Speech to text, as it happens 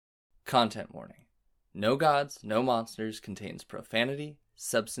Content warning. No Gods, No Monsters contains profanity,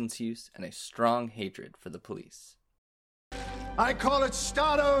 substance use, and a strong hatred for the police. I call it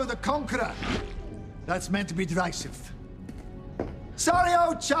Starro the Conqueror. That's meant to be derisive. Sorry,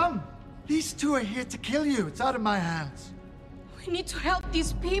 old chum. These two are here to kill you. It's out of my hands. We need to help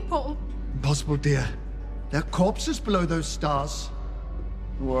these people. Impossible, dear. There are corpses below those stars.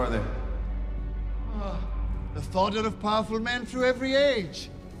 Who are they? The fodder of powerful men through every age.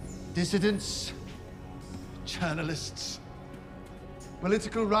 Dissidents, journalists,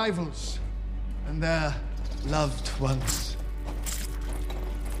 political rivals, and their loved ones.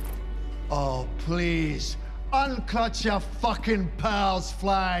 Oh, please, unclutch your fucking pal's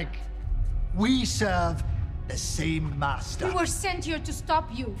flag. We serve the same master. We were sent here to stop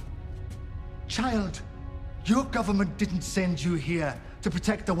you. Child, your government didn't send you here to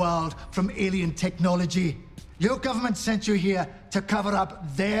protect the world from alien technology. Your government sent you here to cover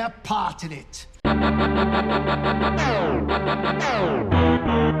up their part in it.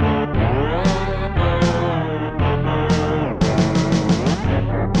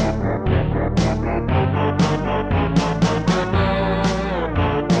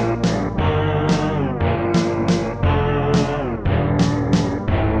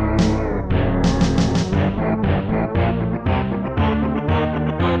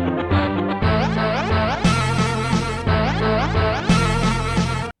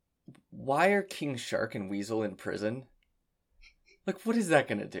 Why are King Shark and Weasel in prison? Like, what is that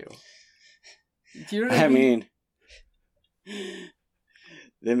gonna do? Do you know what I mean?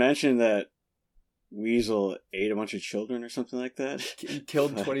 They mentioned that Weasel ate a bunch of children or something like that. He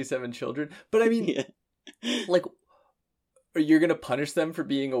killed 27 children. But I mean, Yeah. like, you're gonna punish them for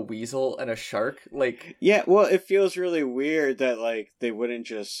being a weasel and a shark? Like, Yeah, well, it feels really weird that, like, they wouldn't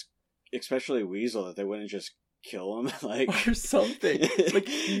just, especially Weasel, that they wouldn't just kill him, like, or something. Like,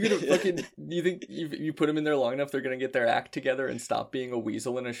 you're gonna fucking, you think you put them in there long enough, they're gonna get their act together and stop being a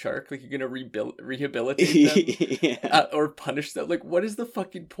weasel and a shark? Like, you're gonna rehabilitate them? Yeah. Or punish them? Like, what is the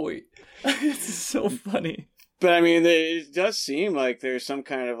fucking point? It's so funny. But I mean, it does seem like there's some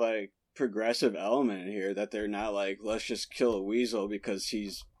kind of, like, progressive element here, that they're not like, let's just kill a weasel because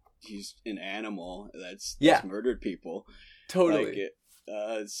he's an animal that's murdered people. Totally. Like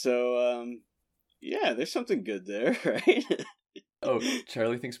yeah, there's something good there, right? Oh,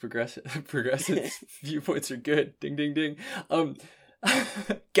 Charlie thinks progressive viewpoints are good. Ding, ding, ding.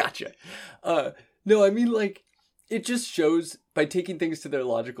 Gotcha. No, I mean, like, it just shows, by taking things to their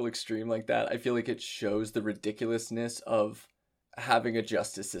logical extreme like that, I feel like it shows the ridiculousness of having a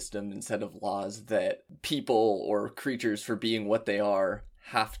justice system instead of laws that people or creatures, for being what they are,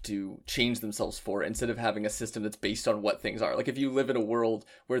 have to change themselves for, instead of having a system that's based on what things are. Like, if you live in a world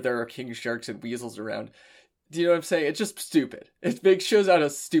where there are king sharks and weasels around, do you know what I'm saying? It's just stupid. It shows out how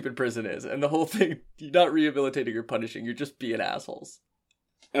stupid prison is, and the whole thing, you're not rehabilitating or punishing, you're just being assholes.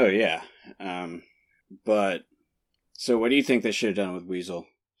 Oh, yeah. But, so what do you think they should have done with Weasel?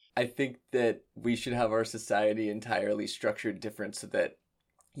 I think that we should have our society entirely structured different, so that,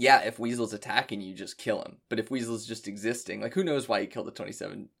 yeah, if Weasel's attacking you, just kill him. But if Weasel's just existing, like, who knows why he killed the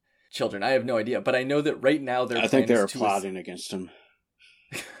 27 children? I have no idea. But I know that right now I think they were plotting against him.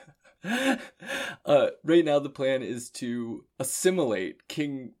 Right now the plan is to assimilate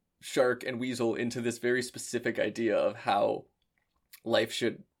King Shark and Weasel into this very specific idea of how life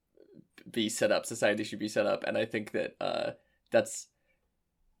should be set up, society should be set up. And I think that that's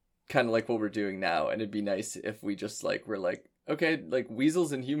kind of like what we're doing now. And it'd be nice if we just, like, we're like, okay, like,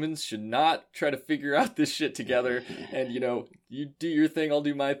 weasels and humans should not try to figure out this shit together. And, you know, you do your thing, I'll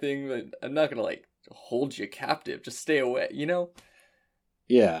do my thing, but I'm not gonna, like, hold you captive. Just stay away, you know?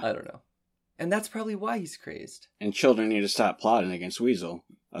 Yeah. I don't know. And that's probably why he's crazed. And children need to stop plotting against Weasel.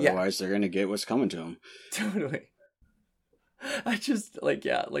 Otherwise, they're gonna get what's coming to them. Totally. I just, like,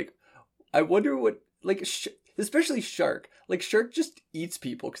 yeah, like, I wonder what, like, especially Shark. Like, Shark just eats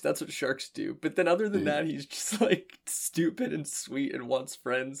people, because that's what sharks do. But then other than that, he's just, like, stupid and sweet and wants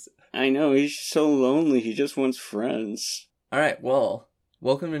friends. I know, he's so lonely. He just wants friends. All right, well,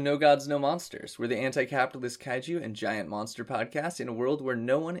 welcome to No Gods, No Monsters. We're the anti-capitalist kaiju and giant monster podcast in a world where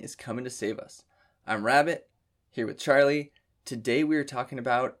no one is coming to save us. I'm Rabbit, here with Charlie. Today we are talking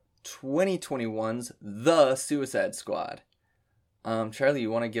about 2021's The Suicide Squad. Charlie,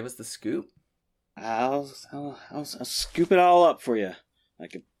 you want to give us the scoop? I'll scoop it all up for you.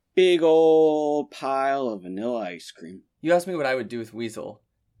 Like a big old pile of vanilla ice cream. You asked me what I would do with Weasel.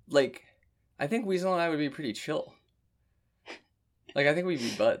 Like, I think Weasel and I would be pretty chill. Like, I think we'd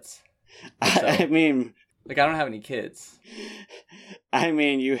be buds. So, I mean... Like, I don't have any kids. I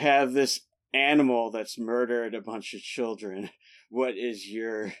mean, you have this animal that's murdered a bunch of children. What is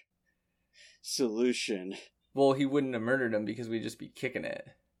your solution. Well, he wouldn't have murdered him because we'd just be kicking it.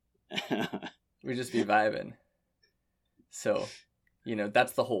 We'd just be vibing. So,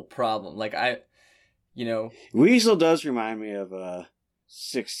 that's the whole problem. Like, Weasel does remind me of a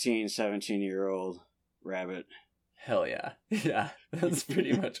 16, 17-year-old rabbit. Hell yeah. Yeah, that's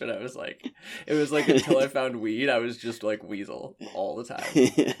pretty much what I was like. It was like until I found weed, I was just like Weasel all the time.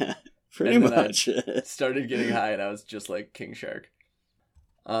 Yeah, pretty much. I started getting high and I was just like King Shark.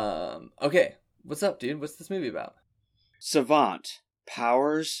 Okay, what's up, dude? What's this movie about? Savant.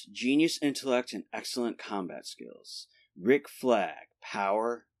 Powers, genius intellect, and excellent combat skills. Rick Flag.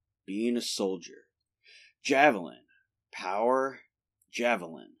 Power, being a soldier. Javelin. Power,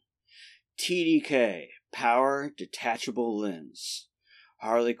 javelin. TDK. Power, detachable limbs.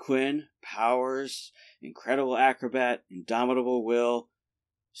 Harley Quinn, powers, incredible acrobat, indomitable will,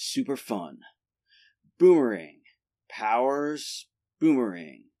 super fun. Boomerang, powers,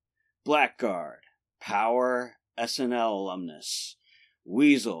 boomerang. Blackguard, power, SNL alumnus.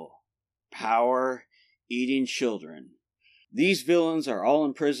 Weasel, power, eating children. These villains are all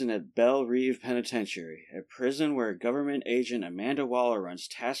imprisoned at Belle Reve Penitentiary, a prison where government agent Amanda Waller runs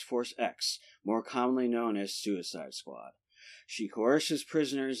Task Force X, more commonly known as Suicide Squad. She coerces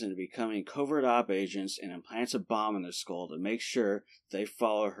prisoners into becoming covert op agents and implants a bomb in their skull to make sure they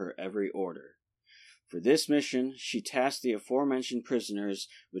follow her every order. For this mission, she tasked the aforementioned prisoners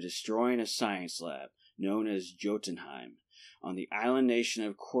with destroying a science lab, known as Jotunheim, on the island nation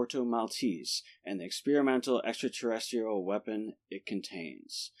of Corto Maltese, and the experimental extraterrestrial weapon it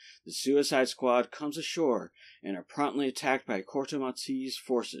contains. The Suicide Squad comes ashore and are promptly attacked by Corto Maltese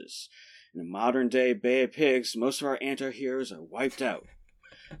forces. In the modern-day Bay of Pigs, most of our anti-heroes are wiped out.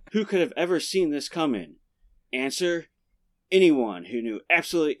 Who could have ever seen this coming? Answer: anyone who knew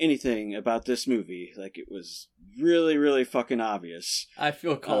absolutely anything about this movie. Like, it was really, really fucking obvious. I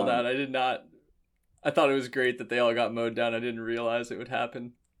feel called out. I did not... I thought it was great that they all got mowed down. I didn't realize it would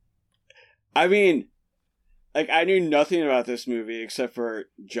happen. I mean, like, I knew nothing about this movie except for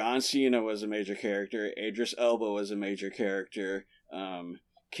John Cena was a major character, Idris Elba was a major character,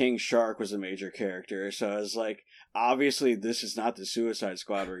 King Shark was a major character, so I was like, obviously this is not the Suicide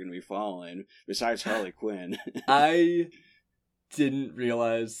Squad we're going to be following, besides Harley Quinn. I didn't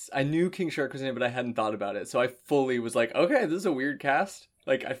realize... I knew King Shark was in it, but I hadn't thought about it, so I fully was like, okay, this is a weird cast.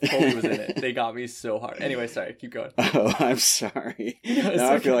 Like, I fully was in it. They got me so hard. Anyway, sorry, keep going. Oh, I'm sorry. No, now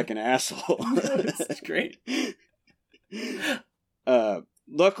okay. I feel like an asshole. No, it's great.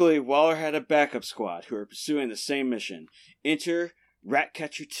 Luckily, Waller had a backup squad who were pursuing the same mission. Enter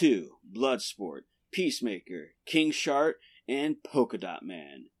Ratcatcher 2, Bloodsport, Peacemaker, King Shark, and Polka Dot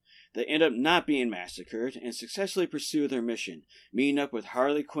Man. They end up not being massacred and successfully pursue their mission, meeting up with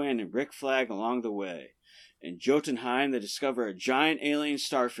Harley Quinn and Rick Flag along the way. In Jotunheim, they discover a giant alien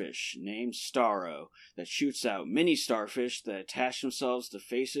starfish named Starro that shoots out mini starfish that attach themselves to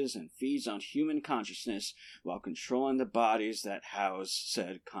faces and feeds on human consciousness while controlling the bodies that house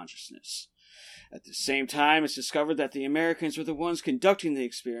said consciousness. At the same time, it's discovered that the Americans were the ones conducting the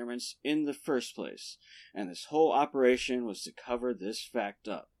experiments in the first place, and this whole operation was to cover this fact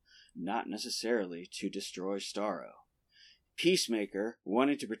up, not necessarily to destroy Starro. Peacemaker,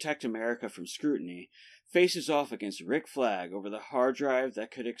 wanting to protect America from scrutiny, faces off against Rick Flag over the hard drive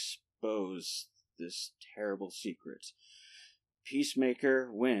that could expose this terrible secret. Peacemaker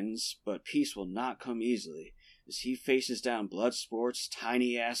wins, but peace will not come easily, as he faces down Bloodsport's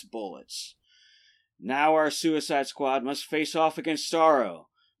tiny-ass bullets. Now our Suicide Squad must face off against Starro.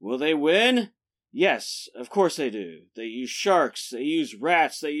 Will they win? Yes, of course they do. They use sharks, they use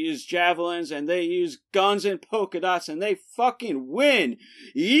rats, they use javelins, and they use guns and polka dots, and they fucking win!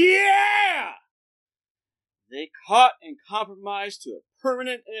 Yeah! They caught and compromised to a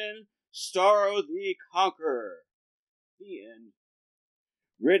permanent end Starro the Conqueror. The end.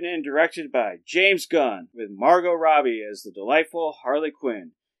 Written and directed by James Gunn, with Margot Robbie as the delightful Harley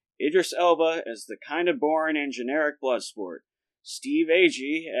Quinn, Idris Elba as the kinda boring and generic Bloodsport, Steve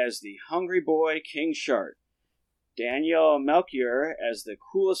Agee as the hungry boy King Shark, Danielle Melchior as the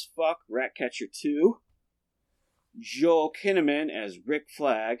coolest fuck Ratcatcher 2, Joel Kinnaman as Rick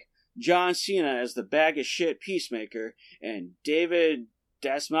Flag, John Cena as the bag of shit Peacemaker, and David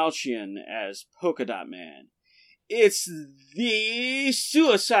Dastmalchian as Polka Dot Man. It's the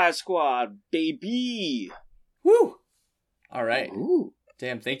Suicide Squad, baby! Woo! All right. Ooh.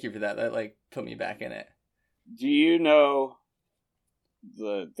 Damn, thank you for that. That, like, put me back in it. Do you know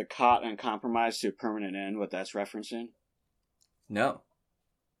the caught and compromised to a permanent end, what that's referencing? No.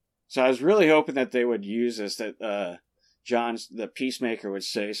 So I was really hoping that they would use this, that the Peacemaker would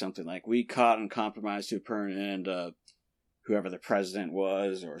say something like, we caught and compromised to a permanent end whoever the president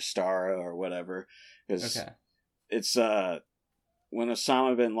was, or Stara, or whatever. Because it's when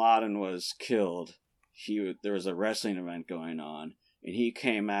Osama bin Laden was killed, there was a wrestling event going on, and he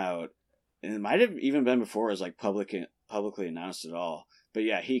came out, and it might have even been before it was like publicly announced at all. But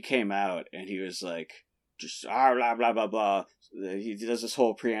yeah, he came out and he was like, just blah blah blah blah. He does this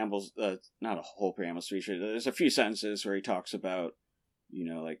whole preamble, not a whole preamble speech. There's a few sentences where he talks about,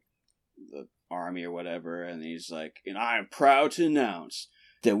 like the army or whatever, and he's like, and I am proud to announce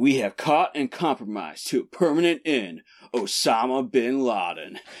that we have caught and compromised to a permanent end Osama bin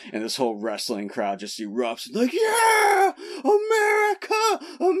Laden. And this whole wrestling crowd just erupts like, yeah, America.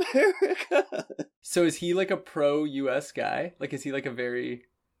 So is he like a pro-US guy? Like, is he like a very...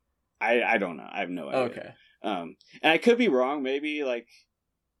 I don't know. I have no idea. Okay. And I could be wrong. Maybe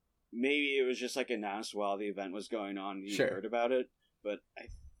it was just like announced while the event was going on and you heard about it. But I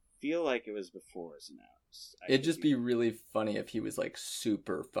feel like it was before it was announced. It'd just be really funny if he was like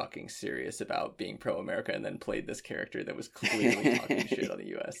super fucking serious about being pro-America and then played this character that was clearly talking shit on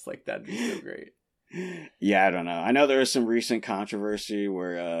the US. Like, that'd be so great. Yeah, I don't know. I know there was some recent controversy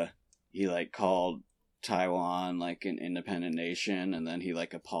where he like called Taiwan like an independent nation, and then he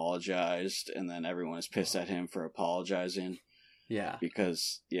like apologized, and then everyone is pissed at him for apologizing. Yeah.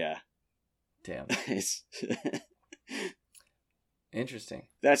 Because, yeah. Damn. It's... Interesting.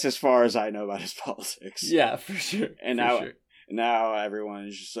 That's as far as I know about his politics. Yeah, for sure. And now everyone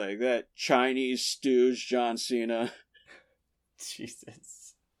is just like, that Chinese stooge John Cena.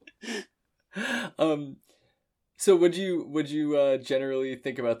 Jesus. So would you generally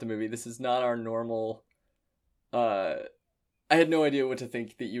think about the movie? This is not our normal... I had no idea what to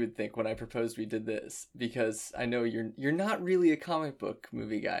think that you would think when I proposed we did this, because I know you're not really a comic book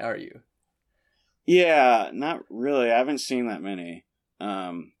movie guy, are you? Yeah, not really. I haven't seen that many.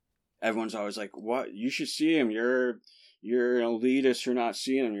 Everyone's always like, "What? You should see him. You're an elitist for not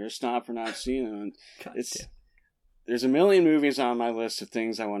seeing him. You're a snob for not seeing him." And there's a million movies on my list of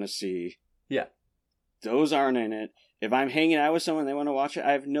things I want to see. Yeah, those aren't in it. If I'm hanging out with someone and they want to watch it,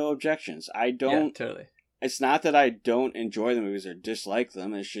 I have no objections. I don't. Yeah, totally. It's not that I don't enjoy the movies or dislike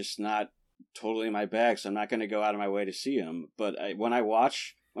them. It's just not totally my bag, so I'm not going to go out of my way to see them. But when I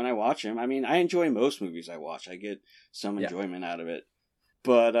watch him, I mean, I enjoy most movies I watch. I get some enjoyment out of it.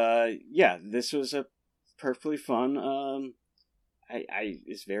 But, yeah, this was a perfectly fun,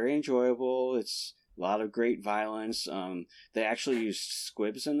 it's very enjoyable. It's a lot of great violence. They actually used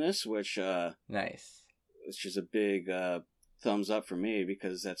squibs in this, which, nice. Which is a big, thumbs up for me,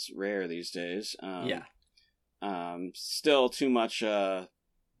 because that's rare these days. Yeah. Still too much, CGI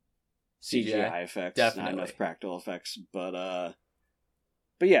effects. Definitely. Not enough practical effects, but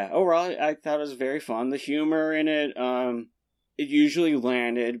yeah, overall, I thought it was very fun. The humor in it, it usually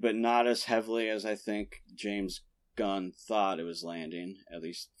landed, but not as heavily as I think James Gunn thought it was landing, at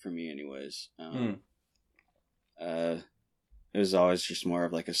least for me anyways. It was always just more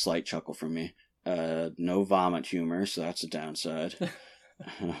of like a slight chuckle for me. No vomit humor, so that's a downside.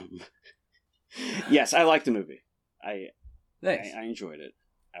 Yes, I liked the movie. Nice. I enjoyed it.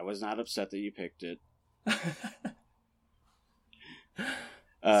 I was not upset that you picked it.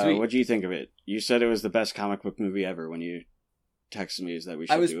 What do you think of it? You said it was the best comic book movie ever when you texted me that we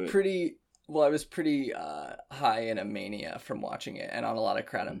should do it. I was pretty high in a mania from watching it and on a lot of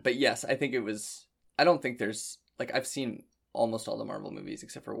credit. But yes, I think it was... I don't think there's... Like, I've seen almost all the Marvel movies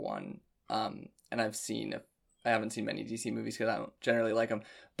except for one. And I haven't seen many DC movies because I don't generally like them.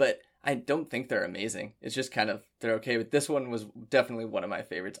 But I don't think they're amazing. It's just kind of... They're okay. But this one was definitely one of my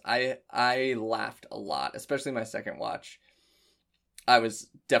favorites. I laughed a lot, especially my second watch. I was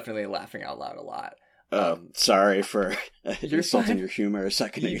definitely laughing out loud a lot. Sorry for insulting your humor a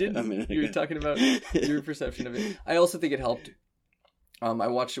second ago. You were talking about your perception of it. I also think it helped. I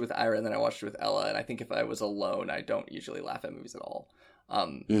watched it with Ira and then I watched it with Ella, and I think if I was alone, I don't usually laugh at movies at all.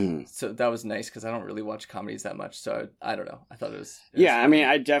 So that was nice because I don't really watch comedies that much. So I don't know. I thought it was yeah, I mean,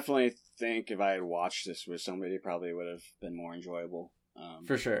 I definitely think if I had watched this with somebody, it probably would have been more enjoyable.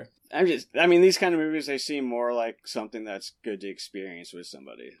 For sure. I mean, these kind of movies, they seem more like something that's good to experience with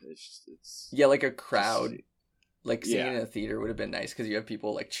somebody. It's yeah, like a crowd, like seeing it in a theater would have been nice because you have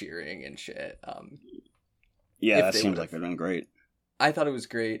people like cheering and shit. Yeah, that seems like they're doing great. I thought it was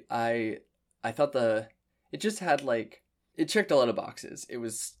great. I thought it just had like, it checked a lot of boxes. It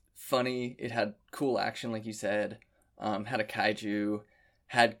was funny. It had cool action, like you said. Had a kaiju,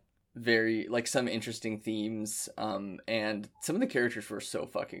 had very like some interesting themes, and some of the characters were so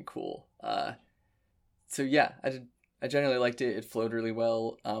fucking cool. So yeah, I generally liked it. It flowed really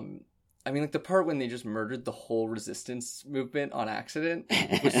well. I mean, like the part when they just murdered the whole resistance movement on accident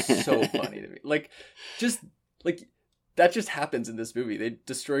was so funny to me. Like, just like that just happens in this movie. They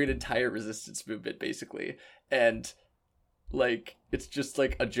destroy an entire resistance movement, basically. And, like, it's just,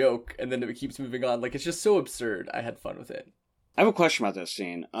 like, a joke, and then it keeps moving on. Like, it's just so absurd. I had fun with it. I have a question about this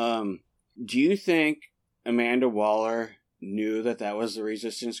scene. Do you think Amanda Waller knew that was the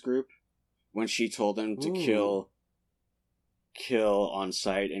resistance group when she told them to kill on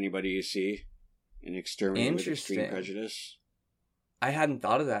sight anybody you see and exterminate with extreme prejudice? I hadn't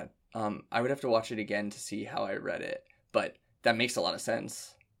thought of that. I would have to watch it again to see how I read it, but that makes a lot of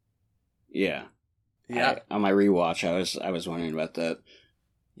sense. Yeah. Yeah. On my rewatch, I was wondering about that.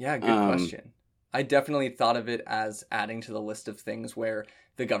 Yeah, good question. I definitely thought of it as adding to the list of things where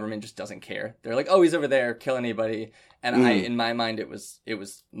the government just doesn't care. They're like, oh, he's over there, kill anybody. And in my mind, it was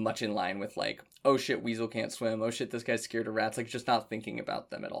much in line with like, oh shit, Weasel can't swim. Oh shit, this guy's scared of rats. Like, just not thinking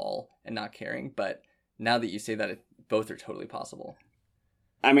about them at all and not caring. But now that you say that, both are totally possible.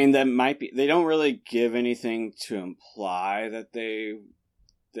 I mean, that might be. They don't really give anything to imply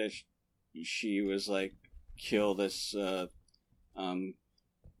that she was like kill this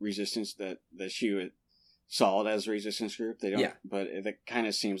resistance that she would saw it as a resistance group. They don't. Yeah. But it kind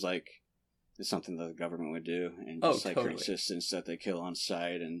of seems like it's something that the government would do, and just like her insistence that they kill on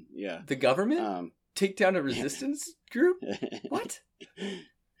sight, and yeah, the government take down a resistance group. What?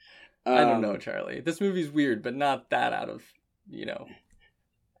 I don't know, Charlie. This movie's weird, but not that out of, you know.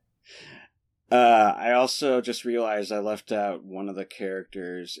 I also just realized I left out one of the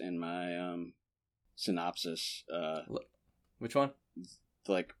characters in my synopsis. Which one?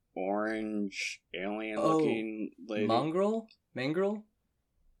 Like orange alien-looking lady. Mangrel?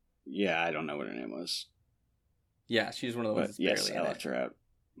 Yeah, I don't know what her name was. Yeah, she's one of the ones that's barely in it. I left her out.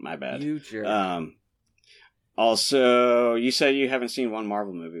 My bad. You jerk. Also, you said you haven't seen one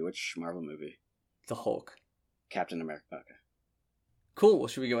Marvel movie. Which Marvel movie? The Hulk. Captain America. Okay. Cool. Well,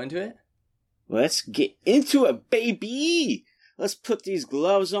 should we go into it? Let's get into it, baby! Let's put these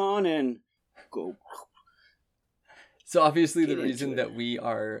gloves on and go. So obviously the reason that we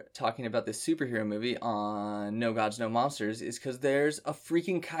are talking about this superhero movie on No Gods, No Monsters is because there's a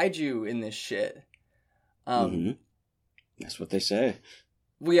freaking kaiju in this shit. That's what they say.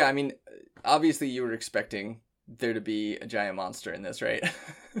 Well, yeah, I mean, obviously you were expecting there to be a giant monster in this, right?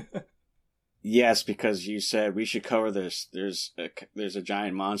 Yes, because you said we should cover this. There's a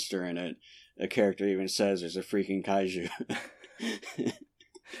giant monster in it. A character even says there's a freaking kaiju.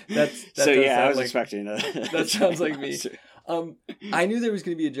 I was expecting that. That sounds like me. I knew there was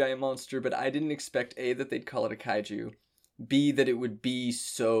going to be a giant monster, but I didn't expect A, that they'd call it a kaiju, B, that it would be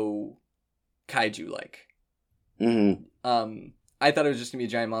so kaiju-like. I thought it was just going to be a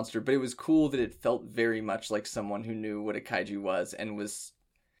giant monster, but it was cool that it felt very much like someone who knew what a kaiju was and was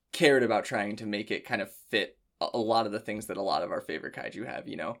cared about trying to make it kind of fit a lot of the things that a lot of our favorite kaiju have,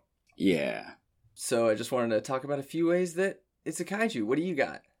 you know? Yeah. So I just wanted to talk about a few ways that it's a kaiju. What do you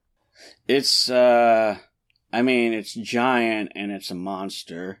got? It's, it's giant and it's a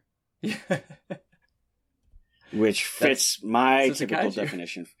monster. Which fits my typical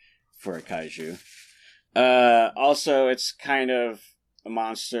definition for a kaiju. Also, it's kind of a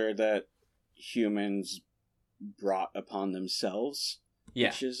monster that humans brought upon themselves. Yeah.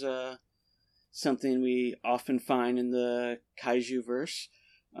 Which is something we often find in the kaiju verse.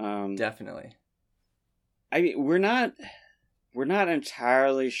 Definitely. I mean, we're not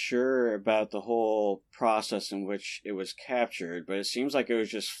entirely sure about the whole process in which it was captured, but it seems like it was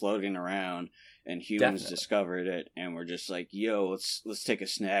just floating around and humans discovered it and were just like, yo, let's take a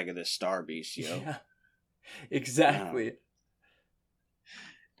snag of this star beast, yo. Yeah. Exactly.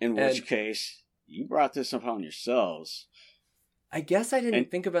 In which case, you brought this upon yourselves. I guess I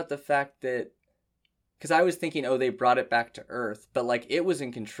didn't think about the fact that, because I was thinking, oh, they brought it back to Earth, but like it was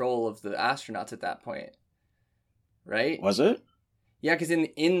in control of the astronauts at that point, right? Was it? Yeah, because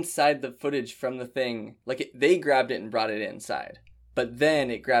inside the footage from the thing, like they grabbed it and brought it inside, but then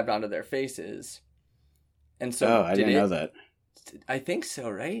it grabbed onto their faces, and so I didn't know that. I think so,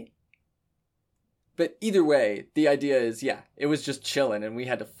 right? But either way, the idea is, yeah, it was just chilling, and we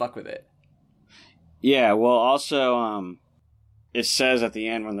had to fuck with it. Yeah, well, also, it says at the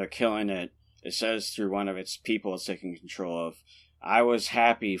end when they're killing it, it says through one of its people it's taking control of, I was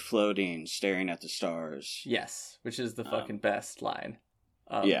happy floating, staring at the stars. Yes, which is the fucking best line.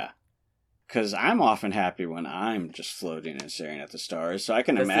 Yeah. Because I'm often happy when I'm just floating and staring at the stars, so I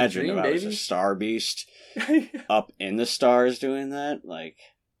can imagine if I was a star beast up in the stars doing that, like,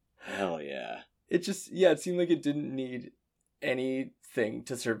 hell yeah. It seemed like it didn't need anything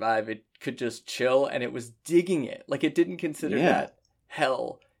to survive. It could just chill, and it was digging it. Like, it didn't consider that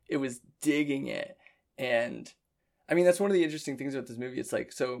hell. It was digging it. And, I mean, that's one of the interesting things about this movie. It's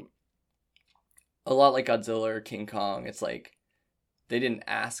like, so, a lot like Godzilla or King Kong. It's like they didn't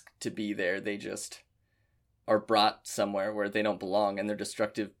ask to be there. They just are brought somewhere where they don't belong, and they're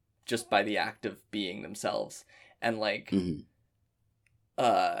destructive just by the act of being themselves. And like, oh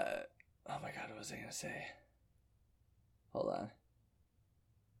my god, what was I gonna say? Hold on.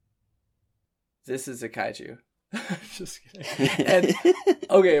 This is a kaiju. Just kidding. And,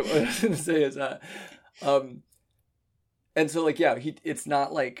 okay, what I was gonna say is, and so like, yeah, it's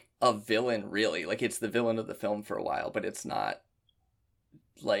not like a villain really. Like, it's the villain of the film for a while, but it's not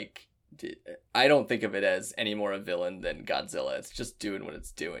like, I don't think of it as any more a villain than Godzilla. It's just doing what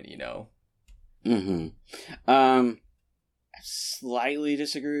it's doing, you know? I slightly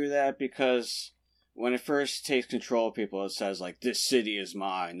disagree with that, because when it first takes control of people, it says, like, this city is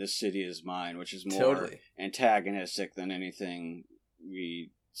mine, which is more antagonistic than anything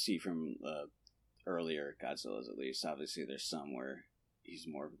we see from earlier Godzillas, at least. Obviously, there's some where he's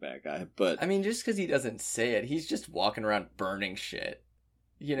more of a bad guy, but... I mean, just because he doesn't say it, he's just walking around burning shit,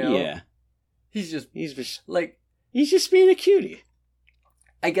 you know? Yeah. He's just being a cutie.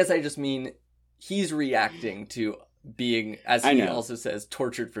 I guess I just mean he's reacting to being, as he also says,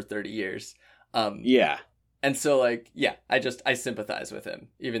 tortured for 30 years. Yeah. And so, like, yeah, I sympathize with him,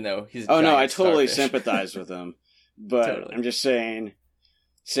 even though he's a Oh, no, I totally starfish. sympathize with him. But Totally. I'm just saying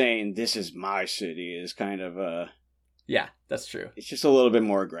this is my city is kind of Yeah, that's true. It's just a little bit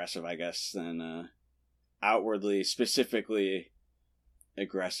more aggressive, I guess, than outwardly, specifically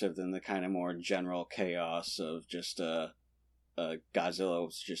aggressive than the kind of more general chaos of just Godzilla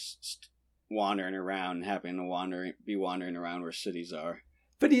was just wandering around and happening to be wandering around where cities are.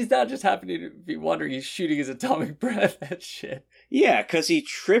 But he's not just happening to be wandering, he's shooting his atomic breath at shit. Yeah, because he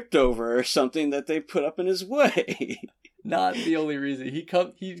tripped over something that they put up in his way. Not the only reason. He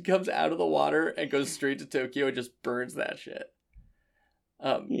comes out of the water and goes straight to Tokyo and just burns that shit.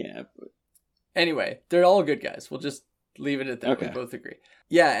 Yeah. But... Anyway, they're all good guys. We'll just leave it at that. Okay. We both agree.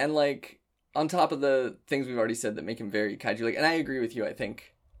 Yeah, and like, on top of the things we've already said that make him very kaiju-like, and I agree with you, I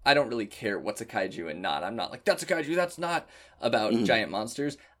think, I don't really care what's a kaiju and not. I'm not like, that's a kaiju, that's not about giant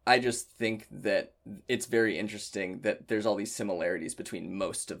monsters. I just think that it's very interesting that there's all these similarities between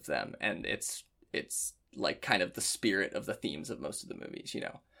most of them, and it's like kind of the spirit of the themes of most of the movies, you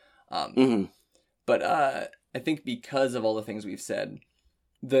know? But I think because of all the things we've said,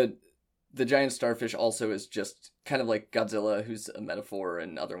 the giant starfish also is just kind of like Godzilla, who's a metaphor,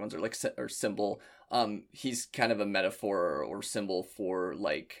 and other ones are like or symbol. He's kind of a metaphor or symbol for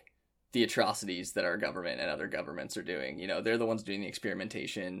like the atrocities that our government and other governments are doing. You know, they're the ones doing the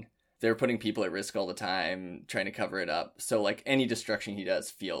experimentation. They're putting people at risk all the time, trying to cover it up. So like any destruction he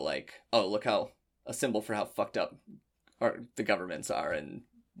does feel like, oh, look how a symbol for how fucked up the governments are and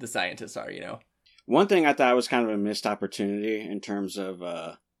the scientists are, you know? One thing I thought was kind of a missed opportunity in terms of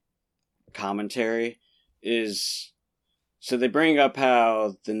commentary is, so they bring up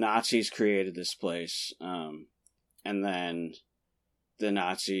how the Nazis created this place, and then the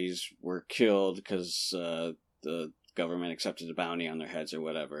Nazis were killed because the government accepted a bounty on their heads or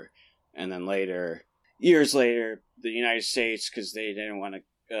whatever. And then years later, the United States, because they didn't want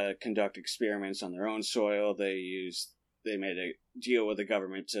to conduct experiments on their own soil, they made a deal with the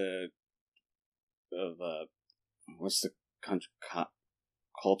government what's the country,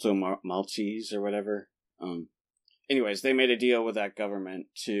 Culto Maltese or whatever. Anyways, they made a deal with that government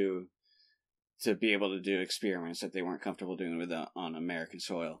to be able to do experiments that they weren't comfortable doing on American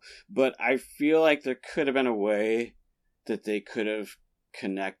soil. But I feel like there could have been a way that they could have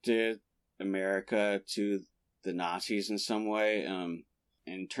connected America to the Nazis in some way,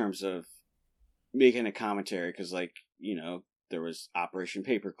 in terms of making a commentary, because, like, you know, there was Operation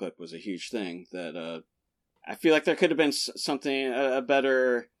Paperclip was a huge thing that I feel like there could have been something, a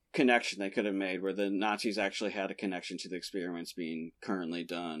better connection they could have made, where the Nazis actually had a connection to the experiments being currently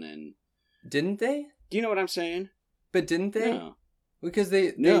done. And didn't they? Do you know what I'm saying? But didn't they? No. Because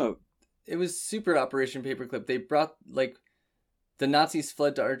No. It was super Operation Paperclip. They brought, like, the Nazis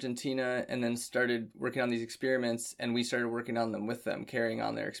fled to Argentina and then started working on these experiments, and we started working on them with them, carrying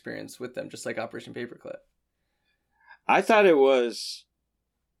on their experience with them, just like Operation Paperclip. I thought it was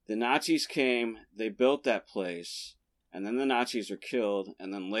the Nazis came, they built that place, and then the Nazis were killed,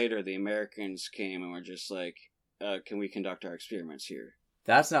 and then later the Americans came and were just like, can we conduct our experiments here?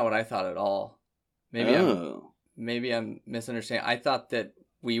 That's not what I thought at all. Maybe I'm misunderstanding. I thought that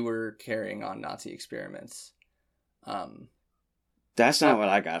we were carrying on Nazi experiments. That's not what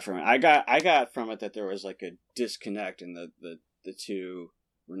I got from it. I got from it that there was like a disconnect, and the two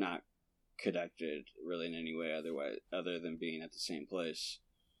were not connected really in any way other than being at the same place.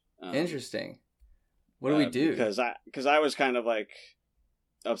 Interesting. What do we do? Because I was kind of like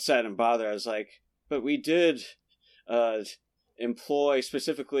upset and bothered. I was like, but we did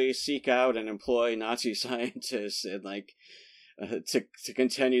specifically seek out and employ Nazi scientists and like to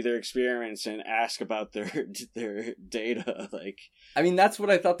continue their experiments and ask about their data. Like, I mean, that's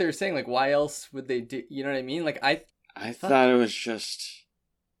what I thought they were saying. Like, why else would they do? You know what I mean? Like, I thought it was just.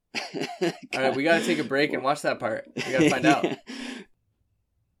 All right, we gotta take a break and watch that part. We gotta find out.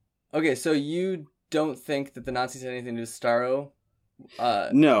 Okay, so you don't think that the Nazis had anything to do with Starro?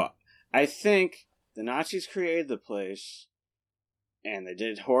 No, I think the Nazis created the place, and they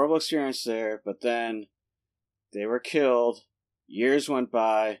did horrible experiments there. But then they were killed. Years went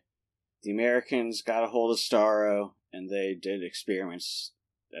by. The Americans got a hold of Starro, and they did experiments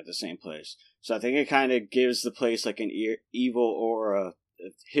at the same place. So I think it kind of gives the place like an evil aura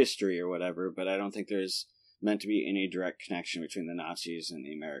of history or whatever, but I don't think there's meant to be any direct connection between the Nazis and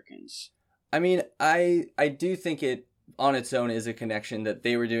the Americans. I mean, I do think it on its own is a connection that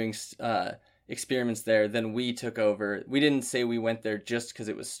they were doing experiments there, then we took over. We didn't say we went there just because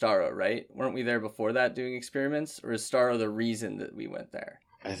it was Starro, right? Weren't we there before that doing experiments? Or is Starro the reason that we went there?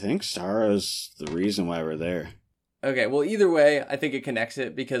 I think Starro's the reason why we're there. Okay, well, either way, I think it connects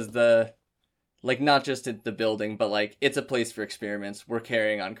it because not just at the building, but like it's a place for experiments. We're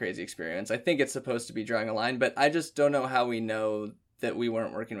carrying on crazy experiments. I think it's supposed to be drawing a line, but I just don't know how we know that we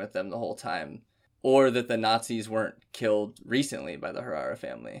weren't working with them the whole time, or that the Nazis weren't killed recently by the Harara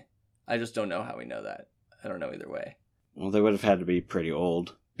family. I just don't know how we know that. I don't know either way. Well, they would have had to be pretty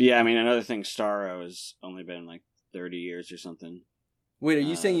old. But yeah, I mean, another thing, Starro has only been like 30 years or something. Wait, are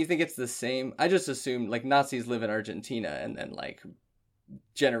you saying you think it's the same? I just assumed like Nazis live in Argentina and then like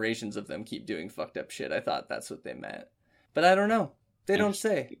generations of them keep doing fucked up shit. I thought that's what they meant. But I don't know. They don't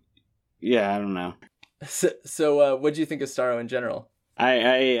say. Yeah, I don't know. So what do you think of Starro in general?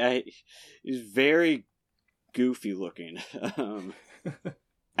 He's very goofy looking.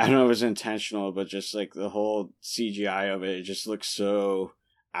 I don't know if it's intentional, but just like the whole CGI of it just looks so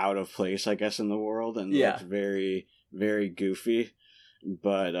out of place, I guess, in the world, and looks very, very goofy.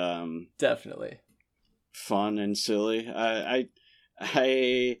 But definitely fun and silly. I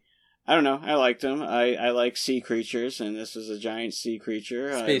don't know. I liked him. I like sea creatures, and this was a giant sea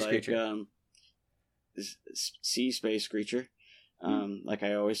creature. Space creature. Sea space creature. Like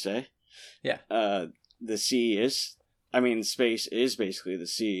I always say. Yeah. Space is basically the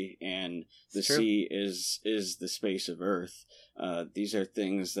sea, and the sea is the space of Earth. These are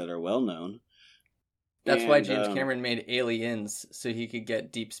things that are well known. That's why James Cameron made Aliens, so he could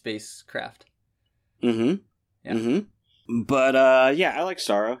get deep space craft. Mm-hmm. Yeah. Mm-hmm. But I like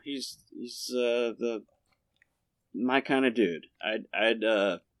Starro. He's my kind of dude. I'd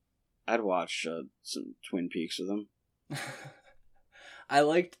watch some Twin Peaks with him. I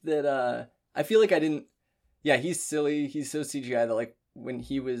liked that. I feel like I didn't. Yeah, he's silly. He's so CGI that like when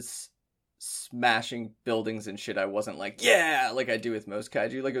he was smashing buildings and shit, I wasn't like like I do with most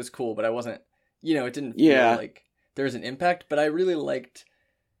kaiju. Like it was cool, but I wasn't. It didn't feel like there was an impact. But I really liked.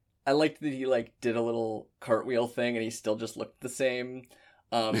 I liked that he like did a little cartwheel thing and he still just looked the same.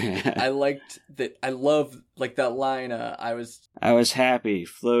 I liked that. I love like that line. I was happy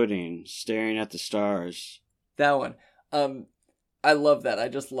floating, staring at the stars. That one. I love that. I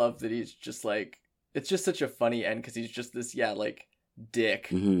just love that he's just like. It's just such a funny end because he's just this dick.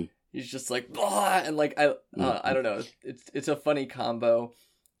 Mm-hmm. He's just like and like I don't know. It's a funny combo.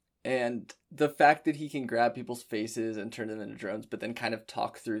 And the fact that he can grab people's faces and turn them into drones, but then kind of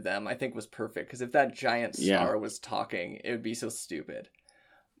talk through them, I think was perfect. Because if that giant star was talking, it would be so stupid.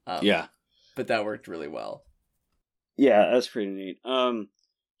 But that worked really well. Yeah, that's pretty neat. I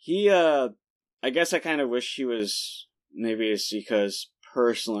guess I kind of wish he was, maybe it's because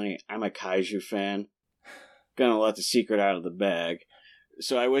personally, I'm a kaiju fan. Gonna let the secret out of the bag.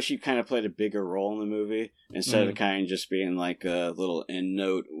 So I wish he kind of played a bigger role in the movie instead of kind of just being like a little end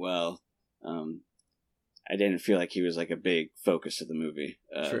note. Well, I didn't feel like he was like a big focus of the movie.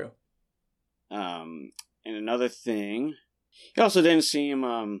 True. And another thing, you also didn't see him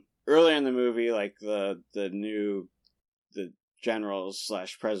earlier in the movie. Like the generals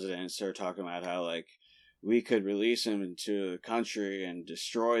 / presidents are talking about how like we could release him into the country and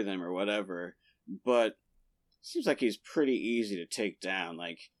destroy them or whatever, but. Seems like he's pretty easy to take down.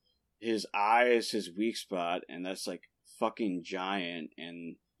 Like, his eye is his weak spot, and that's, like, fucking giant.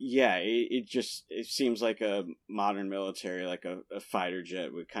 And, yeah, it seems like a modern military, like a fighter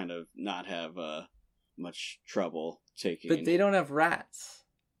jet would kind of not have much trouble taking. But they don't have rats.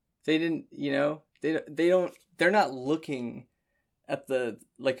 They didn't, they're not looking at the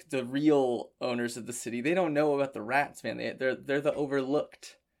real owners of the city. They don't know about the rats, man. They're the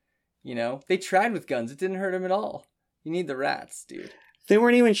overlooked. They tried with guns. It didn't hurt them at all. You need the rats, dude. They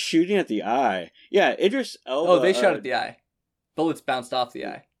weren't even shooting at the eye. Yeah, Idris Elba. Oh, they shot at the eye. Bullets bounced off the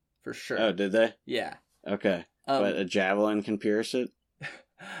eye, for sure. Oh, did they? Yeah. Okay, but a javelin can pierce it.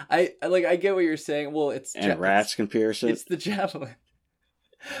 I get what you're saying. Well, and rats can pierce it. It's the javelin.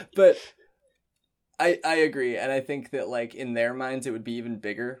 But I agree, and I think that like in their minds it would be even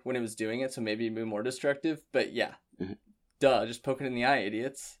bigger when it was doing it, so maybe it'd be more destructive. But yeah, duh, just poke it in the eye,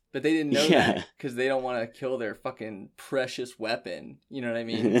 idiots. But they didn't know that because they don't want to kill their fucking precious weapon. You know what I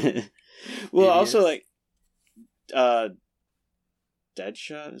mean? Well, idiots. Also like,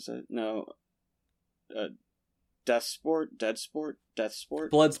 Deadshot, is that no? Bloodsport.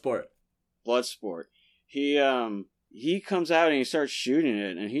 He comes out and he starts shooting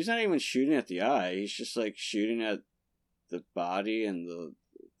it, and he's not even shooting at the eye. He's just like shooting at the body and the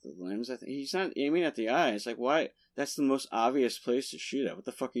limbs. I think he's not aiming at the eye. It's like, why? That's the most obvious place to shoot at. What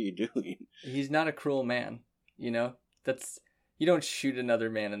the fuck are you doing? He's not a cruel man, you know? You don't shoot another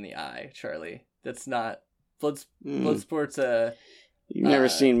man in the eye, Charlie. That's not Bloodsport's a. You've never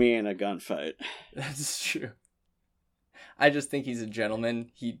seen me in a gunfight. That's true. I just think he's a gentleman.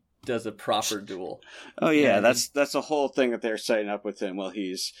 He does a proper duel. Oh yeah, that's the whole thing that they're setting up with him while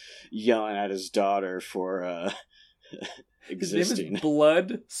he's yelling at his daughter for existing. His name is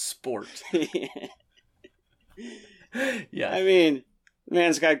Bloodsport. Yeah. I mean, the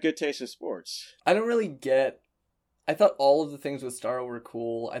man's got good taste in sports. I don't really get. I thought all of the things with Starro were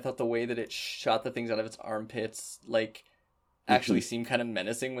cool. I thought the way that it shot the things out of its armpits, like, actually seemed kind of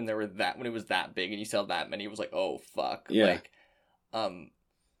menacing when it was that big and you saw that many. It was like, oh fuck. Yeah. Like,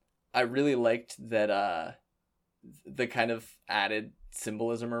 I really liked that the kind of added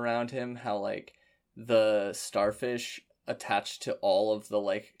symbolism around him, how like the starfish attached to all of the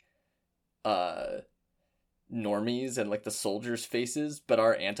like normies and like the soldiers' faces, but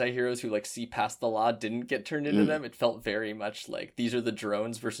our anti-heroes who like see past the law didn't get turned into them. It felt very much like these are the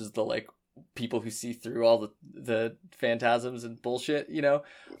drones versus the like people who see through all the phantasms and bullshit, you know?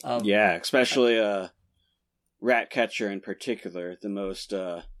 Yeah, especially Ratcatcher in particular, the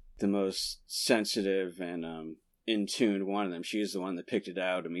most sensitive and in tune one of them. She's the one that picked it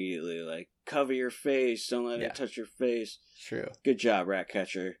out immediately, like, cover your face, don't let it touch your face. True. Good job,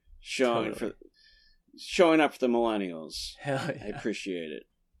 Ratcatcher. Showing up for the millennials. Hell yeah. I appreciate it.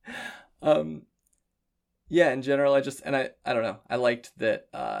 Yeah, in general, I don't know. I liked that.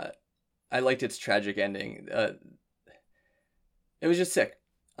 I liked its tragic ending. It was just sick.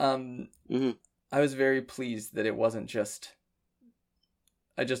 I was very pleased that it wasn't just.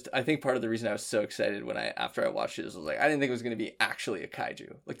 I think part of the reason I was so excited after I watched it was like, I didn't think it was going to be actually a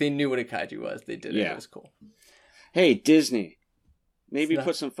kaiju. Like, they knew what a kaiju was. They did it. It was cool. Hey, Disney. Maybe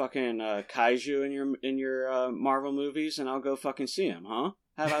put some fucking kaiju in your Marvel movies, and I'll go fucking see them, huh?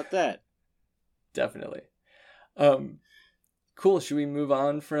 How about that? Definitely. Cool. Should we move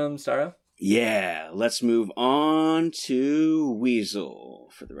on from Starro? Yeah, let's move on to Weasel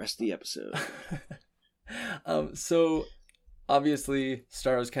for the rest of the episode. So obviously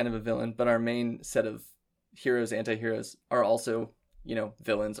Starro's kind of a villain, but our main set of heroes, anti-heroes are also, you know,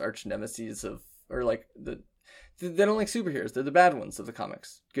 villains, arch nemesis they don't like superheroes. They're the bad ones of the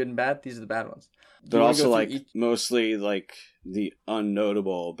comics. Good and bad, these are the bad ones. But also like mostly like the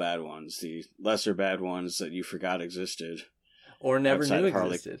unnotable bad ones, the lesser bad ones that you forgot existed. Or never knew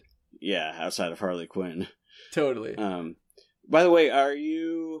existed. Yeah, outside of Harley Quinn. Totally. By the way, are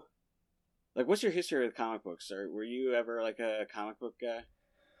you like, what's your history with comic books? Were you ever like a comic book guy?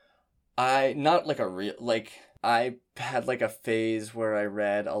 I had like a phase where I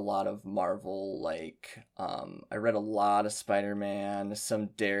read a lot of Marvel, like I read a lot of Spider-Man, some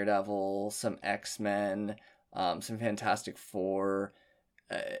Daredevil, some X-Men, some Fantastic Four,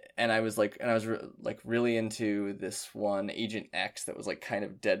 and I was really into this one Agent X that was like kind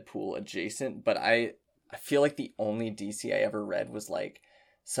of Deadpool adjacent, but I feel like the only DC I ever read was like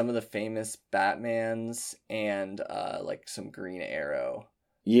some of the famous Batmans and like some Green Arrow.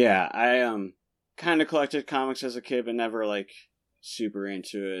 Yeah, I kind of collected comics as a kid, but never like super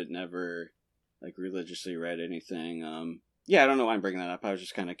into it. Never like religiously read anything. Yeah, I don't know why I'm bringing that up. I was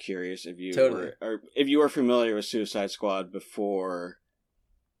just kind of curious if you were familiar with Suicide Squad before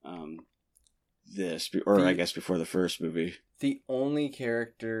I guess before the first movie. The only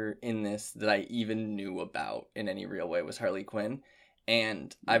character in this that I even knew about in any real way was Harley Quinn.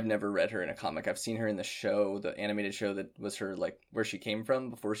 And I've never read her in a comic. I've seen her in the show, the animated show that was her, like, where she came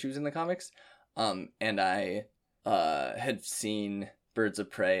from before she was in the comics. And I had seen Birds of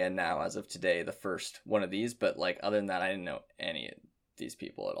Prey, and now, as of today, the first one of these. But, like, other than that, I didn't know any of these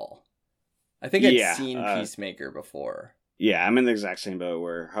people at all. I think I'd seen Peacemaker before. Yeah, I'm in the exact same boat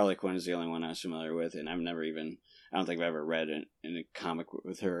where Harley Quinn is the only one I was familiar with, and I don't think I've ever read in a comic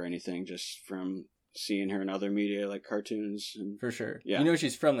with her or anything, just from seeing her in other media like cartoons. And, for sure. Yeah. You know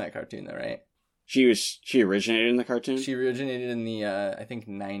she's from that cartoon though, right? She originated in the cartoon? She originated in the I think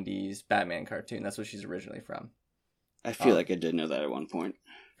 90s Batman cartoon. That's what she's originally from. I feel like I did know that at one point.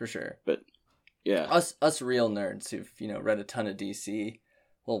 For sure. But yeah. Us real nerds who've, read a ton of DC,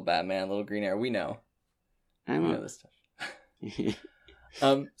 little Batman, little Green Arrow, we know. We know this stuff.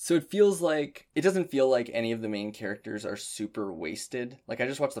 So it feels like, it doesn't feel like any of the main characters are super wasted. Like, I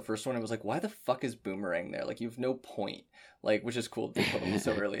just watched the first one and was like, why the fuck is Boomerang there? Like, you have no point. Like, which is cool to put him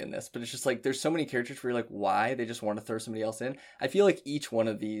so early in this. But it's just like, there's so many characters where you're like, why? They just want to throw somebody else in. I feel like each one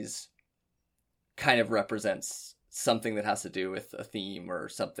of these kind of represents something that has to do with a theme or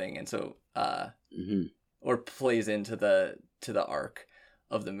something. And so, or plays into the arc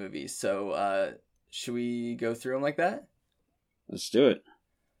of the movie. So, should we go through them like that? Let's do it.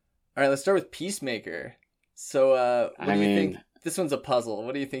 All right, let's start with Peacemaker. So, what do you think? This one's a puzzle.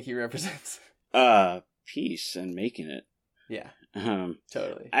 What do you think he represents? Peace and making it. Yeah,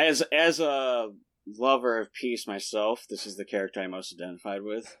 totally. As a lover of peace myself, this is the character I most identified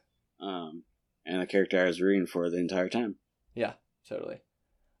with, and the character I was rooting for the entire time. Yeah, totally.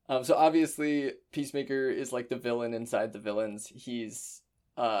 So obviously, Peacemaker is like the villain inside the villains. He's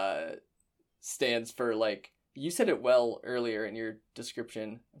stands for like. You said it well earlier in your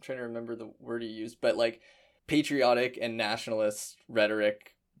description. I'm trying to remember the word you used, but like patriotic and nationalist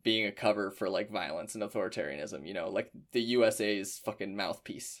rhetoric being a cover for like violence and authoritarianism, like the USA's fucking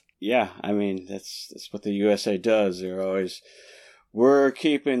mouthpiece. Yeah, I mean, that's what the USA does. They're always, we're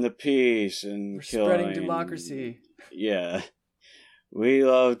keeping the peace and we're spreading democracy. Yeah. We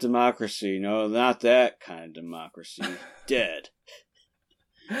love democracy. No, not that kind of democracy. Dead.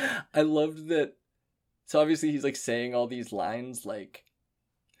 I loved that. So obviously he's like saying all these lines like,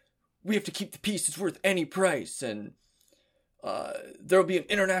 we have to keep the peace, it's worth any price, and there'll be an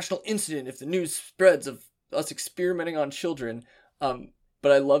international incident if the news spreads of us experimenting on children.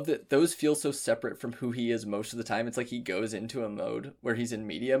 But I love that those feel so separate from who he is most of the time. It's like he goes into a mode where he's in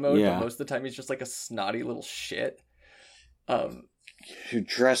media mode, but most of the time he's just like a snotty little shit. Who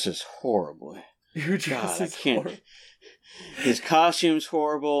dresses horribly. Horribly. His costume's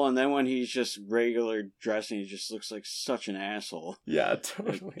horrible, and then when he's just regular dressing, he just looks like such an asshole. Yeah,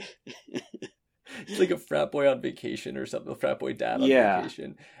 totally. He's like a frat boy on vacation or something, a frat boy dad on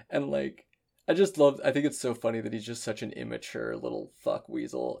vacation. And like, I think it's so funny that he's just such an immature little fuck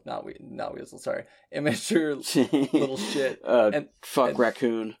weasel. Not weasel, sorry. Immature little shit.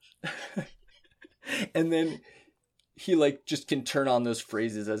 Raccoon. And then he like just can turn on those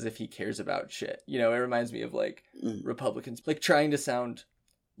phrases as if he cares about shit. It reminds me of like Republicans like trying to sound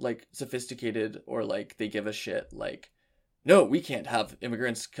like sophisticated or like they give a shit. Like, no, we can't have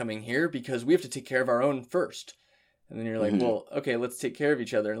immigrants coming here because we have to take care of our own first. And then you're like, well, okay, let's take care of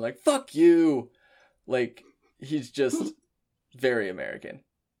each other. And like, fuck you. Like, he's just very American.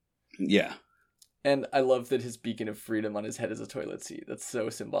 Yeah. And I love that his beacon of freedom on his head is a toilet seat. That's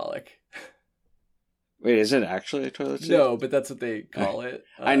so symbolic. Wait, is it actually a toilet seat? No, but that's what they call it.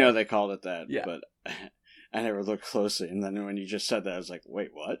 I know they called it that, yeah. But I never looked closely. And then when you just said that, I was like,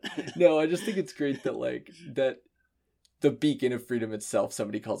 wait, what? No, I just think it's great that, like, that the beacon of freedom itself,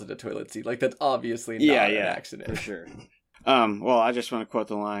 somebody calls it a toilet seat. Like, that's obviously not an accident. For sure. Well, I just want to quote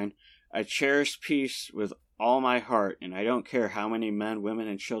the line, I cherish peace with all my heart, and I don't care how many men, women,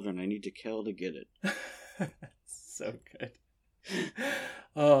 and children I need to kill to get it. So good.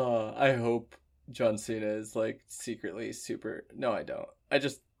 Oh, I hope John Cena is like secretly super. No, I don't. I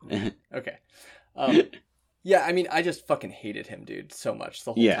just okay. Yeah, I mean, I just fucking hated him, dude, so much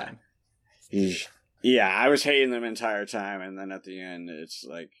the whole time. I was hating them the entire time, and then at the end, it's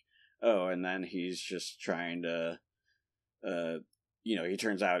like, oh, and then he's just trying to, he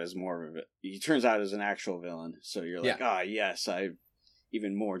turns out as an actual villain. So you're like, yes, I'm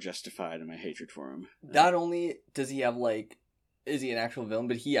even more justified in my hatred for him. Not only does he have like. Is he an actual villain?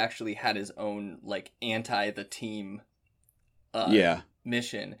 But he actually had his own like the team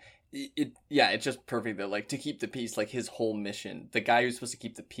mission. It's just perfect though. Like to keep the peace, like his whole mission. The guy who's supposed to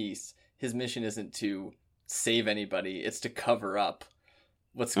keep the peace, his mission isn't to save anybody. It's to cover up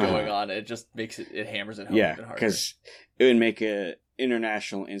what's going on. It just makes it hammers it home even harder. Because it would make an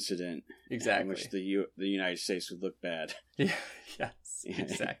international incident exactly in which the United States would look bad. Yeah. Yes,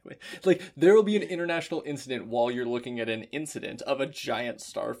 exactly. Like, there will be an international incident while you're looking at an incident of a giant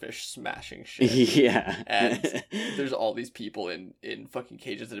starfish smashing shit. Yeah. And there's all these people in fucking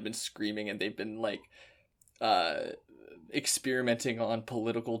cages that have been screaming, and they've been, like, experimenting on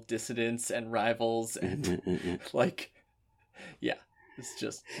political dissidents and rivals, and, like, yeah.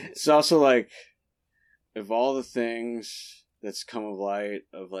 It's also, like, of all the things that's come of light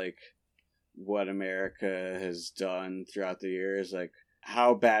of like what America has done throughout the years, like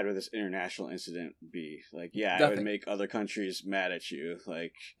how bad would this international incident be? Like, yeah, Nothing. it would make other countries mad at you.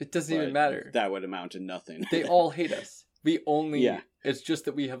 Like, it doesn't even matter. That would amount to nothing. They all hate us. We only, it's just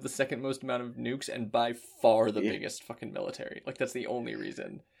that we have the second most amount of nukes and by far the biggest fucking military. Like, that's the only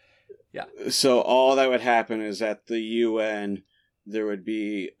reason. Yeah. So all that would happen is at the UN, there would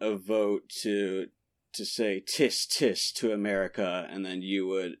be a vote to say tis tis to America, and then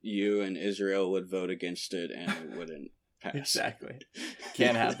you and Israel would vote against it, and it wouldn't pass. Exactly.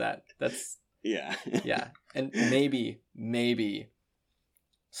 Can't have that. That's yeah. And maybe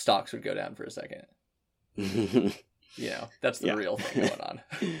stocks would go down for a second. That's the real thing going on.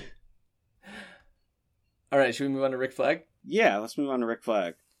 All right, should we move on to Rick Flag? Yeah, let's move on to Rick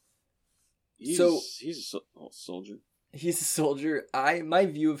Flag. He's a soldier. He's a soldier. My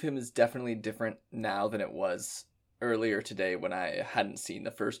view of him is definitely different now than it was earlier today when I hadn't seen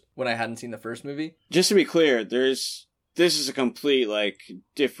the first movie. Just to be clear, this is a complete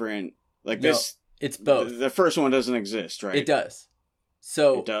different this. It's both. The first one doesn't exist, right? It does.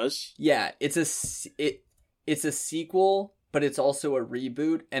 So it does. Yeah, it's a sequel, but it's also a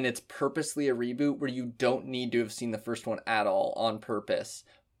reboot, and it's purposely a reboot where you don't need to have seen the first one at all on purpose.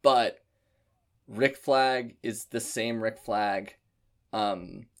 But Rick Flag is the same Rick Flag.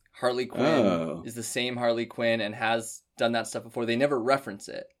 Harley Quinn is the same Harley Quinn and has done that stuff before. They never reference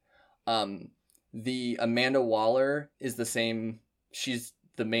it. The Amanda Waller is the same. She's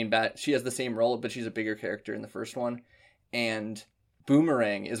the main bat. She has the same role, but she's a bigger character in the first one. And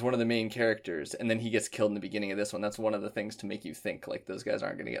Boomerang is one of the main characters, and then he gets killed in the beginning of this one. That's one of the things to make you think those guys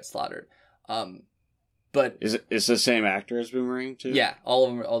aren't going to get slaughtered. But is the same actor as Boomerang too? Yeah, all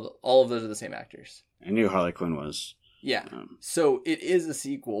of them. All of those are the same actors. I knew Harley Quinn was. Yeah. So it is a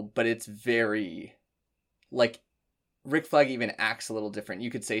sequel, but it's very Rick Flag even acts a little different.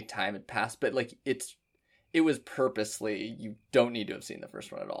 You could say time had passed, but it was purposely. You don't need to have seen the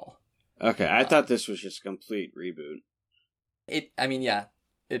first one at all. Okay, I thought this was just a complete reboot.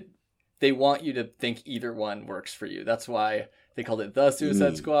 They want you to think either one works for you. That's why they called it The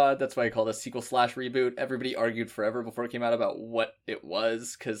Suicide Squad. That's why I called it a sequel/reboot. Everybody argued forever before it came out about what it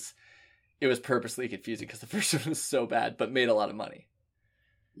was, because it was purposely confusing, because the first one was so bad, but made a lot of money.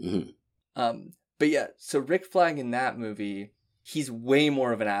 Mm-hmm. But yeah, so Rick Flag in that movie, he's way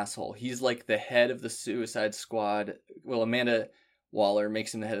more of an asshole. He's like the head of the Suicide Squad. Well, Amanda Waller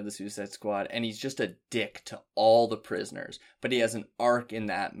makes him the head of the Suicide Squad, and he's just a dick to all the prisoners. But he has an arc in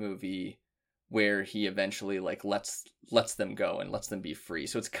that movie where he eventually lets them go and lets them be free.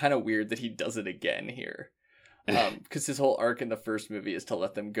 So it's kind of weird that he does it again here, because his whole arc in the first movie is to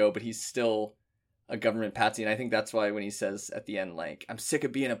let them go, but he's still a government patsy. And I think that's why when he says at the end, I'm sick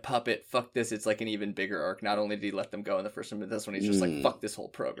of being a puppet, fuck this, it's an even bigger arc. Not only did he let them go in the first one, but this one he's just fuck this whole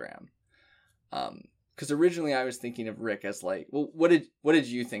program. Because originally I was thinking of Rick as what did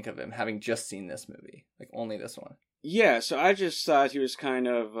you think of him, having just seen this movie, only this one? Yeah, so I just thought he was kind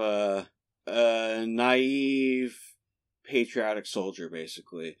of a naive, patriotic soldier,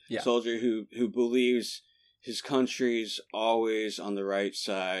 basically. Yeah. Soldier who believes his country's always on the right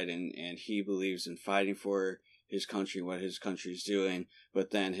side, and he believes in fighting for his country, what his country's doing,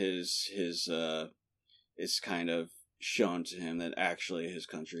 but then it's kind of shown to him that actually his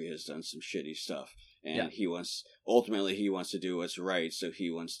country has done some shitty stuff. And he wants to do what's right, so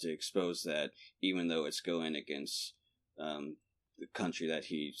he wants to expose that, even though it's going against the country that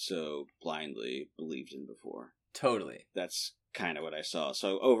he so blindly believed in before. Totally. That's kind of what I saw.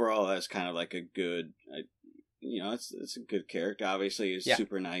 So overall, that's kind of a good, it's a good character. Obviously, he's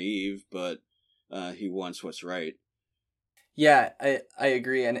super naive, but he wants what's right. Yeah, I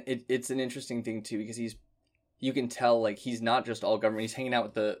agree, and it's an interesting thing too, because you can tell he's not just all government. He's hanging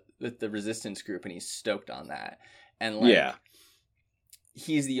out with the resistance group, and he's stoked on that. And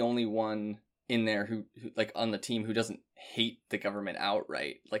he's the only one in there who on the team who doesn't hate the government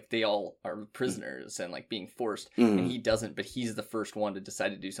outright. They all are prisoners and being forced, and he doesn't. But he's the first one to decide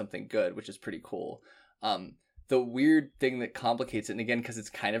to do something good, which is pretty cool. The weird thing that complicates it, and again, because it's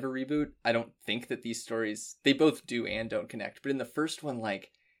kind of a reboot, I don't think that these stories, they both do and don't connect. But in the first one,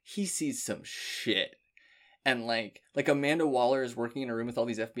 he sees some shit. And Amanda Waller is working in a room with all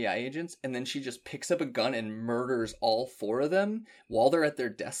these FBI agents, and then she just picks up a gun and murders all four of them while they're at their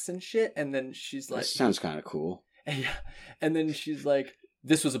desks and shit. And then she's that sounds kind of cool. Yeah. And then she's like,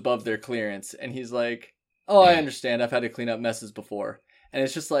 this was above their clearance. And he's like, oh, I understand. I've had to clean up messes before. And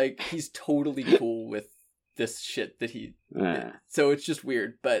it's just he's totally cool with this shit that he... So it's just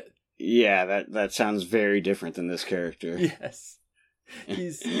weird, but... Yeah, that sounds very different than this character. Yes.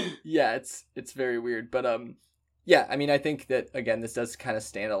 It's very weird, but yeah, I mean, I think that again, this does kind of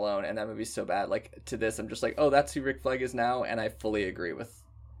stand alone, and that movie's so bad. Like to this, I'm just like, oh, that's who Rick Flag is now, and I fully agree with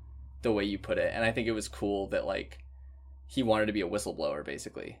the way you put it, and I think it was cool that like he wanted to be a whistleblower.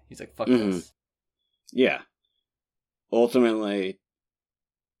 Basically, he's like, fuck this. Yeah. Ultimately,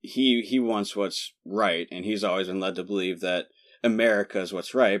 he wants what's right, and he's always been led to believe that America is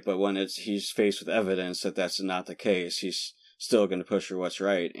what's right. But when he's faced with evidence that that's not the case, he's still going to push for what's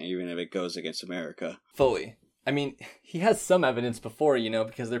right, even if it goes against America. Fully. I mean, he has some evidence before,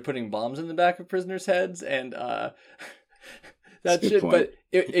 because they're putting bombs in the back of prisoners' heads, and that shit. But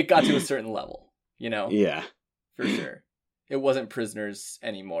it got to a certain level, Yeah, for sure. It wasn't prisoners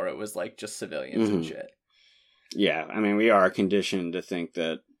anymore. It was like just civilians and shit. Yeah, I mean, we are conditioned to think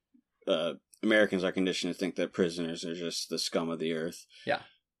that Americans are conditioned to think that prisoners are just the scum of the earth. Yeah.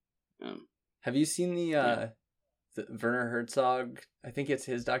 Have you seen the Werner Herzog? I think it's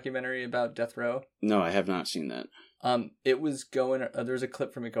his documentary about death row. No, I have not seen that. It was going. There's a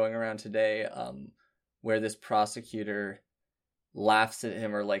clip from it going around today, where this prosecutor laughs at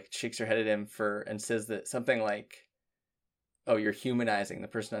him or like shakes her head at him and says that something like, "Oh, you're humanizing the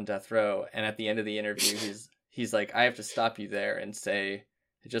person on death row." And at the end of the interview, he's like, "I have to stop you there and say,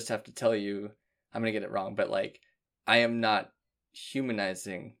 I just have to tell you, I'm gonna get it wrong, but like, I am not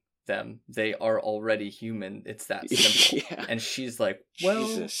humanizing them. They are already human. It's that simple." Yeah. And she's like, "Well,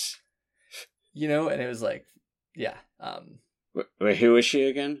 Jesus," and it was like, yeah. Wait, who is she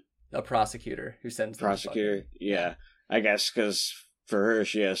again? A prosecutor who sends them. Prosecutor, yeah. I guess because for her,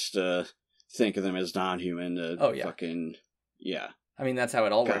 she has to think of them as non-human. Fucking, yeah. I mean, that's how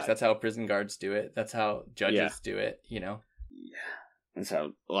it all works. That's how prison guards do it. That's how judges do it, Yeah. That's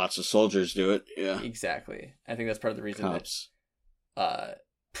how lots of soldiers do it, yeah. Exactly. I think that's part of the reason that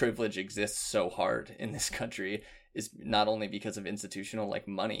privilege exists so hard in this country is not only because of institutional, like,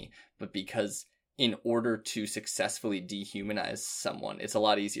 money, but because in order to successfully dehumanize someone, it's a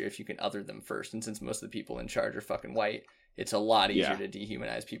lot easier if you can other them first. And since most of the people in charge are fucking white, it's a lot easier to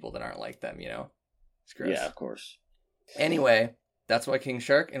dehumanize people that aren't like them, It's gross. Yeah, of course. Anyway, that's why King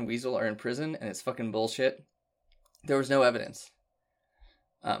Shark and Weasel are in prison, and it's fucking bullshit. There was no evidence.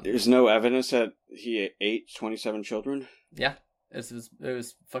 There's no evidence that he ate 27 children? Yeah. It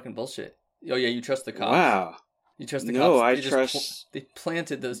was fucking bullshit. Oh, yeah, you trust the cops. Wow. You trust the cops. No, I trust... They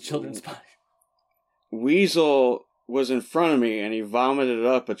planted those children's bodies. Weasel was in front of me, and he vomited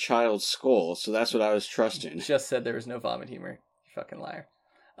up a child's skull, so that's what I was trusting. Just said there was no vomit humor. You fucking liar.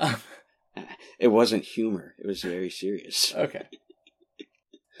 It wasn't humor. It was very serious. Okay.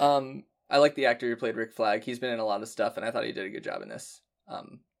 I like the actor who played Rick Flag. He's been in a lot of stuff, and I thought he did a good job in this.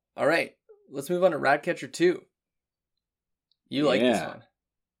 All right. Let's move on to Ratcatcher 2. You like this one.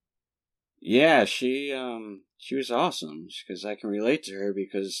 Yeah, she was awesome, because I can relate to her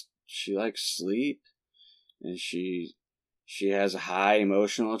because she likes sleep, and she has a high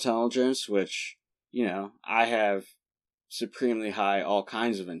emotional intelligence, which, I have supremely high all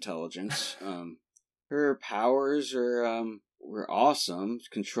kinds of intelligence. Her powers were awesome.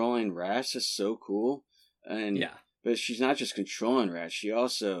 Controlling rats is so cool. And but she's not just controlling rats, she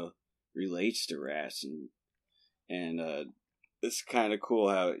also relates to rats, and it's kind of cool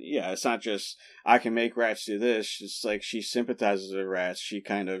how it's not just I can make rats do this. It's like she sympathizes with rats. She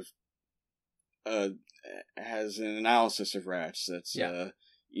kind of has an analysis of rats. That's they're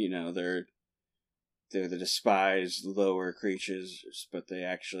the despised lower creatures, but they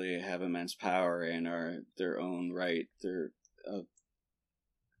actually have immense power and are their own right. They're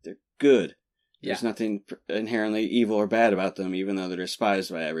good. There's nothing inherently evil or bad about them, even though they're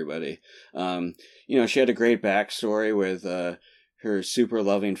despised by everybody. She had a great backstory with her super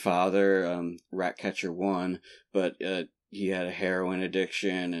loving father, Ratcatcher 1, but he had a heroin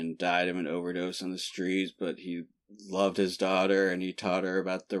addiction and died of an overdose on the streets, but he loved his daughter, and he taught her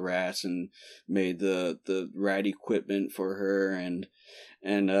about the rats and made the rat equipment for her, and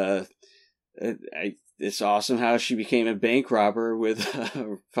it's awesome how she became a bank robber with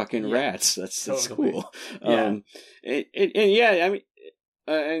fucking rats. That's cool. The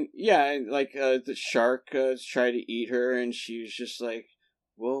shark tried to eat her, and she was just like,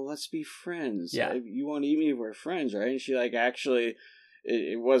 well, let's be friends. Yeah. You want to eat me, we're friends, right? And she actually,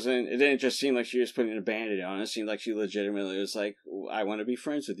 it didn't just seem like she was putting a bandit on. It seemed like she legitimately was like, I want to be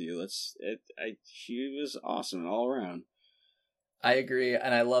friends with you. She was awesome all around. I agree.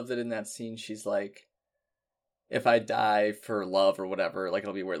 And I love that in that scene, she's like, if I die for love or whatever,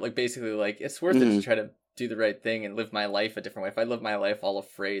 it'll be weird. Basically, it's worth it to try to do the right thing and live my life a different way. If I live my life all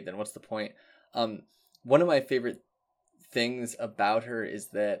afraid, then what's the point? One of my favorite things about her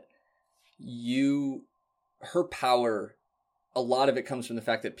is that her power a lot of it comes from the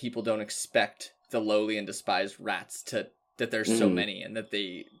fact that people don't expect the lowly and despised rats that there's so many and that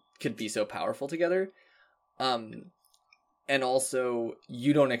they could be so powerful together. And also,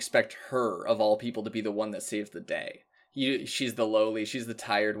 you don't expect her, of all people, to be the one that saves the day. She's the lowly, she's the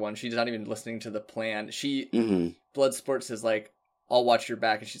tired one, she's not even listening to the plan. Bloodsport says, like, I'll watch your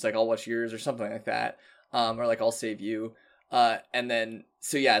back, and she's like, I'll watch yours, or something like that. Or like, I'll save you. And then,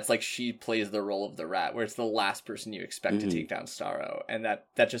 so yeah, it's like she plays the role of the rat, where it's the last person you expect to take down Starro, and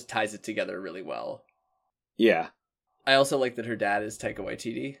that just ties it together really well. Yeah. I also like that her dad is Taika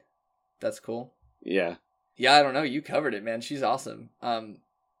Waititi. That's cool. Yeah. Yeah, I don't know. You covered it, man. She's awesome.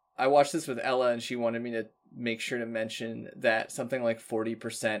 I watched this with Ella, and she wanted me to make sure to mention that something like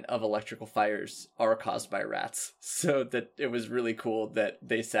 40% of electrical fires are caused by rats. So that it was really cool that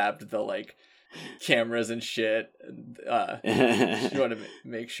they sabbed the, like, cameras and shit. She wanted to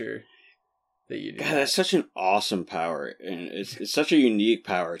make sure that you knew. God, that's such an awesome power. And it's such a unique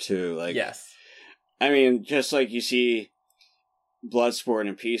power, too. Like, yes. I mean, just like you see Bloodsport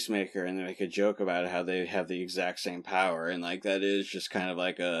and Peacemaker, and they make a joke about how they have the exact same power, and like that is just kind of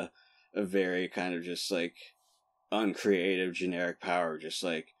like a very kind of just like uncreative generic power, just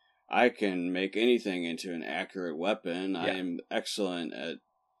like I can make anything into an accurate weapon. Yeah. I am excellent at,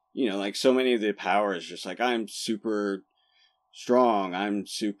 like so many of the powers, just like I'm super strong, I'm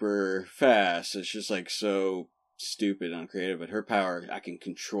super fast. It's just like so stupid, uncreative. But her power, I can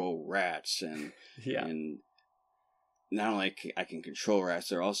control rats, and and not only I can control rats,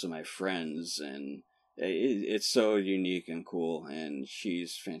 they're also my friends, and it's so unique and cool, and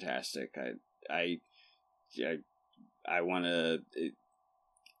she's fantastic. I want to.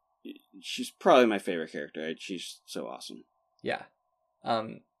 She's probably my favorite character. She's so awesome. Yeah,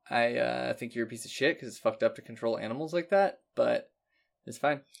 I think you're a piece of shit because it's fucked up to control animals like that, but it's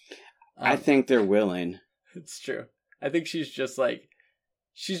fine. I think they're willing. It's true. I think she's just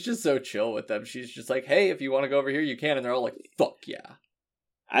so chill with them. She's just like, hey, if you want to go over here, you can. And they're all like, fuck yeah.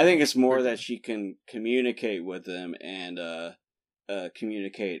 I think it's more that she can communicate with them and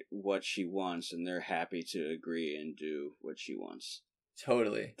communicate what she wants, and they're happy to agree and do what she wants.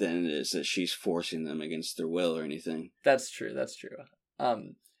 Totally. Than it is that she's forcing them against their will or anything. That's true.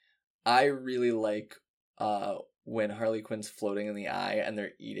 I really like when Harley Quinn's floating in the eye and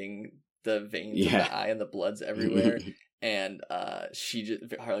they're eating the veins of the eye and the blood's everywhere. And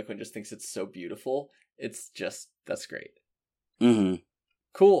Harley Quinn just thinks it's so beautiful. It's just, that's great. Mm-hmm.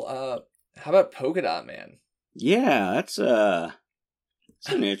 Cool. How about Polka Dot Man? Yeah, that's an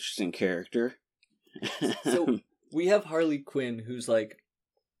interesting character. So we have Harley Quinn, who's like,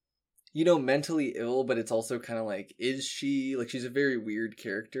 mentally ill, but it's also kind of like, is she, like, she's a very weird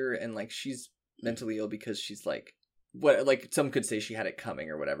character, and like she's mentally ill because she's like, what, like some could say she had it coming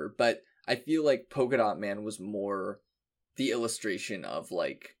or whatever, but I feel like Polka Dot Man was more the illustration of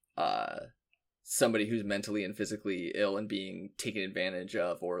like somebody who's mentally and physically ill and being taken advantage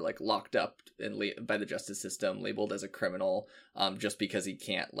of, or like locked up by the justice system, labeled as a criminal, just because he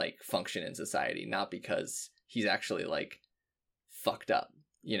can't like function in society, not because he's actually like fucked up,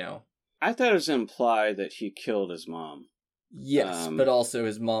 I thought it was implied that he killed his mom. Yes, but also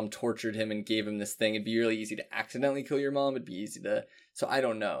his mom tortured him and gave him this thing. It'd be really easy to accidentally kill your mom. It'd be easy to, so I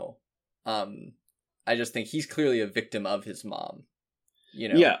don't know. I just think he's clearly a victim of his mom.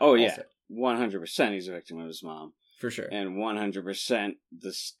 Yeah. Oh, yeah. 100% he's a victim of his mom. For sure. And 100%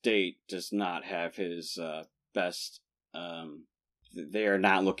 the state does not have his best. They are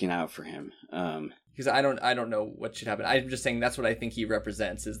not looking out for him. Because I don't know what should happen. I'm just saying that's what I think he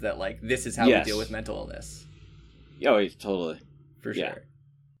represents, is that like this is how we deal with mental illness. Oh, totally. For sure.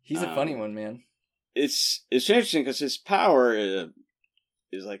 He's a funny one, man. It's interesting because his power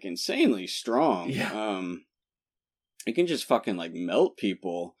is like insanely strong. Yeah. It can just fucking like melt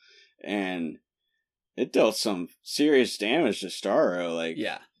people, and it dealt some serious damage to Starro. Like,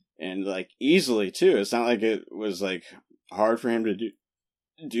 yeah, and like easily too. It's not like it was like hard for him to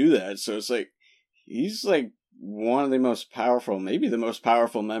do that. So it's like he's like one of the most powerful, maybe the most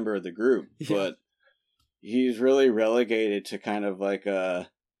powerful member of the group, but he's really relegated to kind of like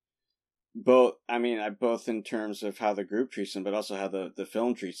both in terms of how the group treats him, but also how the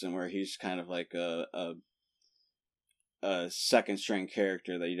film treats him, where he's kind of like a second string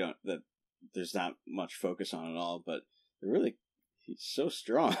character that there's not much focus on at all, but he's so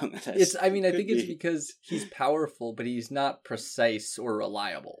strong. I think it's because he's powerful, but he's not precise or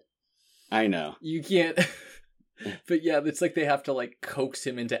reliable. I know. You can't, but yeah, it's like they have to like coax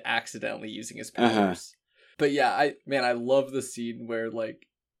him into accidentally using his powers. Uh-huh. But yeah, I love the scene where like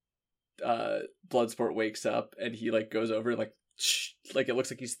Bloodsport wakes up and he like goes over and like it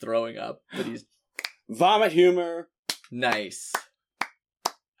looks like he's throwing up, but he's vomit humor. Nice.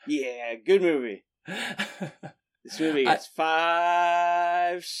 Yeah, good movie. This movie gets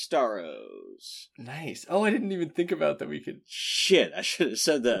 5 stars. Nice. Oh, I didn't even think about that. We could. Shit, I should have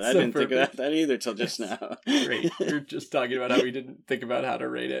said that. I didn't think about that either till just now. Great. We were just talking about how we didn't think about how to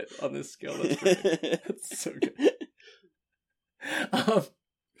rate it on this scale. That's great. That's so good.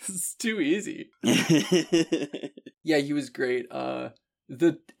 This is too easy. Yeah, he was great.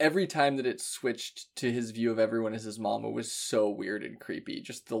 Every time that it switched to his view of everyone as his mom, it was so weird and creepy.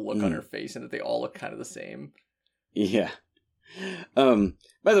 Just the look on her face and that they all look kind of the same. Yeah.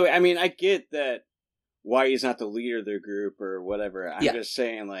 By the way, I mean, I get that why he's not the leader of their group or whatever. I'm just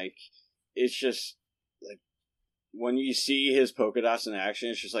saying, like, it's just, like, when you see his polka dots in action,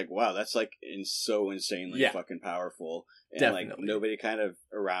 it's just like, wow, that's, like, so insanely fucking powerful. And, definitely. like, nobody kind of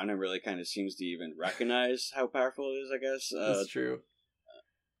around him really kind of seems to even recognize how powerful it is, I guess. That's true.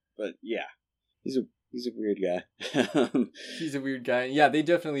 But, yeah. He's a weird guy. He's a weird guy. Yeah, they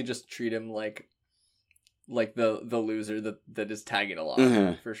definitely just treat him like the loser that is tagging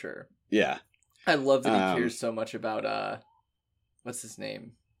along, for sure. Yeah. I love that he cares so much about what's his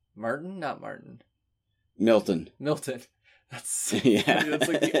name? Martin? Not Martin. Milton. That's that's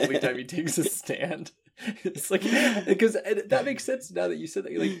like the only time he takes a stand. It's like, because that makes sense now that you said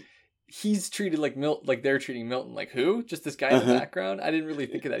that. Like, he's treated like like they're treating Milton. Like, who? Just this guy in the background? I didn't really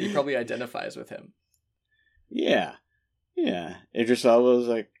think of that. He probably identifies with him. Yeah. Idris Elba's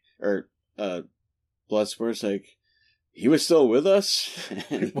like, or Bloodsport's like, he was still with us.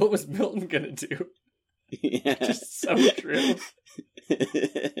 What was Milton gonna do? Yeah, just so true.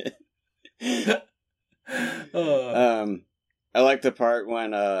 I like the part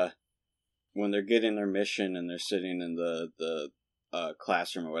when they're getting their mission and they're sitting in the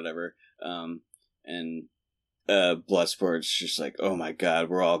classroom or whatever, and Bloodsport's just like, oh my god,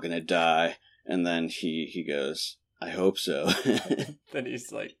 we're all gonna die, and then he goes, I hope so. Then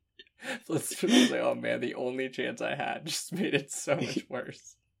he's like, Bloodsport's like, oh man, the only chance I had just made it so much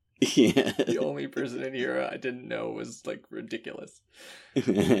worse. Yeah. The only person in here I didn't know was like ridiculous.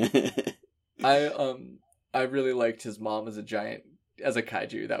 I really liked his mom as a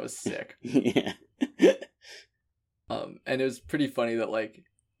kaiju. That was sick. Yeah. And it was pretty funny that, like,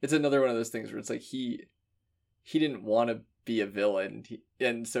 it's another one of those things where it's like he didn't want to be a villain,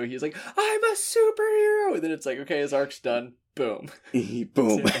 and so he's like, I'm a superhero, and then it's like, okay, his arc's done. Boom.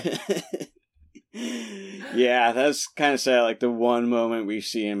 Boom. Yeah, that's kind of sad. Like, the one moment we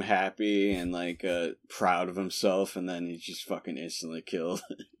see him happy and, like, proud of himself, and then he's just fucking instantly killed.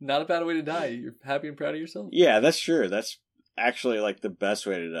 Not a bad way to die. You're happy and proud of yourself? Yeah, that's true. That's actually, like, the best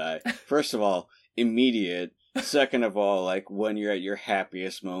way to die. First of all, immediate. Second of all, like, when you're at your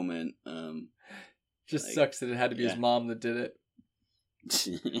happiest moment. Just like, sucks that it had to be his mom that did it.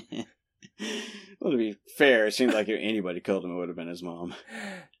 Well, to be fair, it seemed like if anybody killed him, it would have been his mom.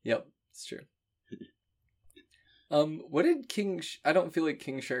 Yep, it's true. What did I don't feel like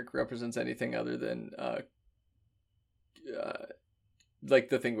King Shark represents anything other than like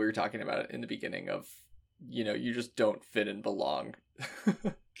the thing we were talking about in the beginning of, you just don't fit and belong.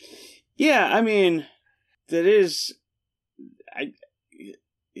 Yeah, I mean, that is,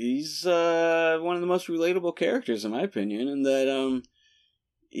 he's one of the most relatable characters in my opinion, and that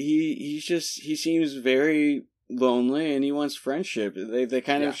he seems very lonely and he wants friendship. They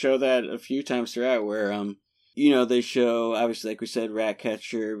kind of show that a few times throughout, where they show, obviously, like we said,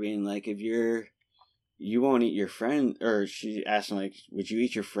 Ratcatcher being like, if you won't eat your friend, or she asked him, like, would you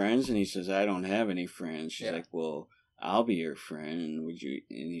eat your friends? And he says, I don't have any friends. She's like, well, I'll be your friend. Would you?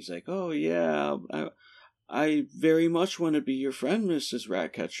 And he's like, oh yeah, I very much want to be your friend, Mrs.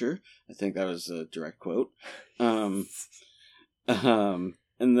 Ratcatcher. I think that was a direct quote. And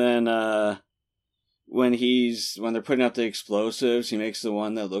then when they're putting out the explosives, he makes the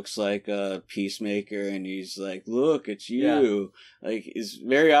one that looks like a Peacemaker, and he's like, look, it's you. Yeah. Like, it's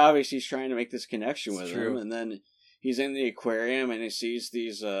very obvious he's trying to make this connection with him. And then he's in the aquarium and he sees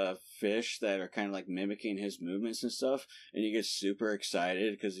these fish that are kind of like mimicking his movements and stuff, and he gets super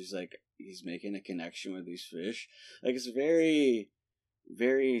excited because he's making a connection with these fish. Like, it's very,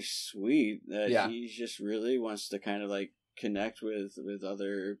 very sweet that he just really wants to kind of like connect with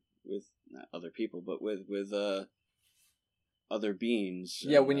not other people, but with other beings.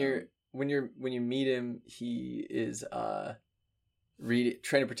 Yeah, when you meet him, he is trying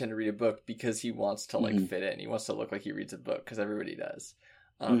to pretend to read a book because he wants to like fit in. He wants to look like he reads a book because everybody does.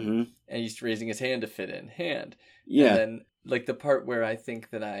 And he's raising his hand to fit in. Yeah. And then, like, the part where I think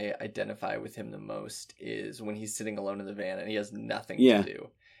that I identify with him the most is when he's sitting alone in the van and he has nothing to do.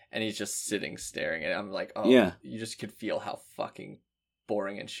 And he's just sitting staring. And I'm like, oh, you just could feel how fucking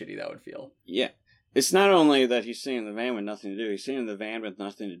boring and shitty that would feel. Yeah. It's not only that he's sitting in the van with nothing to do. He's sitting in the van with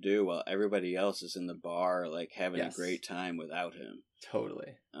nothing to do while everybody else is in the bar, like, having a great time without him.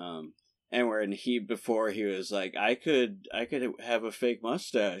 Totally. And where before he was like, I could have a fake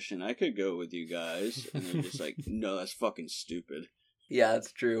mustache and I could go with you guys. And they're just like, no, that's fucking stupid. Yeah,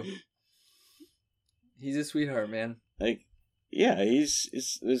 that's true. He's a sweetheart, man. Like, yeah,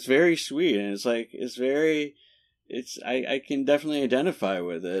 it's very sweet, and I can definitely identify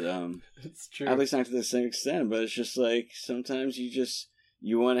with it. It's true. At least not to the same extent, but it's just like sometimes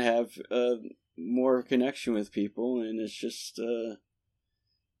you want to have more connection with people, and it's just it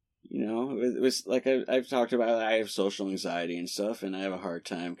was like I've talked about. I have social anxiety and stuff, and I have a hard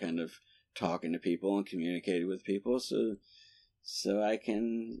time kind of talking to people and communicating with people. So I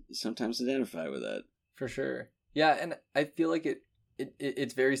can sometimes identify with that. For sure. Yeah, and I feel like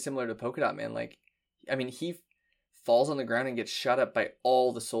it's very similar to Polka Dot Man. Like, I mean, he falls on the ground and gets shot up by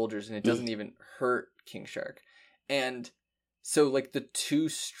all the soldiers, and it doesn't even hurt King Shark. And so, like, the two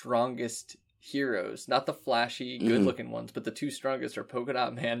strongest heroes, not the flashy, good-looking ones, but the two strongest are Polka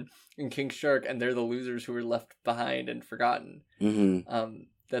Dot Man and King Shark, and they're the losers who were left behind and forgotten.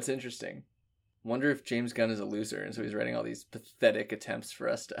 That's interesting. Wonder if James Gunn is a loser, and so he's writing all these pathetic attempts for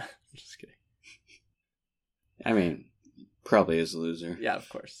us to... I'm just kidding. I mean, probably is a loser. Yeah, of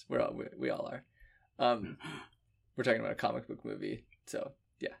course. We all are. We're talking about a comic book movie, so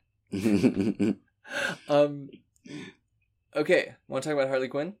yeah. Okay, want to talk about Harley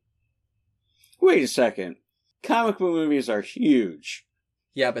Quinn? Wait a second. Comic book movies are huge.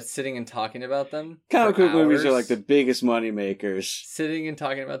 Yeah, but sitting and talking about them. Comic book movies are like the biggest money makers. Sitting and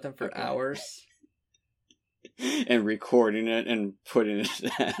talking about them for hours. And recording it and putting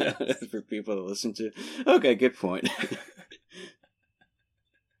it for people to listen to. Okay, good point.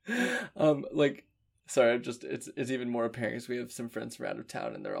 Sorry, it's even more apparent because we have some friends from out of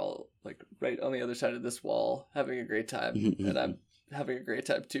town and they're all like right on the other side of this wall having a great time, and I'm having a great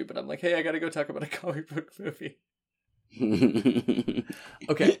time too. But I'm like, hey, I gotta go talk about a comic book movie.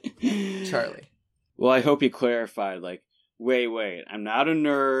 Okay, Charlie. Well, I hope you clarified. Like, wait, I'm not a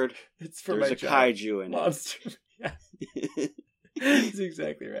nerd. It's for There's my a kaiju in monster. Yeah. That's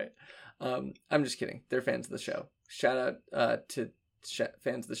exactly right. I'm just kidding. They're fans of the show. Shout out to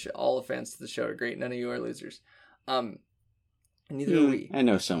fans of the show. All the fans of the show are great. None of you are losers. Neither are we. I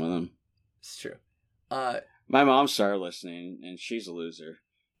know some of them. It's true. My mom started listening, and she's a loser.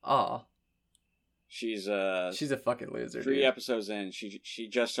 Aw. She's a fucking loser. 3 episodes in. She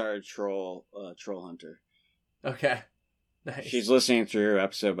just started Troll Hunter. Okay. Nice. She's listening through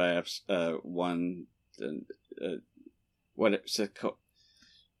episode by episode. One. What is it called?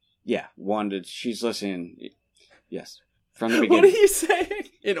 Yeah, she's listening. Yes, from the beginning. What are you saying?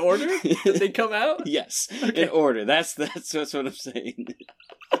 In order? Did they come out? Yes, okay. In order. That's what I'm saying.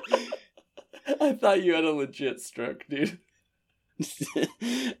 I thought you had a legit stroke, dude.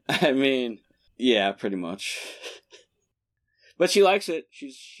 I mean, yeah, pretty much. But she likes it.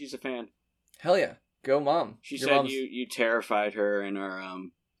 She's a fan. Hell yeah. Go mom. She said you terrified her in our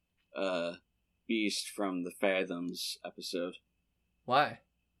Beast from the Fathoms episode. Why?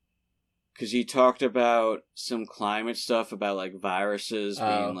 Because he talked about some climate stuff about like viruses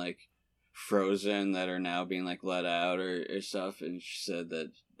being like frozen that are now being like let out or stuff, and she said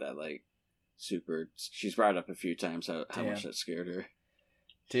that like she's brought up a few times how much that scared her.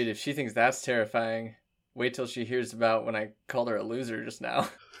 Dude, if she thinks that's terrifying, wait till she hears about when I called her a loser just now.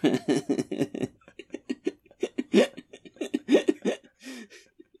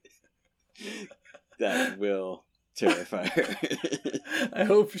 That will terrify her. I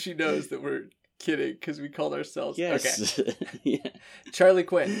hope she knows that we're kidding because we called ourselves. Yes. Okay. Yeah. Charlie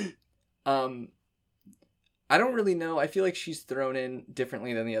Quinn. I don't really know. I feel like she's thrown in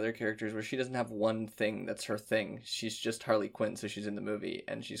differently than the other characters where she doesn't have one thing that's her thing. She's just Harley Quinn, so she's in the movie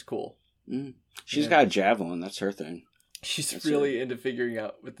and she's cool. She's got a javelin. That's her thing. She's really into figuring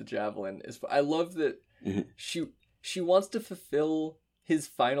out with the javelin. I love that she wants to fulfill his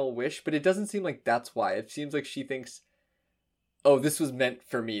final wish, but it doesn't seem like that's why. It seems like she thinks, oh, this was meant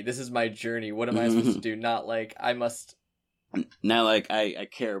for me. This is my journey. What am I supposed to do? Not like I must. Not like I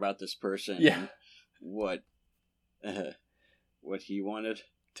care about this person. Yeah. What he wanted.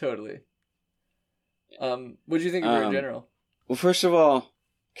 Totally. What do you think of her in general? Well, first of all,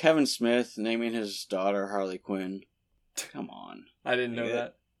 Kevin Smith naming his daughter Harley Quinn. Come on. I didn't know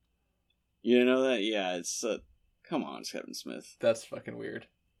that. You didn't know that? Yeah, it's come on, it's Kevin Smith. That's fucking weird.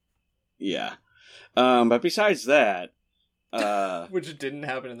 Yeah. But besides that, which didn't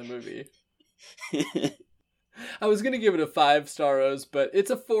happen in the movie. I was gonna give it a 5 stars, but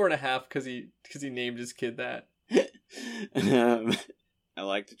it's a 4.5 because he named his kid that. I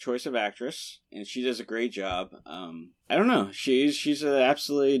like the choice of actress, and she does a great job. I don't know. She's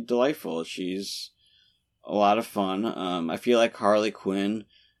absolutely delightful. She's a lot of fun. I feel like Harley Quinn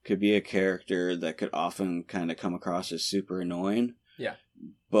could be a character that could often kind of come across as super annoying. Yeah.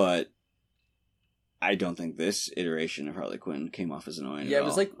 But I don't think this iteration of Harley Quinn came off as annoying. Yeah, at it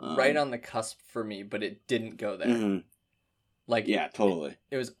was all. like right on the cusp for me, but it didn't go there. Mm-hmm. Like, yeah, totally.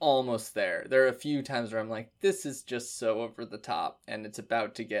 It was almost there. There are a few times where I'm like, this is just so over the top, and it's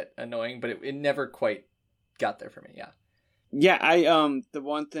about to get annoying, but it never quite got there for me. Yeah. Yeah, I the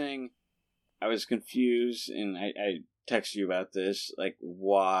one thing I was confused, and I texted you about this, like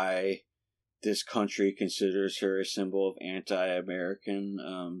why this country considers her a symbol of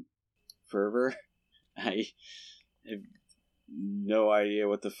anti-American fervor. I have no idea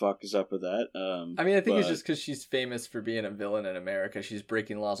what the fuck is up with that. I mean, I think it's just because she's famous for being a villain in America. She's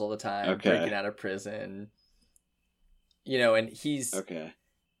breaking laws all the time, breaking out of prison. You know, and he's... Okay.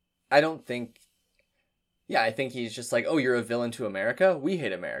 I don't think... Yeah, I think he's just like, oh, you're a villain to America? We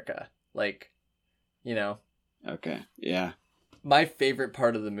hate America. Like, you know. Okay, yeah. My favorite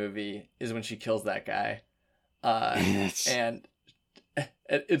part of the movie is when she kills that guy. And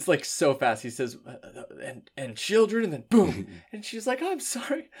it's like so fast. He says, and children, and then boom. And she's like, oh, I'm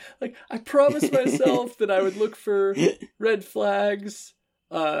sorry. Like, I promised myself that I would look for red flags.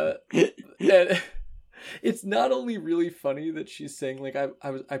 And it's not only really funny that she's saying, like,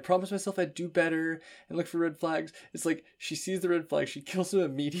 I promised myself I'd do better and look for red flags. It's like, she sees the red flag, she kills him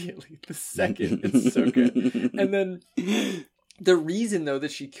immediately the second. It's so good. And then the reason, though,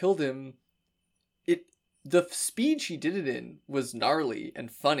 that she killed him, the speed she did it in was gnarly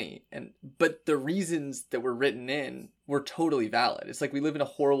and funny, but the reasons that were written in were totally valid. It's like we live in a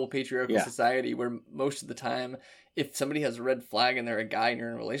horrible patriarchal society where most of the time, if somebody has a red flag and they're a guy and you're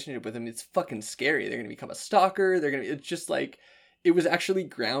in a relationship with them, it's fucking scary. They're going to become a stalker. It's just like, it was actually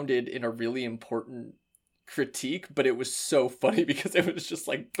grounded in a really important critique, but it was so funny because it was just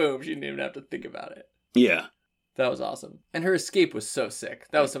like, boom, she didn't even have to think about it. Yeah. That was awesome. And her escape was so sick.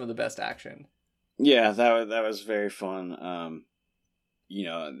 That was some of the best action. Yeah, that was very fun. You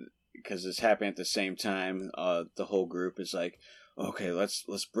know, because it's happening at the same time. The whole group is like, okay, let's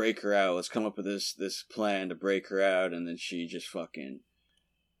break her out. Let's come up with this plan to break her out, and then she just fucking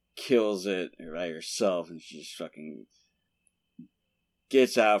kills it by herself, and she just fucking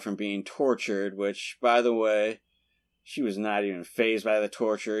gets out from being tortured. Which, by the way, she was not even fazed by the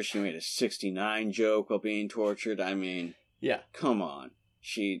torture. She made a 69 joke while being tortured. I mean, yeah, come on,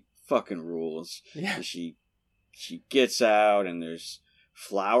 she fucking rules. Yeah. And she gets out, and there's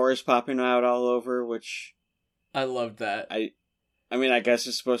flowers popping out all over, which I loved that. I mean, I guess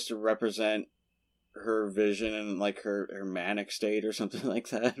it's supposed to represent her vision and like her manic state or something like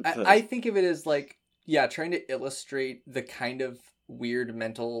that. But... I think of it as like, yeah, trying to illustrate the kind of weird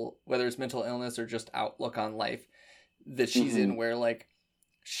mental, whether it's mental illness or just outlook on life that she's in, where like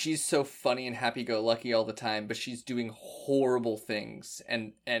she's so funny and happy-go-lucky all the time, but she's doing horrible things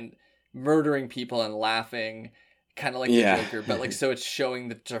and murdering people and laughing, kind of like the Joker. But like, so it's showing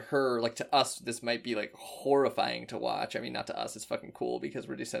that to her, like to us, this might be like horrifying to watch. I mean, not to us, it's fucking cool because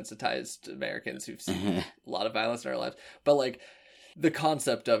we're desensitized Americans who've seen a lot of violence in our lives. But like, the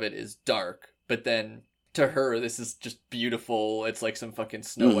concept of it is dark, but then to her, this is just beautiful. It's like some fucking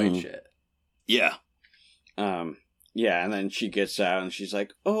Snow White shit. Yeah. Yeah, and then she gets out and she's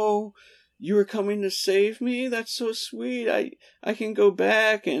like, oh, you were coming to save me? That's so sweet. I can go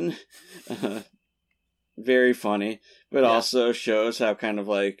back. And very funny, but also shows how kind of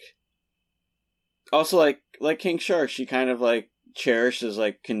like, also like King Shark, she kind of like cherishes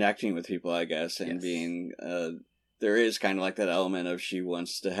like connecting with people, I guess, and being, there is kind of like that element of she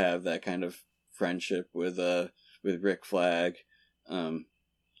wants to have that kind of friendship with Rick Flag.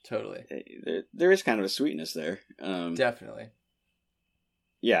 Totally. There is kind of a sweetness there. Definitely.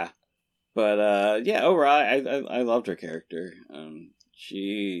 Yeah. But, yeah, overall, I loved her character.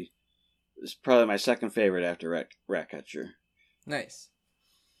 She is probably my second favorite after Ratcatcher. Nice.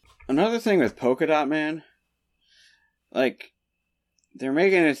 Another thing with Polka Dot Man, like, they're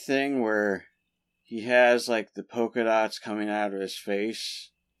making a thing where he has, like, the polka dots coming out of his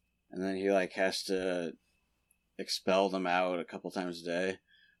face, and then he, like, has to expel them out a couple times a day.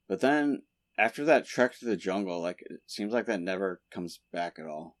 But then, after that trek to the jungle, like, it seems like that never comes back at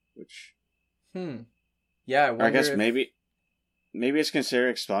all, which... Yeah, I wonder I guess maybe it's considered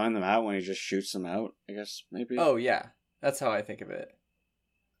expelling them out when he just shoots them out, I guess, maybe? Oh, yeah. That's how I think of it.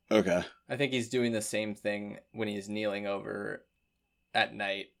 Okay. I think he's doing the same thing when he's kneeling over at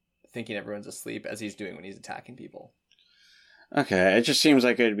night, thinking everyone's asleep, as he's doing when he's attacking people. Okay, it just seems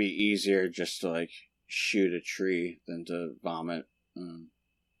like it'd be easier just to, like, shoot a tree than to vomit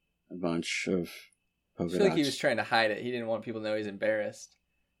a bunch of polka I feel like he dots. was trying to hide it. He didn't want people to know he's embarrassed.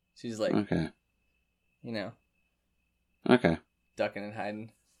 So he's like, Okay. you know, Okay. ducking and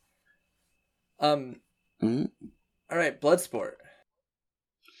hiding. Mm-hmm. All right, Bloodsport.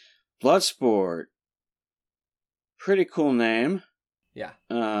 Bloodsport. Pretty cool name. Yeah.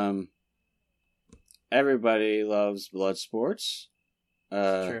 Everybody loves blood sports.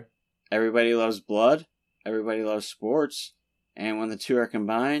 True. Everybody loves blood. Everybody loves sports. And when the two are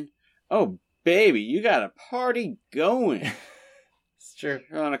combined, oh, baby, you got a party going. It's true.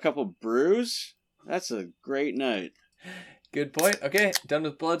 You're on a couple brews. That's a great night. Good point. Okay, done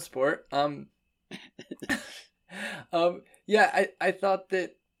with Bloodsport. Yeah, I thought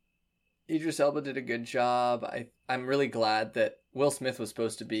that Idris Elba did a good job. I'm really glad that Will Smith was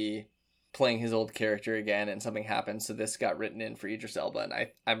supposed to be playing his old character again, and something happened, so this got written in for Idris Elba, and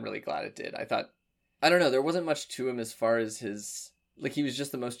I'm really glad it did. I don't know, there wasn't much to him as far as his, like, he was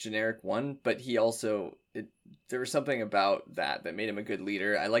just the most generic one, but he also, there was something about that made him a good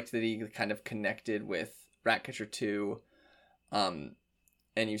leader. I liked that he kind of connected with Ratcatcher 2, and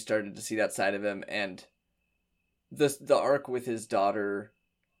you started to see that side of him, and the arc with his daughter,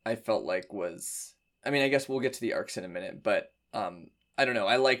 I felt like was, I mean, I guess we'll get to the arcs in a minute, but I don't know,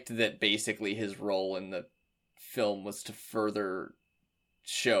 I liked that basically his role in the film was to further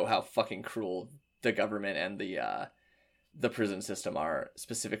show how fucking cruel the government and the prison system are,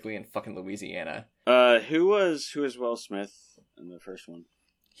 specifically in fucking Louisiana. Who was Will Smith in the first one?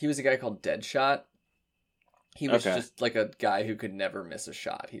 He was a guy called Deadshot. He was just like a guy who could never miss a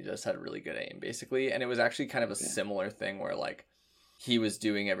shot. He just had really good aim, basically. And it was actually kind of a similar thing where, like, he was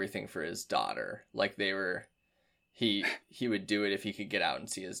doing everything for his daughter. Like, he would do it if he could get out and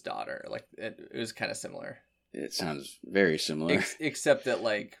see his daughter. Like, it was kind of similar. It sounds very similar. Except that,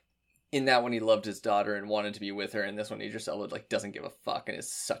 like, in that one he loved his daughter and wanted to be with her, and this one Idris Elba, like, doesn't give a fuck and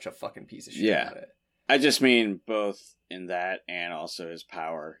is such a fucking piece of shit about it. I just mean both in that and also his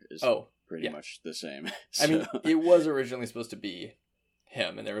power is pretty much the same. So. I mean, it was originally supposed to be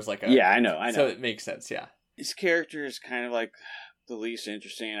him, and there was like a... Yeah, I know. So it makes sense, yeah. His character is kind of like the least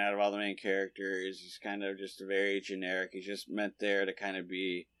interesting out of all the main characters. He's kind of just very generic. He's just meant there to kind of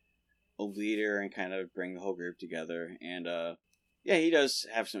be a leader and kind of bring the whole group together. And, he does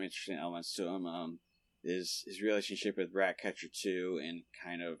have some interesting elements to him. His relationship with Ratcatcher 2 and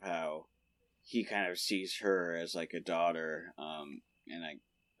kind of how he kind of sees her as like a daughter. And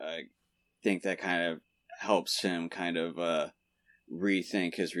I think that kind of helps him kind of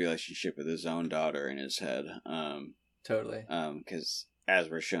rethink his relationship with his own daughter in his head. Totally. Because as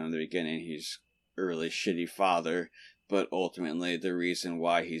we're shown in the beginning, he's a really shitty father, but ultimately the reason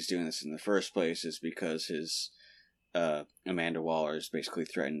why he's doing this in the first place is because his Amanda Waller is basically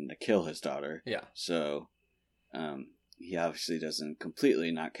threatening to kill his daughter. Yeah. So he obviously doesn't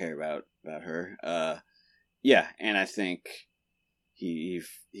completely not care about her. And I think he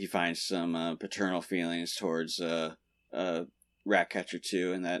finds some paternal feelings towards Ratcatcher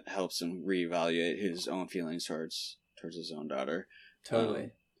 2, and that helps him reevaluate his own feelings towards his own daughter.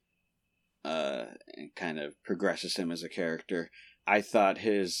 Totally. And kind of progresses him as a character. I thought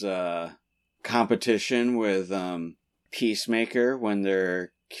his competition with Peacemaker when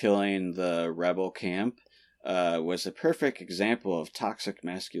they're killing the rebel camp was a perfect example of toxic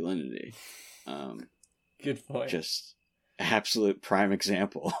masculinity. Good point. Just absolute prime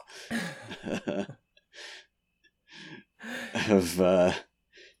example of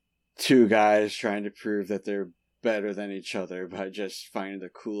two guys trying to prove that they're better than each other by just finding the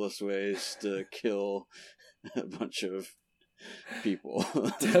coolest ways to kill a bunch of people.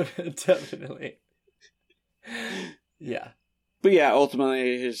 Definitely. Yeah. But yeah,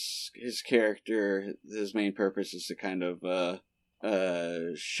 ultimately his character, his main purpose is to kind of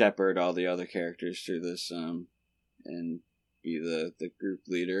shepherd all the other characters through this and be the group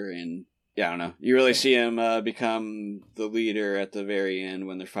leader. And yeah, I don't know. You really see him become the leader at the very end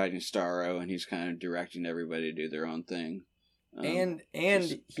when they're fighting Starro, and he's kind of directing everybody to do their own thing. And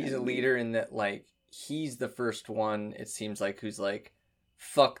he's a leader in that, like, he's the first one, it seems like, who's like,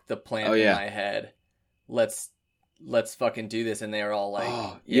 fuck the plan in my head. Let's fucking do this. And they are all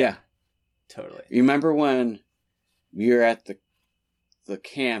like, yeah. Totally. You remember when we were at the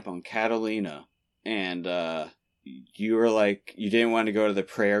camp on Catalina, and you were like, you didn't want to go to the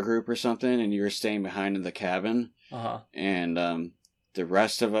prayer group or something, and you were staying behind in the cabin. And the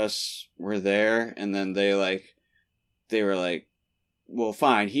rest of us were there, and then they were like, well,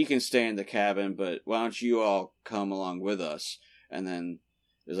 fine, he can stay in the cabin, but why don't you all come along with us? And then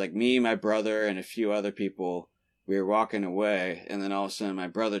it was like me, my brother, and a few other people. We were walking away, and then all of a sudden my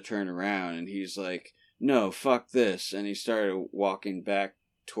brother turned around, and he's like, no, fuck this. And he started walking back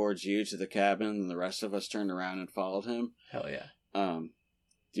towards you to the cabin, and the rest of us turned around and followed him. Hell yeah.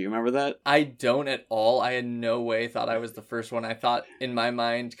 Do you remember that? I don't at all. I in no way thought I was the first one. I thought in my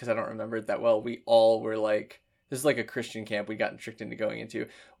mind, because I don't remember it that well, we all were like, this is like a Christian camp we got tricked into going into.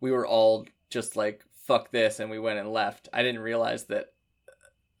 We were all just like, fuck this, and we went and left. I didn't realize that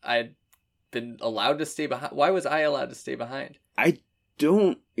I'd been allowed to stay behind. Why was I allowed to stay behind? I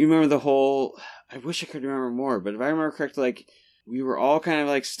don't remember the whole... I wish I could remember more, but if I remember correctly, like, we were all kind of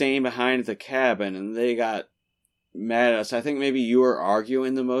like staying behind at the cabin, and they got mad at us. I think maybe you were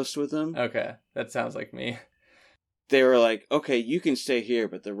arguing the most with them. Okay, that sounds like me. They were like, okay, you can stay here,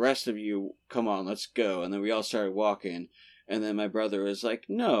 but the rest of you, come on, let's go. And then we all started walking, and then my brother was like,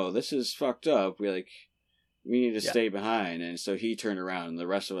 no, this is fucked up. We need to stay behind. And so he turned around, and the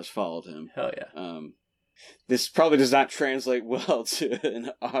rest of us followed him. Hell yeah. This probably does not translate well to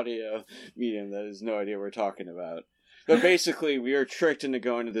an audio medium that has no idea what we're talking about. But basically, we were tricked into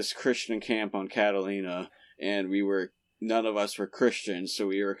going to this Christian camp on Catalina, and none of us were Christians, so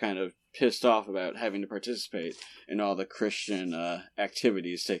we were kind of pissed off about having to participate in all the Christian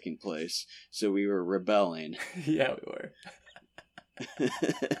activities taking place. So we were rebelling. Yeah, we were.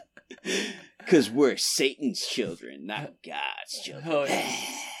 Because we're Satan's children, not God's children. Oh,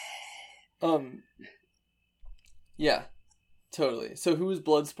 yeah. Yeah, totally. So who was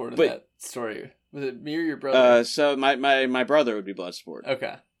Bloodsport in that story? Was it me or your brother? So my brother would be Bloodsport.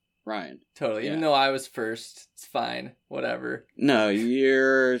 Okay. Ryan. Totally. Yeah. Even though I was first, it's fine. Whatever. No,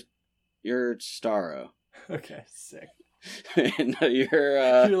 you're Starro. Okay, sick. No,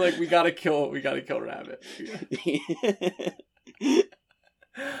 you're like, we gotta kill Rabbit.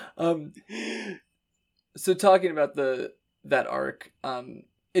 So talking about that arc,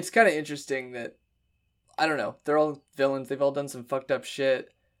 it's kind of interesting that, I don't know, they're all villains, they've all done some fucked up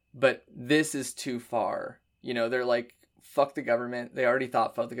shit, but this is too far. You know, they're like, fuck the government. They already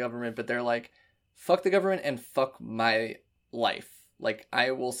thought fuck the government, but they're like, fuck the government and fuck my life. Like,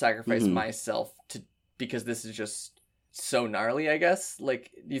 I will sacrifice myself because this is just so gnarly, I guess.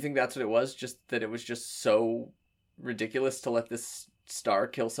 Like, do you think that's what it was? Just that it was just so ridiculous to let this star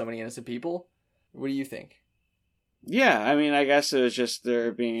kill so many innocent people? What do you think? Yeah, I mean, I guess it was just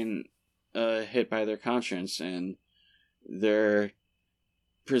they're being hit by their conscience, and they're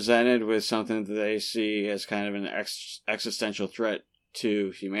presented with something that they see as kind of an existential threat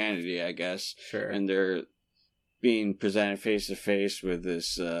to humanity, I guess. Sure. And they're being presented face to face with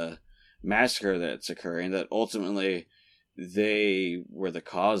this massacre that's occurring that ultimately they were the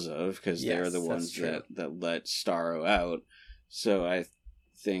cause of, because they're the ones that let Starro out. So I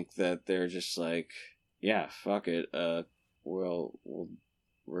think that they're just like, yeah, fuck it.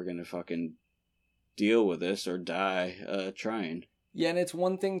 We're gonna fucking deal with this or die trying. Yeah, and it's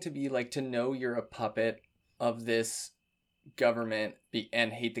one thing to be like, to know you're a puppet of this government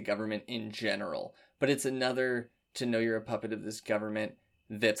and hate the government in general. But it's another to know you're a puppet of this government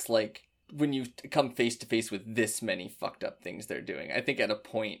that's like, when you come face to face with this many fucked up things they're doing. I think at a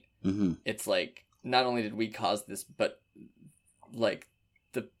point, it's like, not only did we cause this, but like,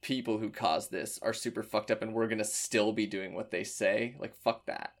 the people who caused this are super fucked up, and we're gonna still be doing what they say. Like, fuck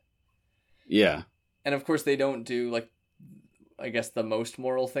that. Yeah. And of course they don't do, like, I guess the most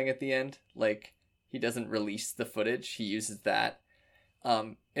moral thing at the end. Like, he doesn't release the footage. He uses that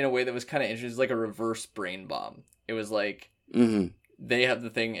in a way that was kind of interesting. It's like a reverse brain bomb. It was like, they have the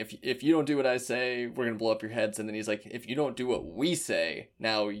thing, if you don't do what I say, we're going to blow up your heads. And then he's like, if you don't do what we say,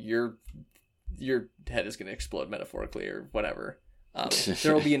 now your head is going to explode, metaphorically, or whatever.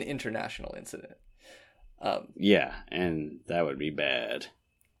 There will be an international incident. Yeah, and that would be bad.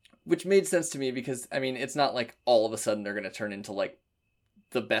 Which made sense to me because, I mean, it's not like all of a sudden they're going to turn into, like,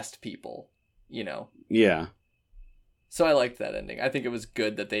 the best people, you know? Yeah. So I liked that ending. I think it was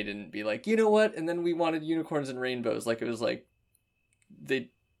good that they didn't be like, you know what? And then we wanted unicorns and rainbows. Like, it was like, they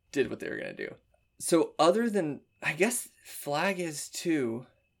did what they were going to do. So other than, I guess Flag is too,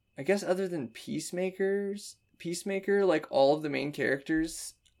 I guess other than Peacemaker, like, all of the main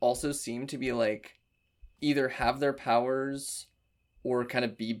characters also seem to be, like, either have their powers or kind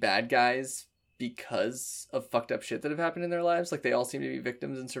of be bad guys because of fucked up shit that have happened in their lives. Like, they all seem to be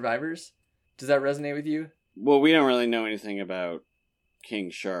victims and survivors. Does that resonate with you? Well, we don't really know anything about King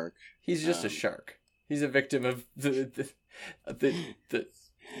Shark. He's just a shark. He's a victim of the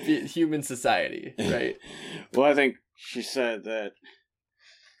human society, right? Well, I think she said that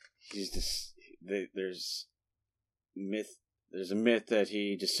he's just... There's a myth that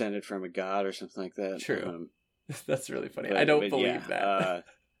he descended from a god or something like that. True. That's really funny. I don't believe that.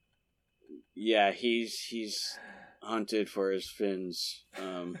 Yeah, he's hunted for his fins,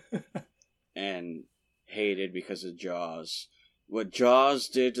 and hated because of Jaws. What Jaws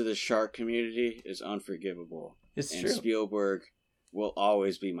did to the shark community is unforgivable. It's and true. Spielberg will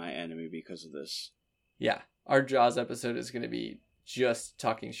always be my enemy because of this. Yeah. Our Jaws episode is going to be just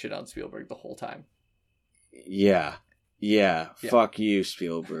talking shit on Spielberg the whole time. Yeah. Fuck you,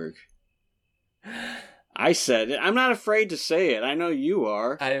 Spielberg. I said it. I'm not afraid to say it. I know you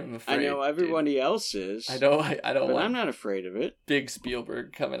are. I am afraid. I know everybody else is. I don't but want I'm not afraid of it. big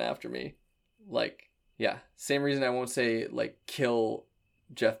Spielberg coming after me. Like, yeah. Same reason I won't say, like, kill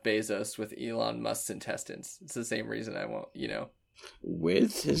Jeff Bezos with Elon Musk's intestines. It's the same reason I won't,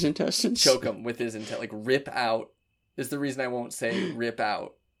 With his intestines? choke him with his intestines. Like, rip out is the reason I won't say rip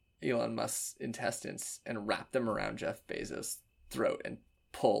out Elon Musk's intestines and wrap them around Jeff Bezos' throat and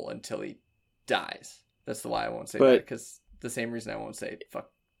pull until he dies. That's the why I won't say that, because the same reason I won't say fuck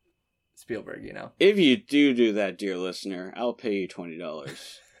Spielberg, If you do that, dear listener, I'll pay you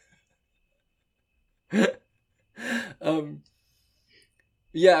 $20.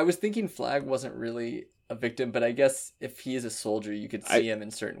 Yeah, I was thinking Flag wasn't really a victim, but I guess if he is a soldier, you could see him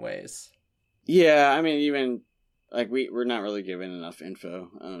in certain ways. Yeah, I mean, even, like, we're not really given enough info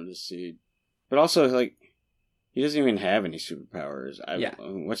to see. But also, like, he doesn't even have any superpowers.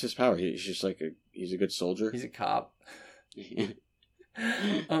 What's his power? He's just like he's a good soldier. He's a cop.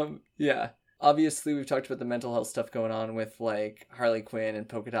 Yeah. Obviously, we've talked about the mental health stuff going on with, like, Harley Quinn and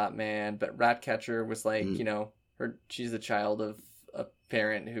Polka Dot Man, but Ratcatcher was like, she's the child of a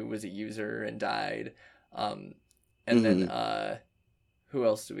parent who was a user and died. And then who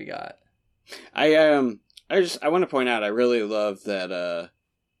else do we got? I want to point out I really love that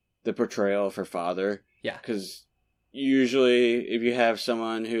the portrayal of her father. Yeah. Because usually if you have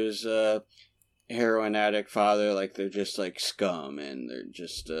someone who's a heroin addict father, like, they're just like scum and they're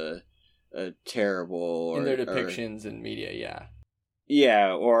just a terrible in their depictions in media, yeah.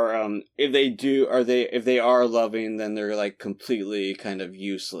 Yeah, or if they are loving, then they're like completely kind of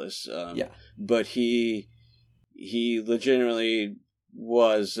useless. Yeah. But he legitimately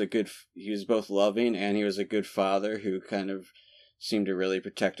was he was both loving and he was a good father who kind of seemed to really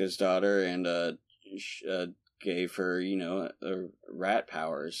protect his daughter and gave her, rat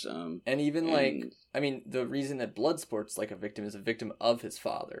powers. And even the reason that Bloodsport's like a victim is a victim of his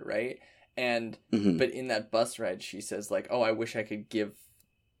father, right? And but in that bus ride, she says like, "Oh, I wish I could give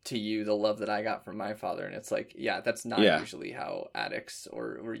to you the love that I got from my father." And it's like, yeah, that's not usually how addicts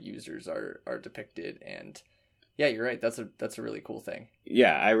or users are depicted. And yeah, you're right. That's a really cool thing.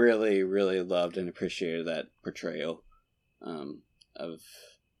 Yeah, I really, really loved and appreciated that portrayal of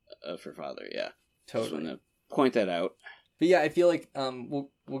her father. Yeah, totally. Just want to point that out. But yeah, I feel like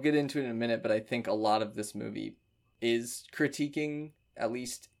we'll get into it in a minute. But I think a lot of this movie is critiquing, at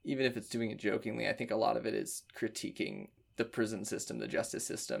least even if it's doing it jokingly, I think a lot of it is critiquing the prison system, the justice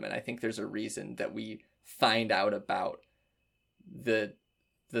system. And I think there's a reason that we find out about the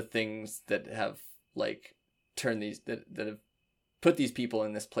things that have like turned these that have put these people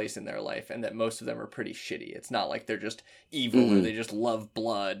in this place in their life, and that most of them are pretty shitty. It's not like they're just evil or they just love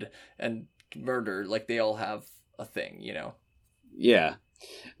blood and murder. Like, they all have a thing, Yeah.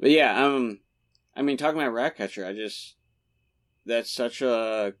 But yeah, I mean, talking about Ratcatcher, that's such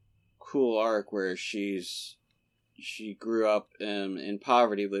a cool arc where she grew up in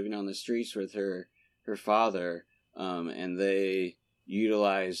poverty, living on the streets with her father, and they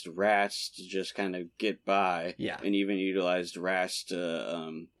utilized rats to just kind of get by, and even utilized rats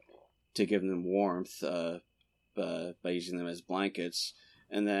to give them warmth by using them as blankets.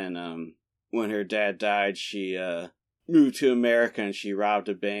 And then when her dad died, she moved to America and she robbed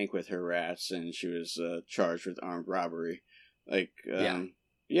a bank with her rats, and she was charged with armed robbery. Like,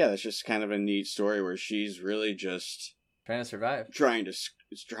 that's just kind of a neat story where she's really just trying to survive, trying to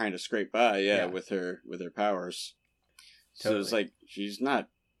scrape by, with her powers. Totally. So it's like she's not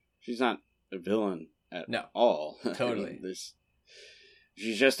a villain at all. Totally.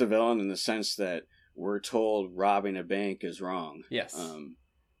 She's just a villain in the sense that we're told robbing a bank is wrong. Yes.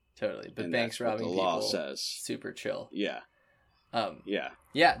 Totally. But banks robbing people, law says. Super chill. Yeah.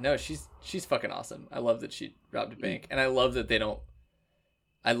 Yeah, no, she's fucking awesome. I love that she robbed a bank. And I love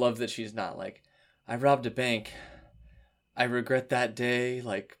that she's not like, I robbed a bank, I regret that day,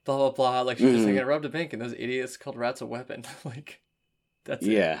 like, blah, blah, blah. Like, she's just like, I robbed a bank and those idiots called rats a weapon. Like, that's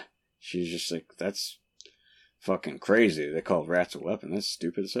it. Yeah. She's just like, that's fucking crazy. They call rats a weapon. That's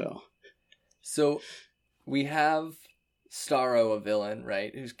stupid as hell. So, we have Starro, a villain,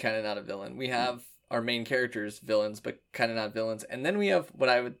 right? Who's kind of not a villain. We have our main characters, villains, but kind of not villains. And then we have what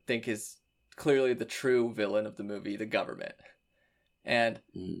I would think is clearly the true villain of the movie, the government. And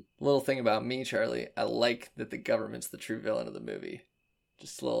little thing about me, Charlie, I like that the government's the true villain of the movie.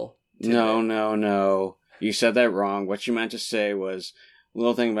 Just a little tidbit. No. You said that wrong. What you meant to say was,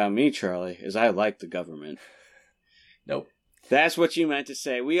 little thing about me, Charlie, is I like the government. Nope. That's what you meant to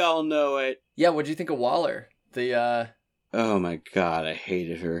say. We all know it. Yeah, what'd you think of Waller? Oh my god, I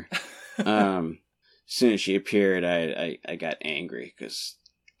hated her. As soon as she appeared, I got angry because,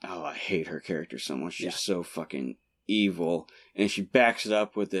 I hate her character so much. She's so fucking evil. And she backs it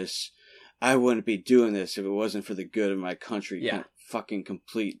up with this, I wouldn't be doing this if it wasn't for the good of my country. Yeah. Kind of fucking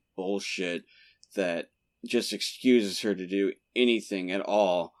complete bullshit that just excuses her to do anything at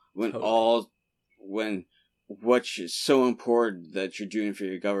all when what's so important that you're doing for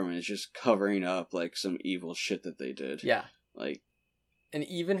your government is just covering up like some evil shit that they did. Yeah. Like, and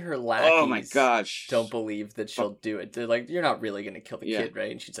even her lackeys oh my gosh, don't believe that she'll do it. They're like, you're not really going to kill the kid,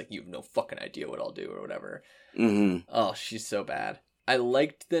 right? And she's like, you have no fucking idea what I'll do or whatever. Mm-hmm. Oh, she's so bad. I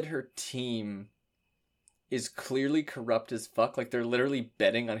liked that her team is clearly corrupt as fuck. Like, they're literally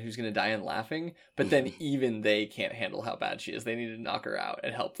betting on who's going to die and laughing. But then even they can't handle how bad she is. They need to knock her out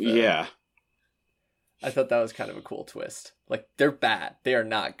and help them. Yeah. I thought that was kind of a cool twist. Like, they're bad. They are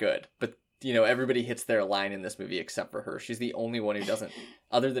not good. But, everybody hits their line in this movie except for her. She's the only one who doesn't,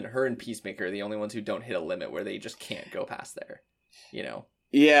 other than her and Peacemaker, the only ones who don't hit a limit where they just can't go past there.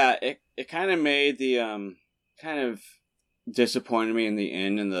 Yeah, it kind of made the, kind of disappointed me in the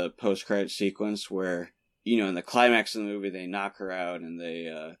end in the post-credit sequence where, in the climax of the movie, they knock her out and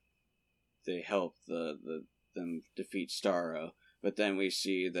they help them defeat Starro. But then we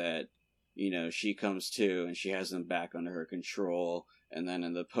see that, she comes to and she has them back under her control. And then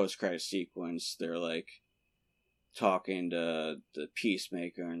in the post-credit sequence, they're like talking to the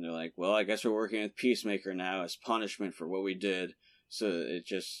Peacemaker, and they're like, "Well, I guess we're working with Peacemaker now as punishment for what we did." So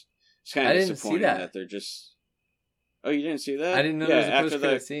it's kind of disappointing that they're just. Oh, you didn't see that? I didn't know there was a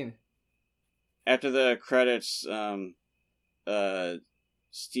post-credit scene. After the credits,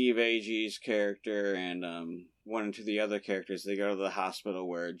 Steve Agee's character and one or two of the other characters, they go to the hospital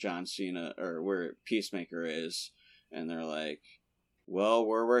where John Cena or where Peacemaker is, and they're like, "Well,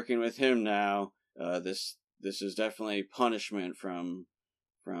 we're working with him now. This is definitely punishment from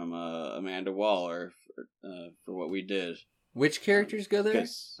Amanda Waller for what we did." Which characters go there?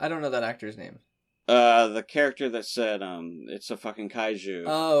 I don't know that actor's name. The character that said it's a fucking kaiju.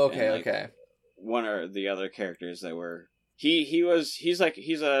 Oh, okay, and, okay. One or the other characters that were he's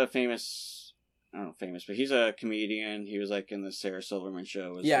a famous. I don't know, famous, but he's a comedian. He was like in the Sarah Silverman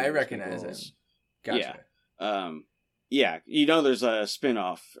show. Yeah, I recognize him. Gotcha. Yeah. There's a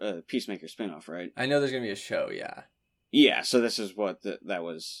spin-off, Peacemaker spin-off, right? I know there's going to be a show, yeah. Yeah, so this is what that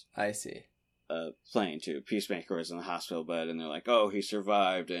was. I see. Playing to. Peacemaker was in the hospital bed, and they're like, oh, he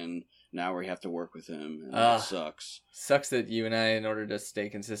survived, and now we have to work with him, and that sucks. Sucks that you and I, in order to stay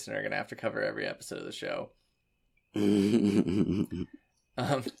consistent, are going to have to cover every episode of the show.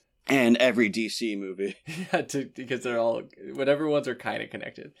 And every DC movie. Yeah, because they're all, whatever ones are kind of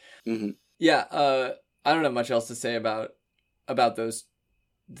connected. Mm-hmm. Yeah, I don't have much else to say about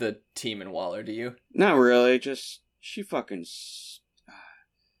the team in Waller, do you? Not really, just, she fucking,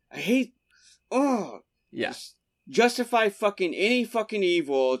 I hate, yeah. Just justify fucking any fucking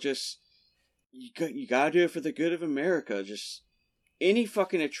evil, just, you gotta do it for the good of America, just, any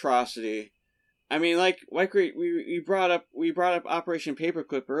fucking atrocity. I mean, like we brought up Operation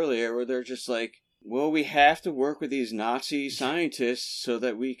Paperclip earlier, where they're just like, well, we have to work with these Nazi scientists so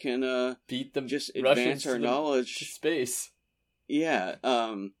that we can beat them, just Russians advance our knowledge to space. Yeah,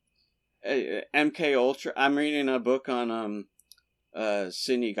 MK Ultra. I'm reading a book on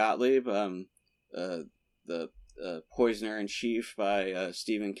Sidney Gottlieb, the Poisoner in Chief by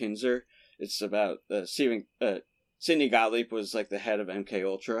Stephen Kinzer. It's about Sidney Gottlieb was like the head of MK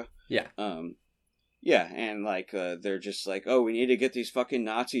Ultra. Yeah. Yeah, and like they're just like, oh, we need to get these fucking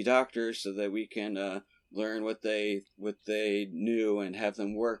Nazi doctors so that we can learn what they knew and have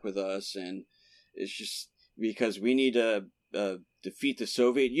them work with us, and it's just because we need to defeat the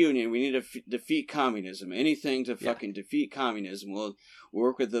Soviet Union, we need to defeat communism. Anything to fucking defeat communism. We'll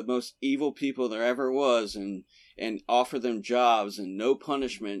work with the most evil people there ever was, and offer them jobs and no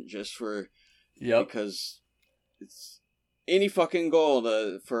punishment just for because it's any fucking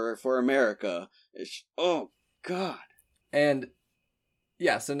goal for America. Oh God. And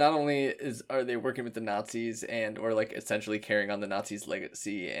yeah, so not only are they working with the Nazis or like essentially carrying on the Nazis'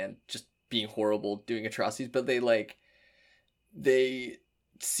 legacy and just being horrible, doing atrocities, but they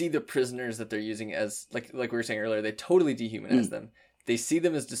see the prisoners that they're using as like we were saying earlier, they totally dehumanize them. They see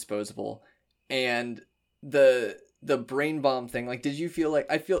them as disposable, and the brain bomb thing, like, did you feel like,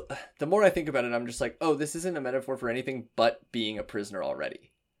 I feel the more I think about it, I'm just like, oh, this isn't a metaphor for anything but being a prisoner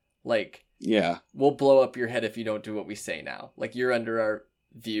already. Like, yeah, we'll blow up your head if you don't do what we say now. Like, you're under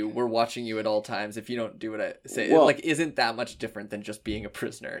view. We're watching you at all times. If you don't do what I say, Well, it, like, isn't that much different than just being a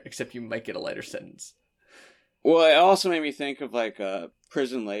prisoner, except you might get a lighter sentence. Well, it also made me think of like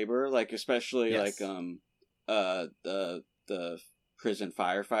prison labor, like especially Yes. like the prison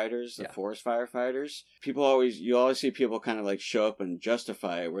firefighters, the forest firefighters. You always see people kind of like show up and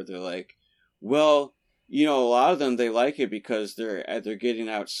justify it, where they're like, well, you know, a lot of them, they like it because they're getting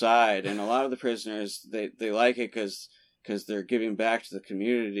outside, and a lot of the prisoners, they like it because they're giving back to the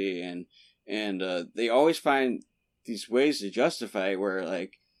community, and they always find these ways to justify it where,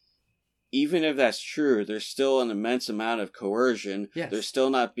 like, even if that's true, there's still an immense amount of coercion. Yes. They're still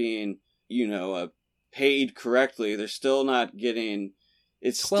not being, you know, paid correctly. They're still not getting.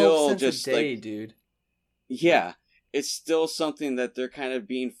 It's 12 still cents just a day, like, dude. yeah, it's still something that they're kind of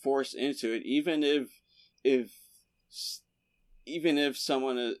being forced into it, even if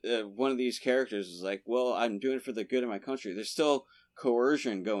someone, one of these characters is like, well, I'm doing it for the good of my country. There's still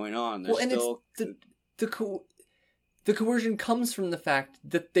coercion going on. There's still the coercion comes from the fact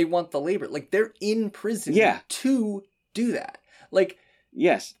that they want the labor. Like, they're in prison to do that. Like,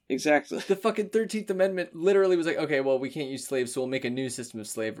 yes, exactly. The fucking 13th Amendment literally was like, okay, well, we can't use slaves, so we'll make a new system of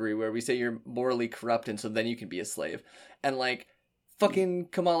slavery where we say you're morally corrupt, and so then you can be a slave. And, like, fucking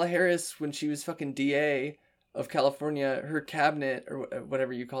Kamala Harris, when she was fucking DA of California, her cabinet, or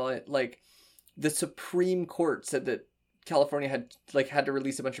whatever you call it, like, the Supreme Court said that California had to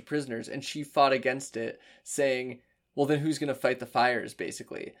release a bunch of prisoners, and she fought against it, saying, well, then who's going to fight the fires,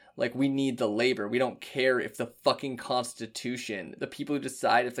 basically? Like, we need the labor. We don't care if the fucking Constitution, the people who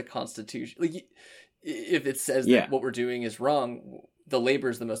decide if the Constitution, like, if it says that what we're doing is wrong, the labor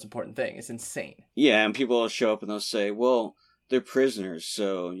is the most important thing. It's insane. Yeah, and people will show up and they'll say, well, they're prisoners,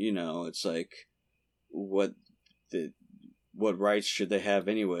 so, you know, it's like, what rights should they have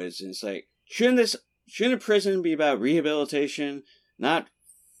anyways? And it's like, shouldn't a prison be about rehabilitation, not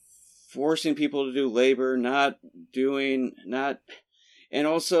forcing people to do labor, and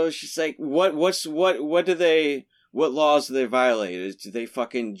also she's like, what laws do they violate? Do they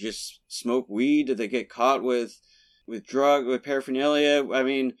fucking just smoke weed? Do they get caught with paraphernalia? I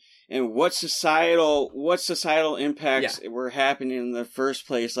mean, and what societal impacts were happening in the first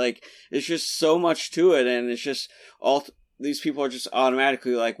place? Like, it's just so much to it, and it's just these people are just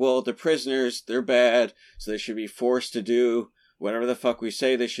automatically like, well, the prisoners, they're bad, so they should be forced to do whatever the fuck we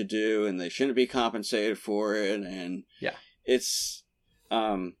say they should do, and they shouldn't be compensated for it, and it's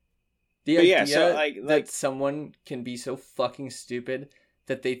the idea that someone can be so fucking stupid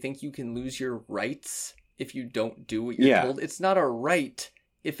that they think you can lose your rights if you don't do what you're told. It's not a right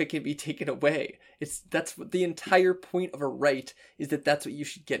if it can be taken away. That's what the entire point of a right is, that's what you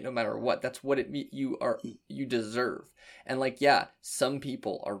should get no matter what. That's what you deserve. And, like, some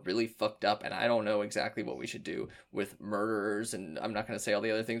people are really fucked up, and I don't know exactly what we should do with murderers, and I'm not going to say all the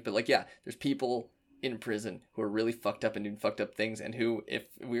other things, but, like, there's people in prison who are really fucked up and doing fucked up things, and who, if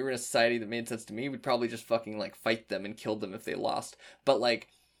we were in a society that made sense to me, we'd probably just fucking, like, fight them and kill them if they lost. But, like,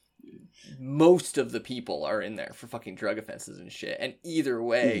 most of the people are in there for fucking drug offenses and shit. And either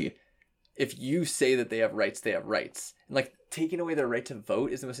way, if you say that they have rights, they have rights. And, like, taking away their right to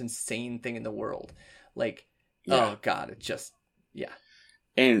vote is the most insane thing in the world. Like, oh god, it just,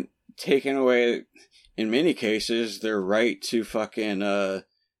 and taking away, in many cases, their right to fucking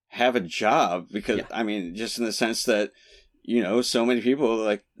have a job, because I mean, just in the sense that, you know, so many people,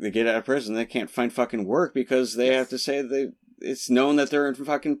 like, they get out of prison, they can't find fucking work because they have to say it's known that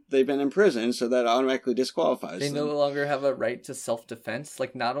they've been in prison, so that automatically disqualifies them. They no longer have a right to self-defense.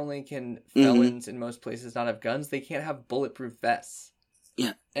 Like, not only can felons in most places not have guns, they can't have bulletproof vests.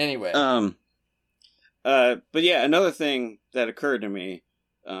 Yeah. Anyway. But yeah, another thing that occurred to me,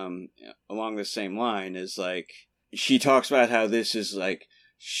 along the same line is, like, she talks about how this is, like,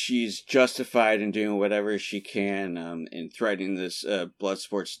 she's justified in doing whatever she can, in threatening this,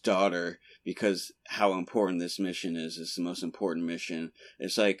 Bloodsport's daughter, because how important this mission is. It's the most important mission.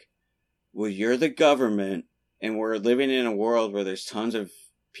 It's like, well, you're the government, and we're living in a world where there's tons of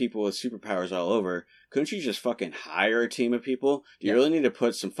people with superpowers all over. Couldn't you just fucking hire a team of people? Do you really need to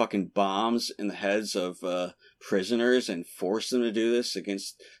put some fucking bombs in the heads of prisoners and force them to do this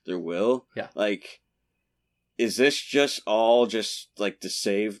against their will? Yeah. Like, is this just all just, like, to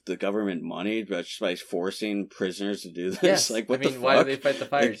save the government money just by forcing prisoners to do this? Yes. Like, what the fuck? Why do they fight the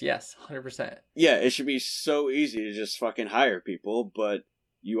fires? Like, yes, 100%. Yeah, it should be so easy to just fucking hire people, but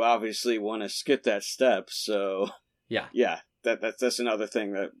you obviously want to skip that step, so... Yeah, that's another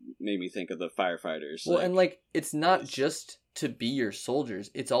thing that made me think of the firefighters. Well, and, like, it's not just to be your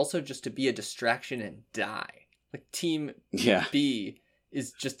soldiers, it's also just to be a distraction and die. Like, Team B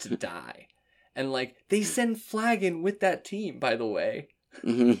is just to die. And, like, they send Flagon with that team, by the way.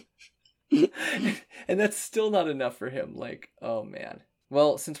 Mm-hmm. And that's still not enough for him. Like, oh man.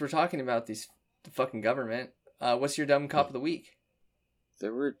 Well, since we're talking about the fucking government, what's your dumb cop of the week?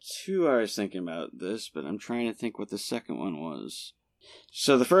 There were two I was thinking about this, but I'm trying to think what the second one was.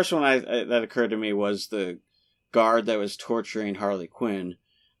 So the first one that occurred to me was the guard that was torturing Harley Quinn.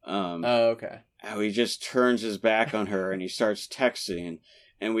 Oh, okay. How he just turns his back on her and he starts texting.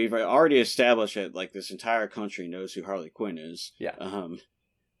 And we've already established that like this entire country knows who Harley Quinn is. Yeah.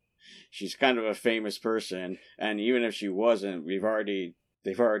 She's kind of a famous person, and even if she wasn't, they've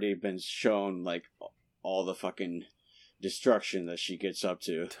already been shown like all the fucking destruction that she gets up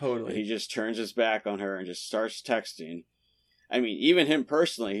to. Totally. And he just turns his back on her and just starts texting. I mean, even him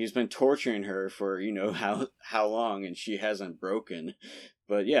personally, he's been torturing her for, you know, how long, and she hasn't broken.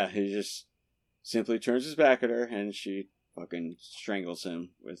 But yeah, he just simply turns his back at her, and she fucking strangles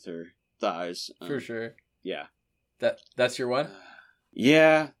him with her thighs. For sure. Yeah. That's your one?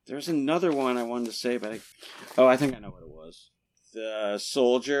 Yeah, there's another one I wanted to say, but I think I know what it was. The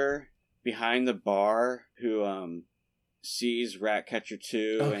soldier behind the bar who sees Ratcatcher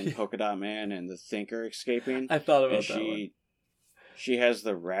 2 and Polka Dot Man and the Thinker escaping. I thought about that one. She has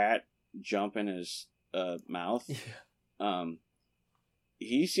the rat jump in his mouth. Yeah.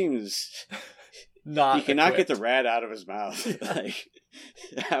 He seems not. He cannot equipped. get the rat out of his mouth. Yeah. Like,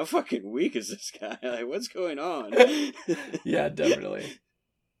 how fucking weak is this guy? Like, what's going on? Yeah, definitely.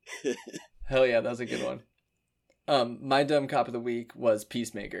 Hell yeah, that was a good one. My dumb cop of the week was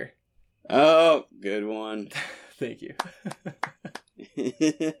Peacemaker. Oh, good one. Thank you.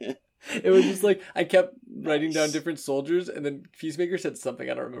 It was just like, I kept writing down different soldiers, and then Peacemaker said something,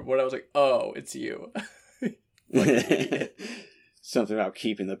 I don't remember what, I was like, oh, it's you. Something about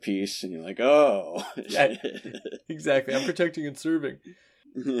keeping the peace, and you're like, oh. Yeah, exactly, I'm protecting and serving.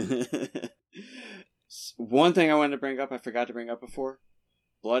 One thing I wanted to bring up, I forgot to bring up before.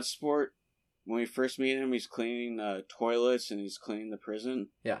 Bloodsport, when we first meet him, he's cleaning toilets, and he's cleaning the prison.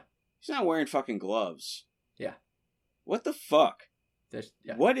 Yeah. He's not wearing fucking gloves. Yeah. What the fuck?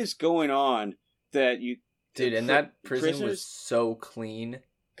 Yeah. What is going on that you... Dude, and that prison was so clean.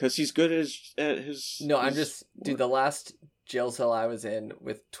 Because he's good at his... No, I'm just... Dude, the last jail cell I was in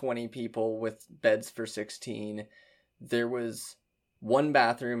with 20 people with beds for 16, there was one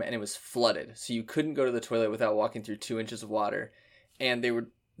bathroom and it was flooded. So you couldn't go to the toilet without walking through 2 inches of water. And they were...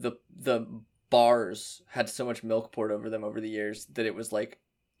 The bars had so much milk poured over them over the years that it was like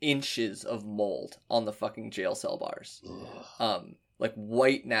inches of mold on the fucking jail cell bars. Like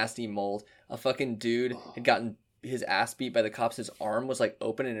white nasty mold. A fucking dude had gotten his ass beat by the cops. His arm was like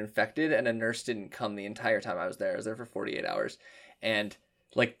open and infected, and a nurse didn't come the entire time I was there. I was there for 48 hours, and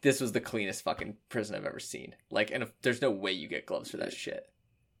like this was the cleanest fucking prison I've ever seen. Like, and there's no way you get gloves for that shit,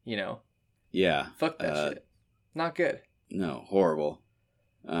 you know? Yeah, fuck that shit. Not good. No, horrible.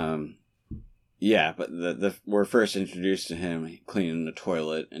 Yeah, but we're first introduced to him cleaning the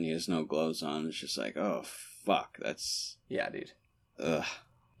toilet, and he has no gloves on. It's just like, oh fuck, that's... Yeah, dude. Ugh.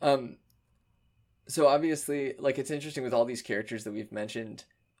 So obviously, like, it's interesting with all these characters that we've mentioned,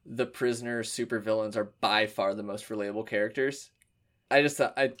 the prisoner supervillains are by far the most relatable characters. I just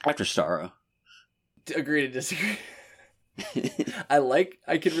thought after Starro. Agree to disagree.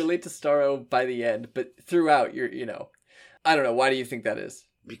 I could relate to Starro by the end, but throughout, I don't know. Why do you think that is?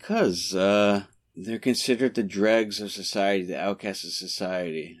 Because they're considered the dregs of society, the outcasts of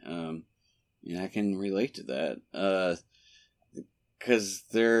society. I can relate to that. Because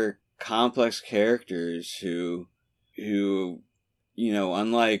they're complex characters who,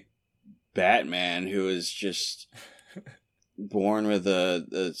 unlike Batman, who is just born with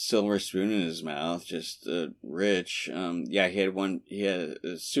a silver spoon in his mouth, just rich. He had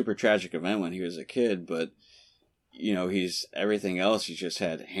a super tragic event when he was a kid, but he's everything else he's just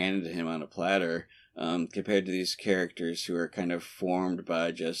had handed to him on a platter. Compared to these characters who are kind of formed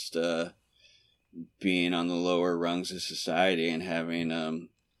by just being on the lower rungs of society and having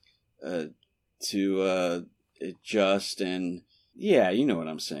to adjust, and yeah, you know what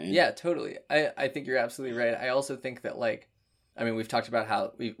I'm saying. Yeah, totally. I think you're absolutely right. I also think that, like, I mean, we've talked about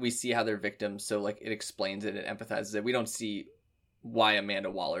how we see how they're victims, so like it explains it, it empathizes it. We don't see why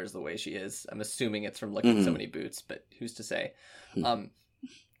Amanda Waller is the way she is. I'm assuming it's from looking at so many boots, but who's to say?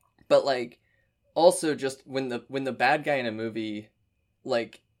 But like, also just when the bad guy in a movie,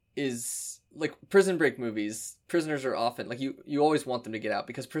 like, is like Prison Break movies, prisoners are often like you always want them to get out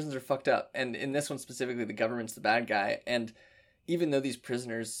because prisons are fucked up, and in this one specifically, the government's the bad guy. And even though these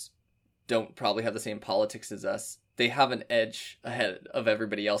prisoners don't probably have the same politics as us, they have an edge ahead of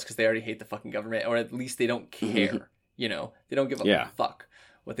everybody else because they already hate the fucking government, or at least they don't care. They don't give a fuck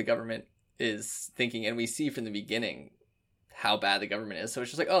what the government is thinking. And we see from the beginning how bad the government is. So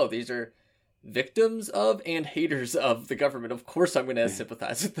it's just like, oh, these are victims of and haters of the government. Of course I'm going to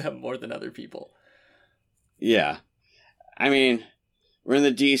sympathize with them more than other people. Yeah. I mean, we're in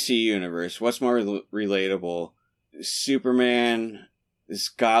the DC universe. What's more relatable? Superman, this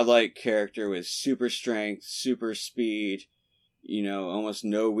godlike character with super strength, super speed, almost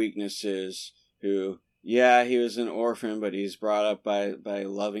no weaknesses, who, yeah, he was an orphan, but he's brought up by a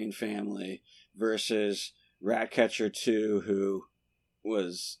loving family, versus Ratcatcher 2, who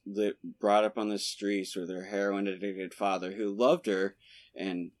was brought up on the streets with her heroin-addicted father, who loved her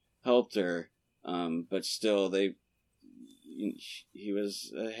and helped her, but still, he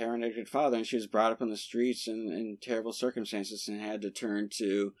was a heroin-addicted father, and she was brought up on the streets in terrible circumstances and had to turn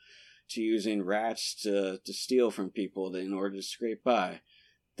to using rats to steal from people in order to scrape by.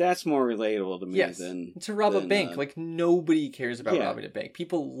 That's more relatable to me than to rob a bank. Like, nobody cares about robbing a bank.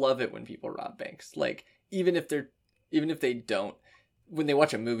 People love it when people rob banks. Like, even if they don't, when they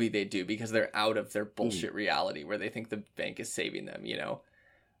watch a movie, they do, because they're out of their bullshit reality where they think the bank is saving them,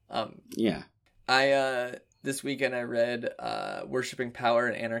 This weekend I read Worshipping Power,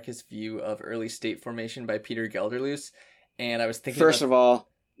 an Anarchist View of Early State Formation by Peter Gelderloos, and I was thinking... First of all,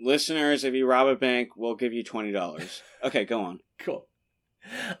 listeners, if you rob a bank, we'll give you $20. Okay, go on. Cool.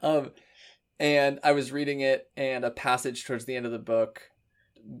 And I was reading it, and a passage towards the end of the book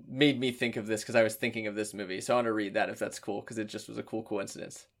made me think of this, because I was thinking of this movie. So I want to read that, if that's cool, because it just was a cool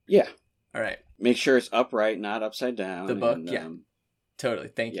coincidence. Yeah. All right. Make sure it's upright, not upside down. The book, yeah. Totally.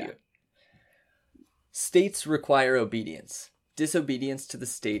 Thank you. States require obedience. Disobedience to the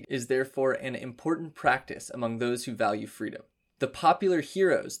state is therefore an important practice among those who value freedom. The popular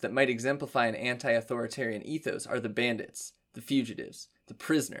heroes that might exemplify an anti-authoritarian ethos are the bandits, the fugitives, the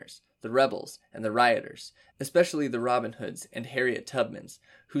prisoners, the rebels, and the rioters, especially the Robin Hoods and Harriet Tubmans,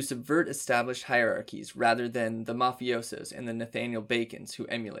 who subvert established hierarchies rather than the mafiosos and the Nathaniel Bacons who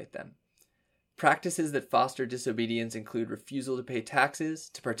emulate them. Practices that foster disobedience include refusal to pay taxes,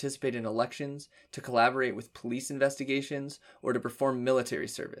 to participate in elections, to collaborate with police investigations, or to perform military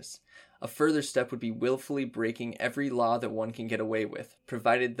service. A further step would be willfully breaking every law that one can get away with,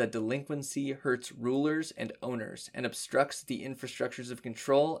 provided the delinquency hurts rulers and owners and obstructs the infrastructures of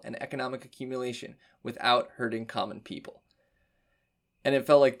control and economic accumulation without hurting common people. And it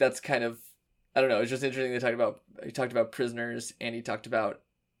felt like that's kind of, I don't know, it's just interesting. He talked about prisoners, and he talked about,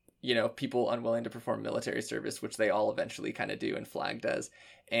 people unwilling to perform military service, which they all eventually kind of do, and Flag does.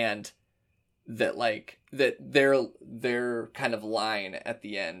 And that their kind of line at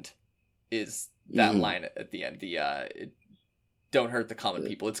the end is that line at the end. Don't hurt the common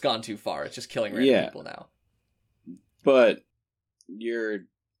people. It's gone too far. It's just killing random people now. But you're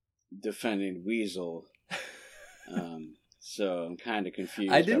defending Weasel. So I'm kind of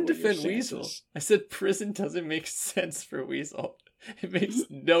confused. I didn't defend Weasel. I said prison doesn't make sense for Weasel. It makes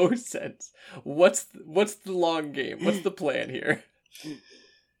no sense. What's the long game? What's the plan here?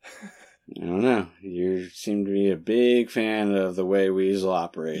 I don't know. You seem to be a big fan of the way Weasel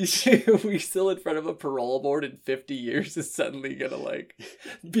operates. Weasel in front of a parole board in 50 years is suddenly gonna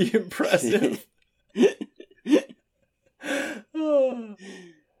be impressive.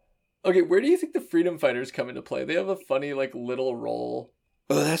 Okay, where do you think the Freedom Fighters come into play? They have a funny little role.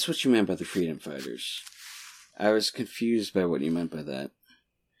 Oh, that's what you meant by the Freedom Fighters. I was confused by what you meant by that.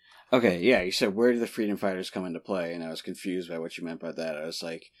 Okay, yeah, you said, where do the Freedom Fighters come into play? And I was confused by what you meant by that. I was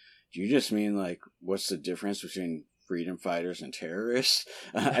like, do you just mean, what's the difference between freedom fighters and terrorists?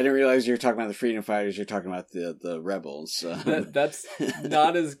 I didn't realize you were talking about the freedom fighters. You're talking about the rebels. That's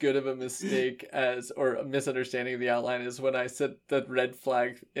not as good of a mistake or a misunderstanding of the outline as when I said the red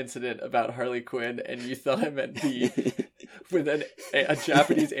flag incident about Harley Quinn, and you thought I meant when a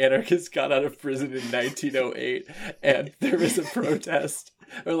Japanese anarchist got out of prison in 1908, and there was a protest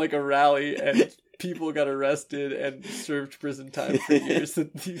or a rally, and people got arrested and served prison time for years. And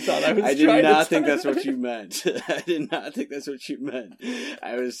you thought I was I did not think that's what you meant. I did not think that's what you meant.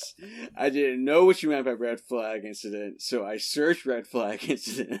 I didn't know what you meant by red flag incident, so I searched red flag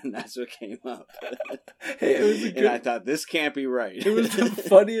incident, and that's what came up. Hey, it was and I thought, this can't be right. It was the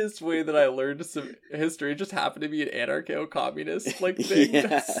funniest way that I learned some history. It just happened to be an anarcho-communist thing. Yeah.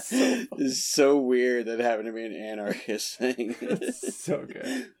 That's so funny. It's so weird that it happened to be an anarchist thing. It's so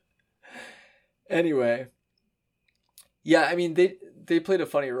good. Anyway, yeah, I mean, they played a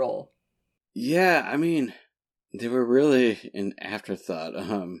funny role. Yeah, I mean, they were really an afterthought.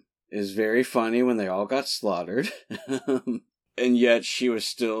 It was very funny when they all got slaughtered, and yet she was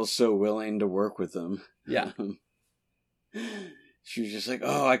still so willing to work with them. Yeah. She was just like,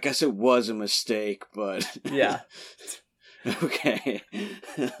 oh, I guess it was a mistake, but... Yeah. Okay.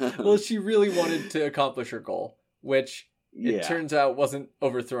 Well, she really wanted to accomplish her goal, which it turns out wasn't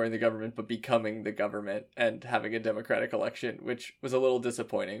overthrowing the government, but becoming the government and having a democratic election, which was a little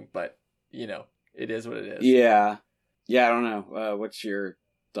disappointing, but, you know, it is what it is. Yeah. Yeah, I don't know. What's your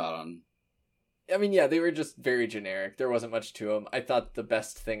thought on... I mean, yeah, they were just very generic. There wasn't much to them. I thought the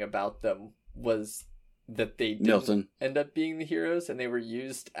best thing about them was that they didn't end up being the heroes, and they were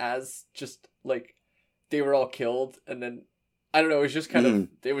used as just, like, they were all killed, and then, I don't know, it was just kind of,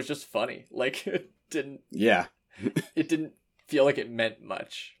 it was just funny. Like, it didn't... Yeah. It didn't feel like it meant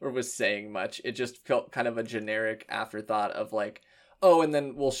much, or was saying much. It just felt kind of a generic afterthought of, like, oh, and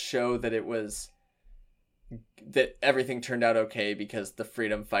then we'll show that it was... that everything turned out okay because the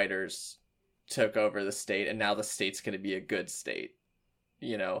freedom fighters took over the state, and now the state's going to be a good state,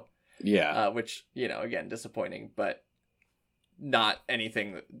 you know? Yeah. Which, you know, again, disappointing, but not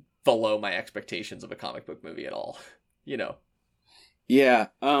anything below my expectations of a comic book movie at all, you know? Yeah.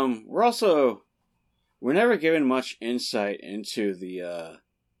 We're never given much insight into the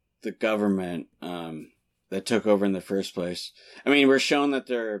government that took over in the first place. I mean, we're shown that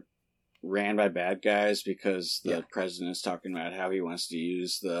they're ran by bad guys because the president is talking about how he wants to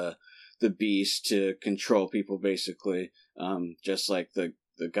use the beast to control people, basically, just like the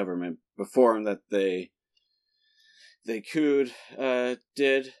government before him that they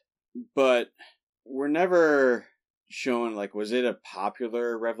did, but we're never shown, like, was it a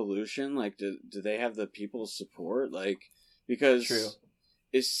popular revolution? Like, do they have the people's support? Like, because True.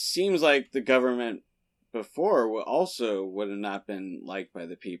 It seems like the government before also would have not been liked by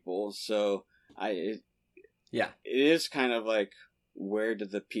the people, so it is kind of like, where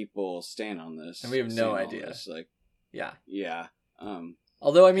did the people stand on this? And we have no idea. Like, yeah.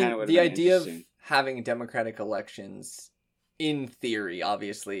 Although, I mean, the idea of having democratic elections, in theory,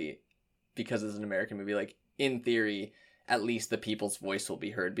 obviously, because it's an American movie, like, in theory, at least the people's voice will be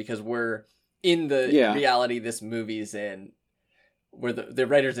heard, because we're in the reality this movie's in, where the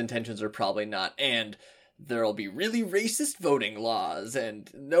writer's intentions are probably not, and there'll be really racist voting laws, and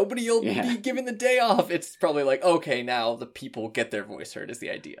nobody will be given the day off. It's probably like, okay, now the people get their voice heard is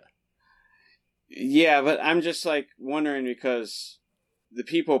the idea. Yeah, but I'm just, like, wondering, because the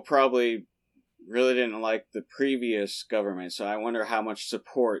people probably really didn't like the previous government, so I wonder how much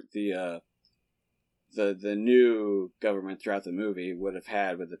support the new government throughout the movie would have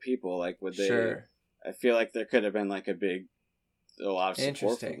had with the people. Like, would they... Sure. I feel like there could have been, like, a lot of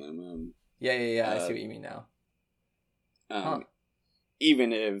support for them. Yeah, I see what you mean now.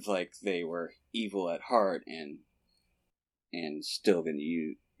 Even if, like, they were evil at heart and still gonna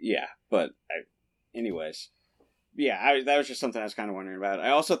use... Yeah, but... Anyways. Yeah, that was just something I was kind of wondering about. I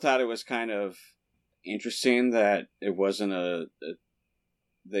also thought it was kind of interesting that it wasn't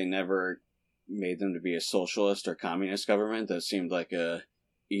they never made them to be a socialist or communist government. That seemed like a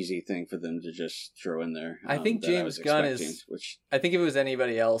easy thing for them to just throw in there. I think James Gunn is... I think if it was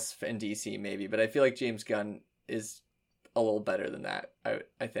anybody else in DC, maybe, but I feel like James Gunn is a little better than that,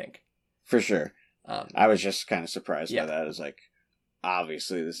 I think. For sure. I was just kind of surprised by that. It's like,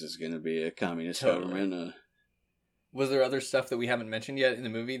 obviously this is going to be a communist government. Was there other stuff that we haven't mentioned yet in the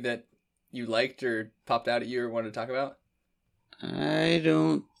movie that you liked or popped out at you or wanted to talk about? I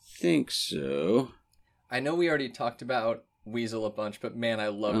don't think so. I know we already talked about Weasel a bunch, but man, I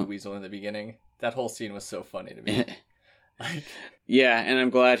loved Weasel in the beginning. That whole scene was so funny to me. Yeah, and I'm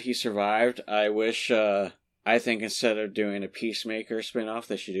glad he survived. I wish, I think instead of doing a Peacemaker spinoff,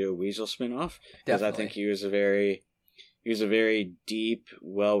 they should do a Weasel spinoff. Because I think he was a very deep,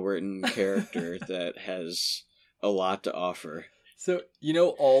 well-written character that has a lot to offer. So, you know,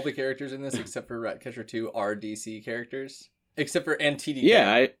 all the characters in this, except for Ratcatcher 2, are DC characters? Except for TDK.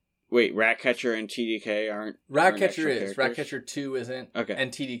 Yeah, wait, Ratcatcher and TDK aren't... Ratcatcher is. Ratcatcher 2 isn't. Okay.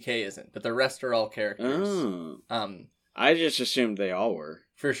 And TDK isn't. But the rest are all characters. Oh. I just assumed they all were.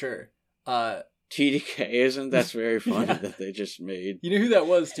 For sure. TDK isn't? That's very funny that they just made... You know who that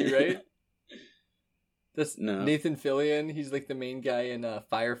was too, right? That's Nathan Fillion. He's like the main guy in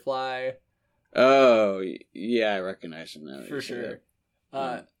Firefly. Oh, yeah, I recognize him now. For sure.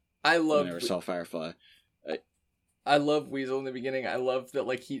 I never saw Firefly. I love Weasel in the beginning. I love that,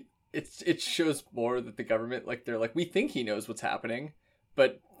 like, it shows more that the government, like, they're like, we think he knows what's happening,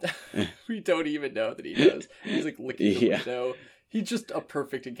 but we don't even know that he knows. He's like licking the window. He's just a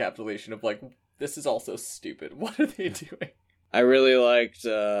perfect encapsulation of, like, this is all so stupid. What are they doing? I really liked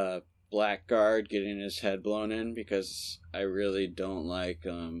Blackguard getting his head blown in, because I really don't like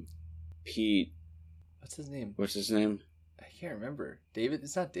Pete. What's his name? I can't remember. David?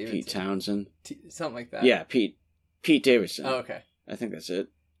 It's not Davidson. Pete Townsend. Something like that. Yeah, Pete Davidson. Oh, okay. I think that's it.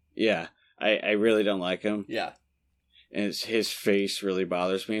 Yeah, I really don't like him. Yeah. And his face really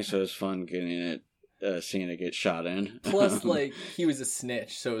bothers me, so it's fun getting it Cena get shot in. Plus, like, he was a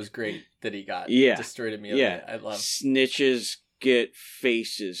snitch, so it was great that he got destroyed immediately. Yeah, I love snitches get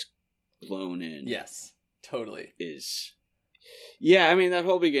faces blown in. Yes, totally. Yeah, I mean, that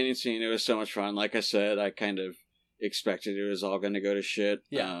whole beginning scene, it was so much fun. Like I said, I kind of expected it was all going to go to shit.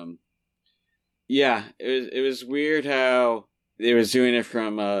 Yeah. Yeah, it was weird how they was doing it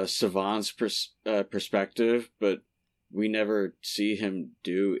from Savan's perspective, but we never see him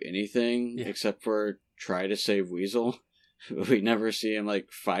do anything except for try to save Weasel. We never see him,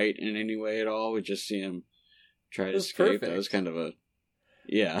 like, fight in any way at all. We just see him try to escape. Perfect. That was kind of a...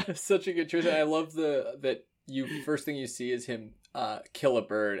 Yeah. Such a good choice. I love that first thing you see is him kill a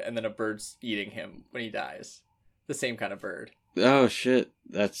bird, and then a bird's eating him when he dies. The same kind of bird. Oh, shit.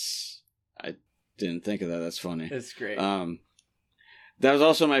 I didn't think of that. That's funny. It's great. That was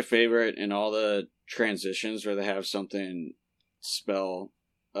also my favorite in all the transitions where they have something spell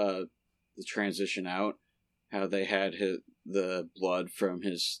the transition out. How they had the blood from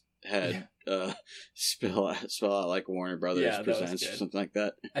his head spell out like Warner Brothers Presents or something like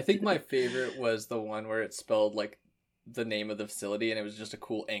that. I think my favorite was the one where it spelled like the name of the facility, and it was just a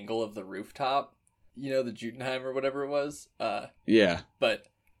cool angle of the rooftop. You know, the Judenheim or whatever it was. Yeah. But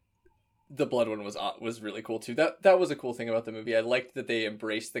the blood one was really cool too. That was a cool thing about the movie. I liked that they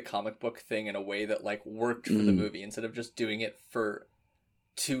embraced the comic book thing in a way that like worked for the movie instead of just doing it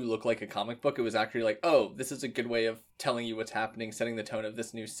to look like a comic book. It was actually like, oh, this is a good way of telling you what's happening, setting the tone of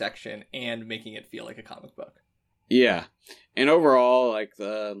this new section, and making it feel like a comic book. Yeah. And overall, like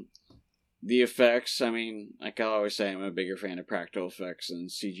the effects, I mean, like I always say, I'm a bigger fan of practical effects than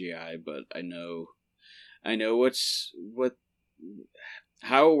CGI, but I know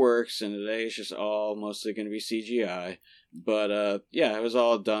how it works, and today it's just all mostly going to be CGI. But yeah, it was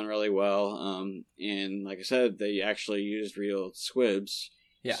all done really well. And like I said, they actually used real squibs.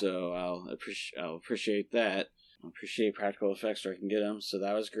 Yeah. So I'll appreciate that. I'll appreciate practical effects where I can get them. So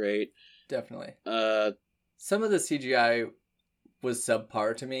that was great. Definitely. Some of the CGI was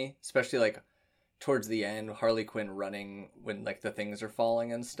subpar to me, especially like towards the end, Harley Quinn running when like the things are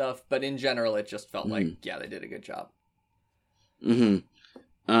falling and stuff. But in general, it just felt like, yeah, they did a good job.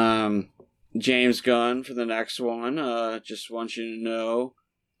 James Gunn for the next one. Just want you to know,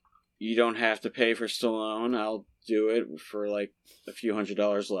 you don't have to pay for Stallone. I'll do it for like a few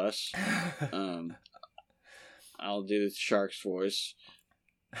 $100 less. I'll do the Shark's voice.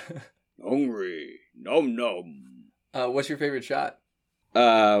 Hungry, nom nom. What's your favorite shot?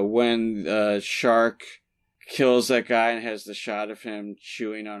 When Shark kills that guy and has the shot of him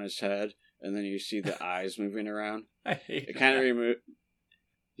chewing on his head, and then you see the eyes moving around. I hate it. Kind of removed.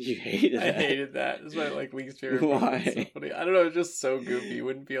 You hated that? I hated that. It's my like least favorite. Why? So funny. I don't know. It's just so goofy. You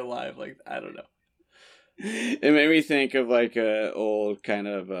wouldn't be alive. Like, I don't know. It made me think of like a old kind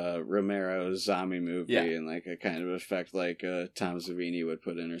of Romero zombie movie, and like a kind of effect like Tom Savini would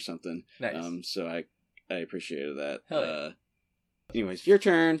put in or something. Nice. So I appreciated that. Hell yeah. Anyways, your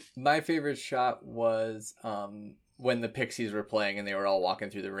turn. My favorite shot was when the Pixies were playing and they were all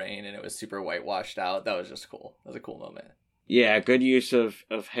walking through the rain and it was super whitewashed out. That was just cool. That was a cool moment. Yeah, good use of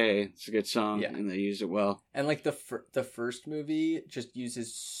Hey. It's a good song, and they used it well. And like the first movie just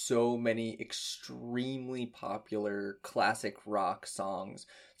uses so many extremely popular classic rock songs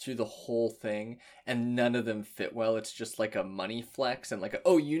through the whole thing, and none of them fit well. It's just like a money flex and like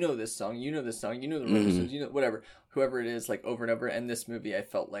you know this song, you know this song, you know the Roses, you know whatever, whoever it is, like over and over. And this movie, I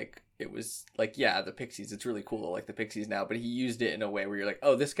felt like it was like, yeah, the Pixies. It's really cool to like the Pixies now, but he used it in a way where you're like,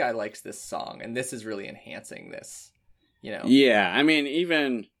 oh, this guy likes this song, and this is really enhancing this. You know? Yeah, I mean,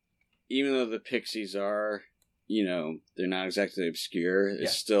 even though the Pixies are, you know, they're not exactly obscure,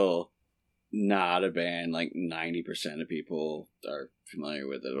 it's still not a band like 90% of people are familiar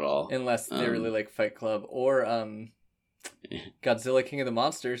with it at all. Unless they really like Fight Club or Godzilla King of the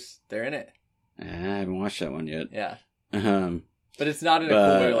Monsters. They're in it. I haven't watched that one yet. Yeah. But it's not in a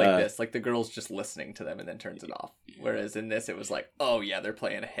cool way like this. Like the girl's just listening to them and then turns it off. Whereas in this, it was like, oh yeah, they're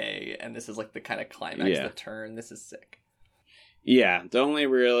playing Hey, and this is like the kind of climax, the turn. This is sick. Yeah, the only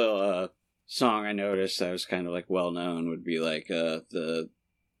real song I noticed that was kind of like well known would be like the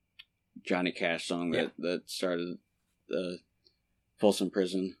Johnny Cash song that started Folsom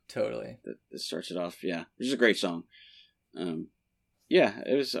Prison. Totally. That starts it off. Yeah, which is a great song. Yeah,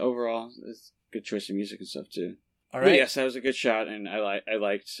 it was overall it's a good choice of music and stuff too. All right. But yes, that was a good shot, and I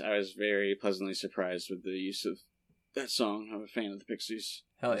was very pleasantly surprised with the use of that song. I'm a fan of the Pixies.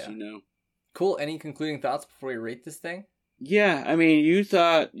 Hell yeah. As you know. Cool. Any concluding thoughts before we rate this thing? Yeah, I mean, you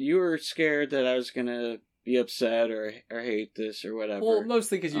thought you were scared that I was gonna be upset or hate this or whatever. Well,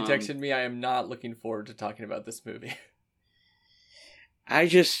 mostly because you texted me. I am not looking forward to talking about this movie. I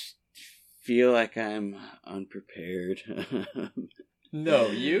just feel like I'm unprepared. No,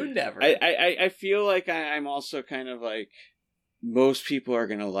 you never. I feel like I'm also kind of like, most people are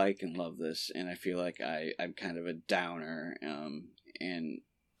gonna like and love this, and I feel like I'm kind of a downer, and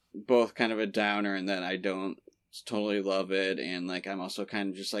both kind of a downer, and that I don't totally love it, and like I'm also kind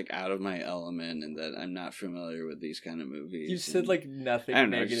of just like out of my element, and that I'm not familiar with these kind of movies. You said like nothing. I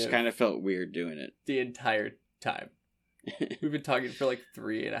don't know. Negative It just kind of felt weird doing it the entire time. We've been talking for like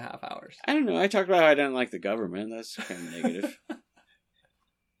 3.5 hours. I don't know. I talked about how I didn't like the government. That's kind of negative.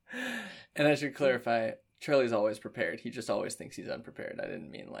 And I should clarify, Charlie's always prepared. He just always thinks he's unprepared. I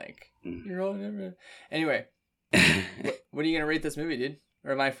didn't mean like, you're all never. Anyway, what are you going to rate this movie, dude?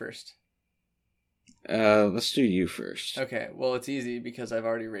 Or am I first? Let's do you first. Okay, well, it's easy because I've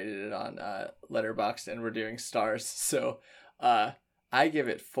already rated it on Letterboxd, and we're doing stars. So I give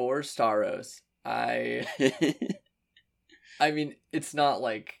it 4 staros. I mean, it's not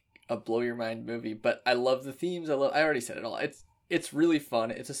like a blow your mind movie, but I love the themes. I already said it all. It's really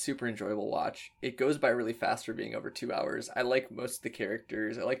fun. It's a super enjoyable watch. It goes by really fast for being over 2 hours. I like most of the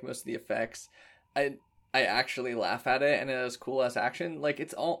characters. I like most of the effects. I actually laugh at it, and it has cool ass action. Like,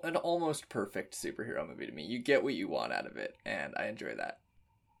 it's an almost perfect superhero movie to me. You get what you want out of it, and I enjoy that.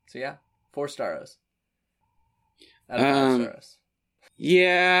 So yeah, 4 staros. Out of 5 staros.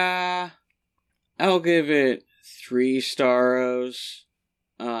 Yeah, I'll give it 3 staros.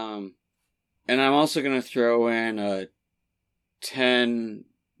 And I'm also gonna throw in 5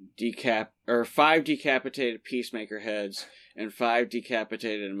 decapitated Peacemaker heads and 5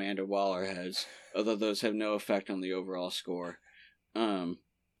 decapitated Amanda Waller heads, although those have no effect on the overall score.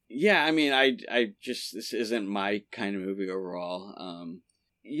 Yeah, I mean, I just, this isn't my kind of movie overall.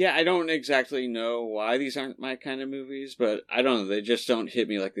 Yeah, I don't exactly know why these aren't my kind of movies, but I don't know, they just don't hit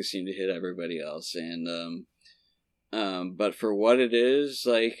me like they seem to hit everybody else. And but for what it is,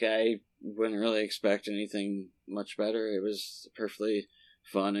 like, I wouldn't really expect anything much better. It was a perfectly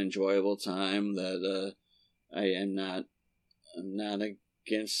fun, enjoyable time that I'm not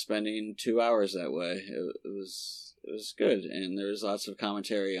against spending 2 hours that way. It was good, and there was lots of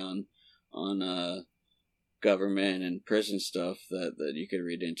commentary on government and prison stuff that you could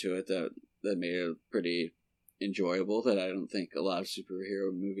read into it that made it pretty enjoyable, that I don't think a lot of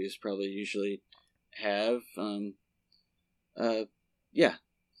superhero movies probably usually have. Yeah.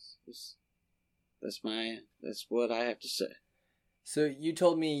 That's what I have to say. So you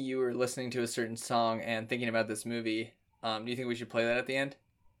told me you were listening to a certain song and thinking about this movie. Do you think we should play that at the end?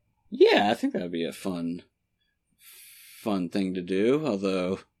 Yeah, I think that would be a fun thing to do,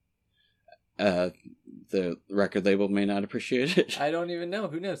 although the record label may not appreciate it. I don't even know.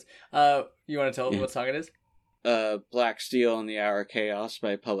 Who knows? You want to tell them what song it is? Black Steel and the Hour of Chaos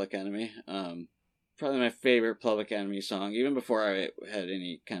by Public Enemy. Probably my favorite Public Enemy song. Even before I had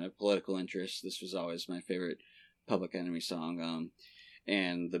any kind of political interest, this was always my favorite Public Enemy song.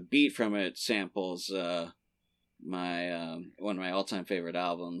 And the beat from it samples my one of my all-time favorite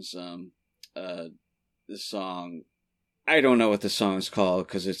albums. The song, I don't know what the song's called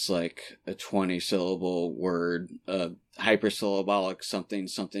because it's like a 20-syllable word, hypersyllabolic something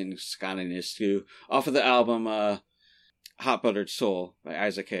Scott Ionescu, off of the album Hot Buttered Soul by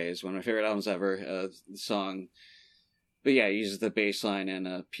Isaac Hayes, one of my favorite albums ever. The song, but yeah, it uses the bass line and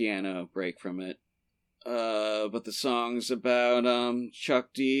a piano break from it. But the song's about Chuck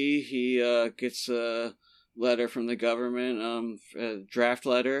D. He gets a letter from the government, a draft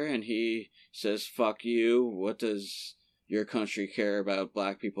letter, and he says, "Fuck you, what does your country care about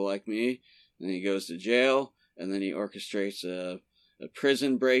black people like me?" And then he goes to jail, and then he orchestrates a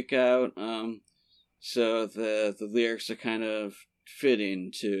prison breakout. So the lyrics are kind of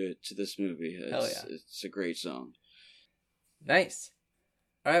fitting to this movie. Hell yeah. It's a great song. Nice.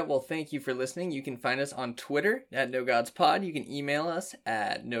 All right, well, thank you for listening. You can find us on Twitter at NoGodsPod. You can email us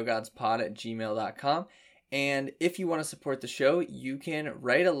at nogodspod@gmail.com. And if you want to support the show, you can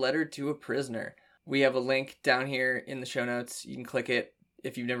write a letter to a prisoner. We have a link down here in the show notes. You can click it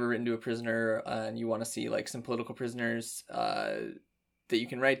if you've never written to a prisoner and you want to see like some political prisoners that you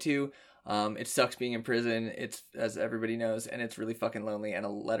can write to. It sucks being in prison. It's, as everybody knows, and it's really fucking lonely, and a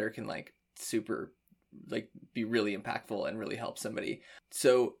letter can like super like be really impactful and really help somebody.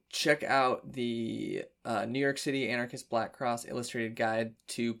 So check out the New York City Anarchist Black Cross Illustrated Guide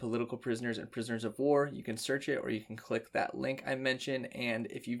to Political Prisoners and Prisoners of War. You can search it, or you can click that link I mentioned. And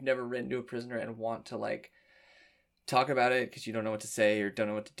if you've never written to a prisoner and want to like talk about it because you don't know what to say or don't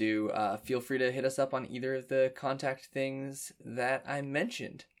know what to do, feel free to hit us up on either of the contact things that I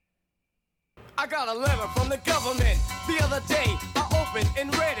mentioned. I got a letter from the government the other day. I opened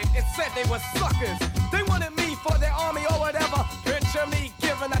and read it. It said they were suckers. They wanted me for their army or whatever. Picture me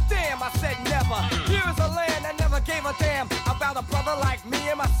giving a damn. I said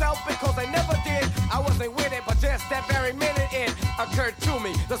wasn't with it, but just that very minute it occurred to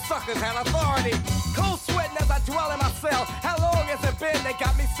me. The suckers had authority. Cold sweating as I dwell in my cell. How long has it been? They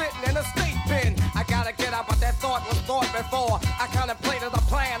got me sitting in a state pen. I gotta get out, but that thought was thought before. I contemplated a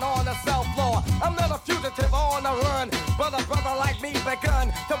plan on the cell floor. I'm not a fugitive on the run, but a brother like me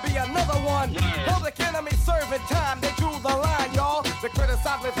begun to be another one. Public enemy serving time, they drew the line, y'all. They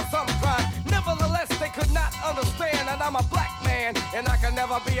criticized me for some crime. Nevertheless, they could not understand that I'm a black man, and I can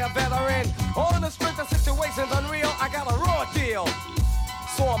never be a veteran. On the strength of situations unreal, I got a raw deal,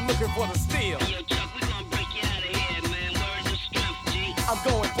 so I'm looking for the steal. Yo, Chuck, we gon' break you out of here, man. Words of strength, G. I'm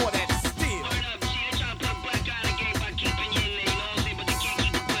going for that steal. Word up, G. They try to put black out of the game by keeping you in there, you know what I'm saying? But they can't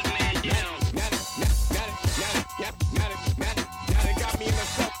keep a good man down. Now they got me in the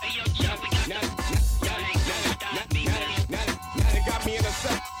cell. Hey, yo, Chuck, we got Now they got me in the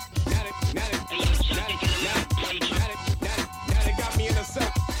cell. Now they got me in the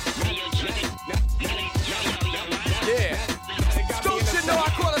cell. Yeah. Don't you know I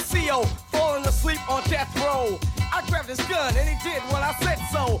caught a CO falling asleep on death row? I grabbed his gun and he did what I said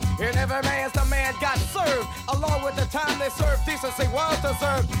so. And every man's the man got served. Along with the time they served, decency was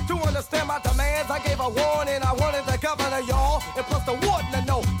deserved. To understand my demands, I gave a warning. I wanted the governor, y'all, and plus the warden to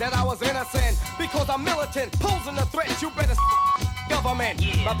know that I was innocent. Because I'm militant, posing a threat, you better government.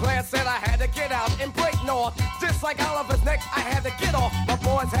 My plan said I had to get out and break north. Just like Oliver's neck, I had to get off. My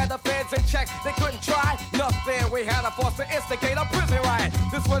boys had the feds in check, they couldn't try nothing. We had a force to instigate a prison riot.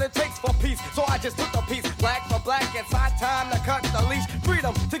 This what it takes for peace, so I just took the piece. Black for black, it's high time to cut the leash.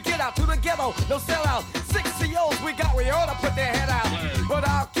 Freedom to get out to the ghetto, no sellout. 6 COs we got, we ought to put their head out. But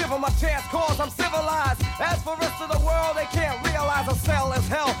I'll give them a chance, cause I'm civilized. As for rest of the world, they can't realize a cell is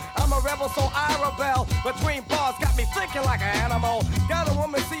hell. I'm a rebel, so I rebel. Between bars, got me thinking like an animal. Got a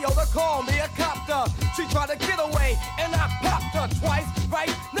woman CO to call me a copter. She tried to get away, and I popped her twice, right?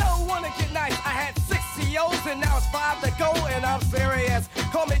 No one to get nice. I had 6 COs, and now it's 5 to go, and I'm serious.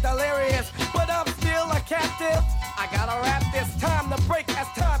 Call me delirious, but I'm still a captive. I gotta rap this time to break as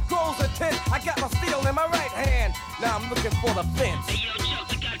time grows intense. I got my steel in my right hand. Now I'm looking for the fence. Hey, yo, Chuck,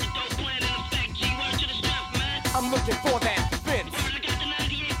 we got the dope plan in effect, G. Word to the strength, man. I'm looking for that fence. Word, I got the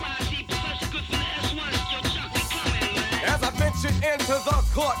 98 posse, Professor Good for the S1. Yo, Chuck, we coming, man. As I ventured into the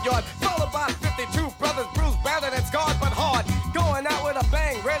courtyard, followed by 52 brothers, bruised, battered, and scarred, but hard. Going out with a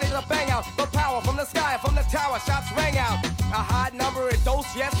bang, ready to bang out. The power from the sky, from the tower, shots rang out. A high number in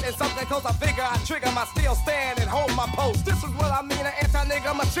dose, yes, and something close. I figure I trigger my steel stand and hold my post. This is what I mean, an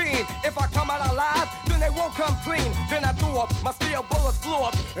anti-nigga machine. If I come out alive, then they won't come clean. Then I threw up, my steel bullets flew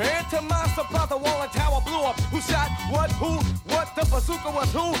up. And to my surprise, the wall and tower blew up. Who shot what, who, what, the bazooka was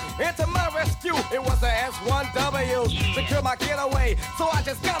who? And to my rescue, it was the S1W. Secure my getaway, so I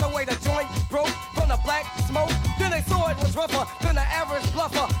just got away. The joint broke from the black smoke. Then they saw it was rougher than the average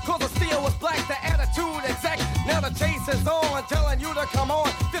bluffer. Cause the steel was black, the attitude exact. Now the chase is on, telling you to come on.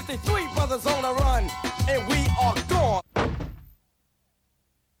 53 brothers on the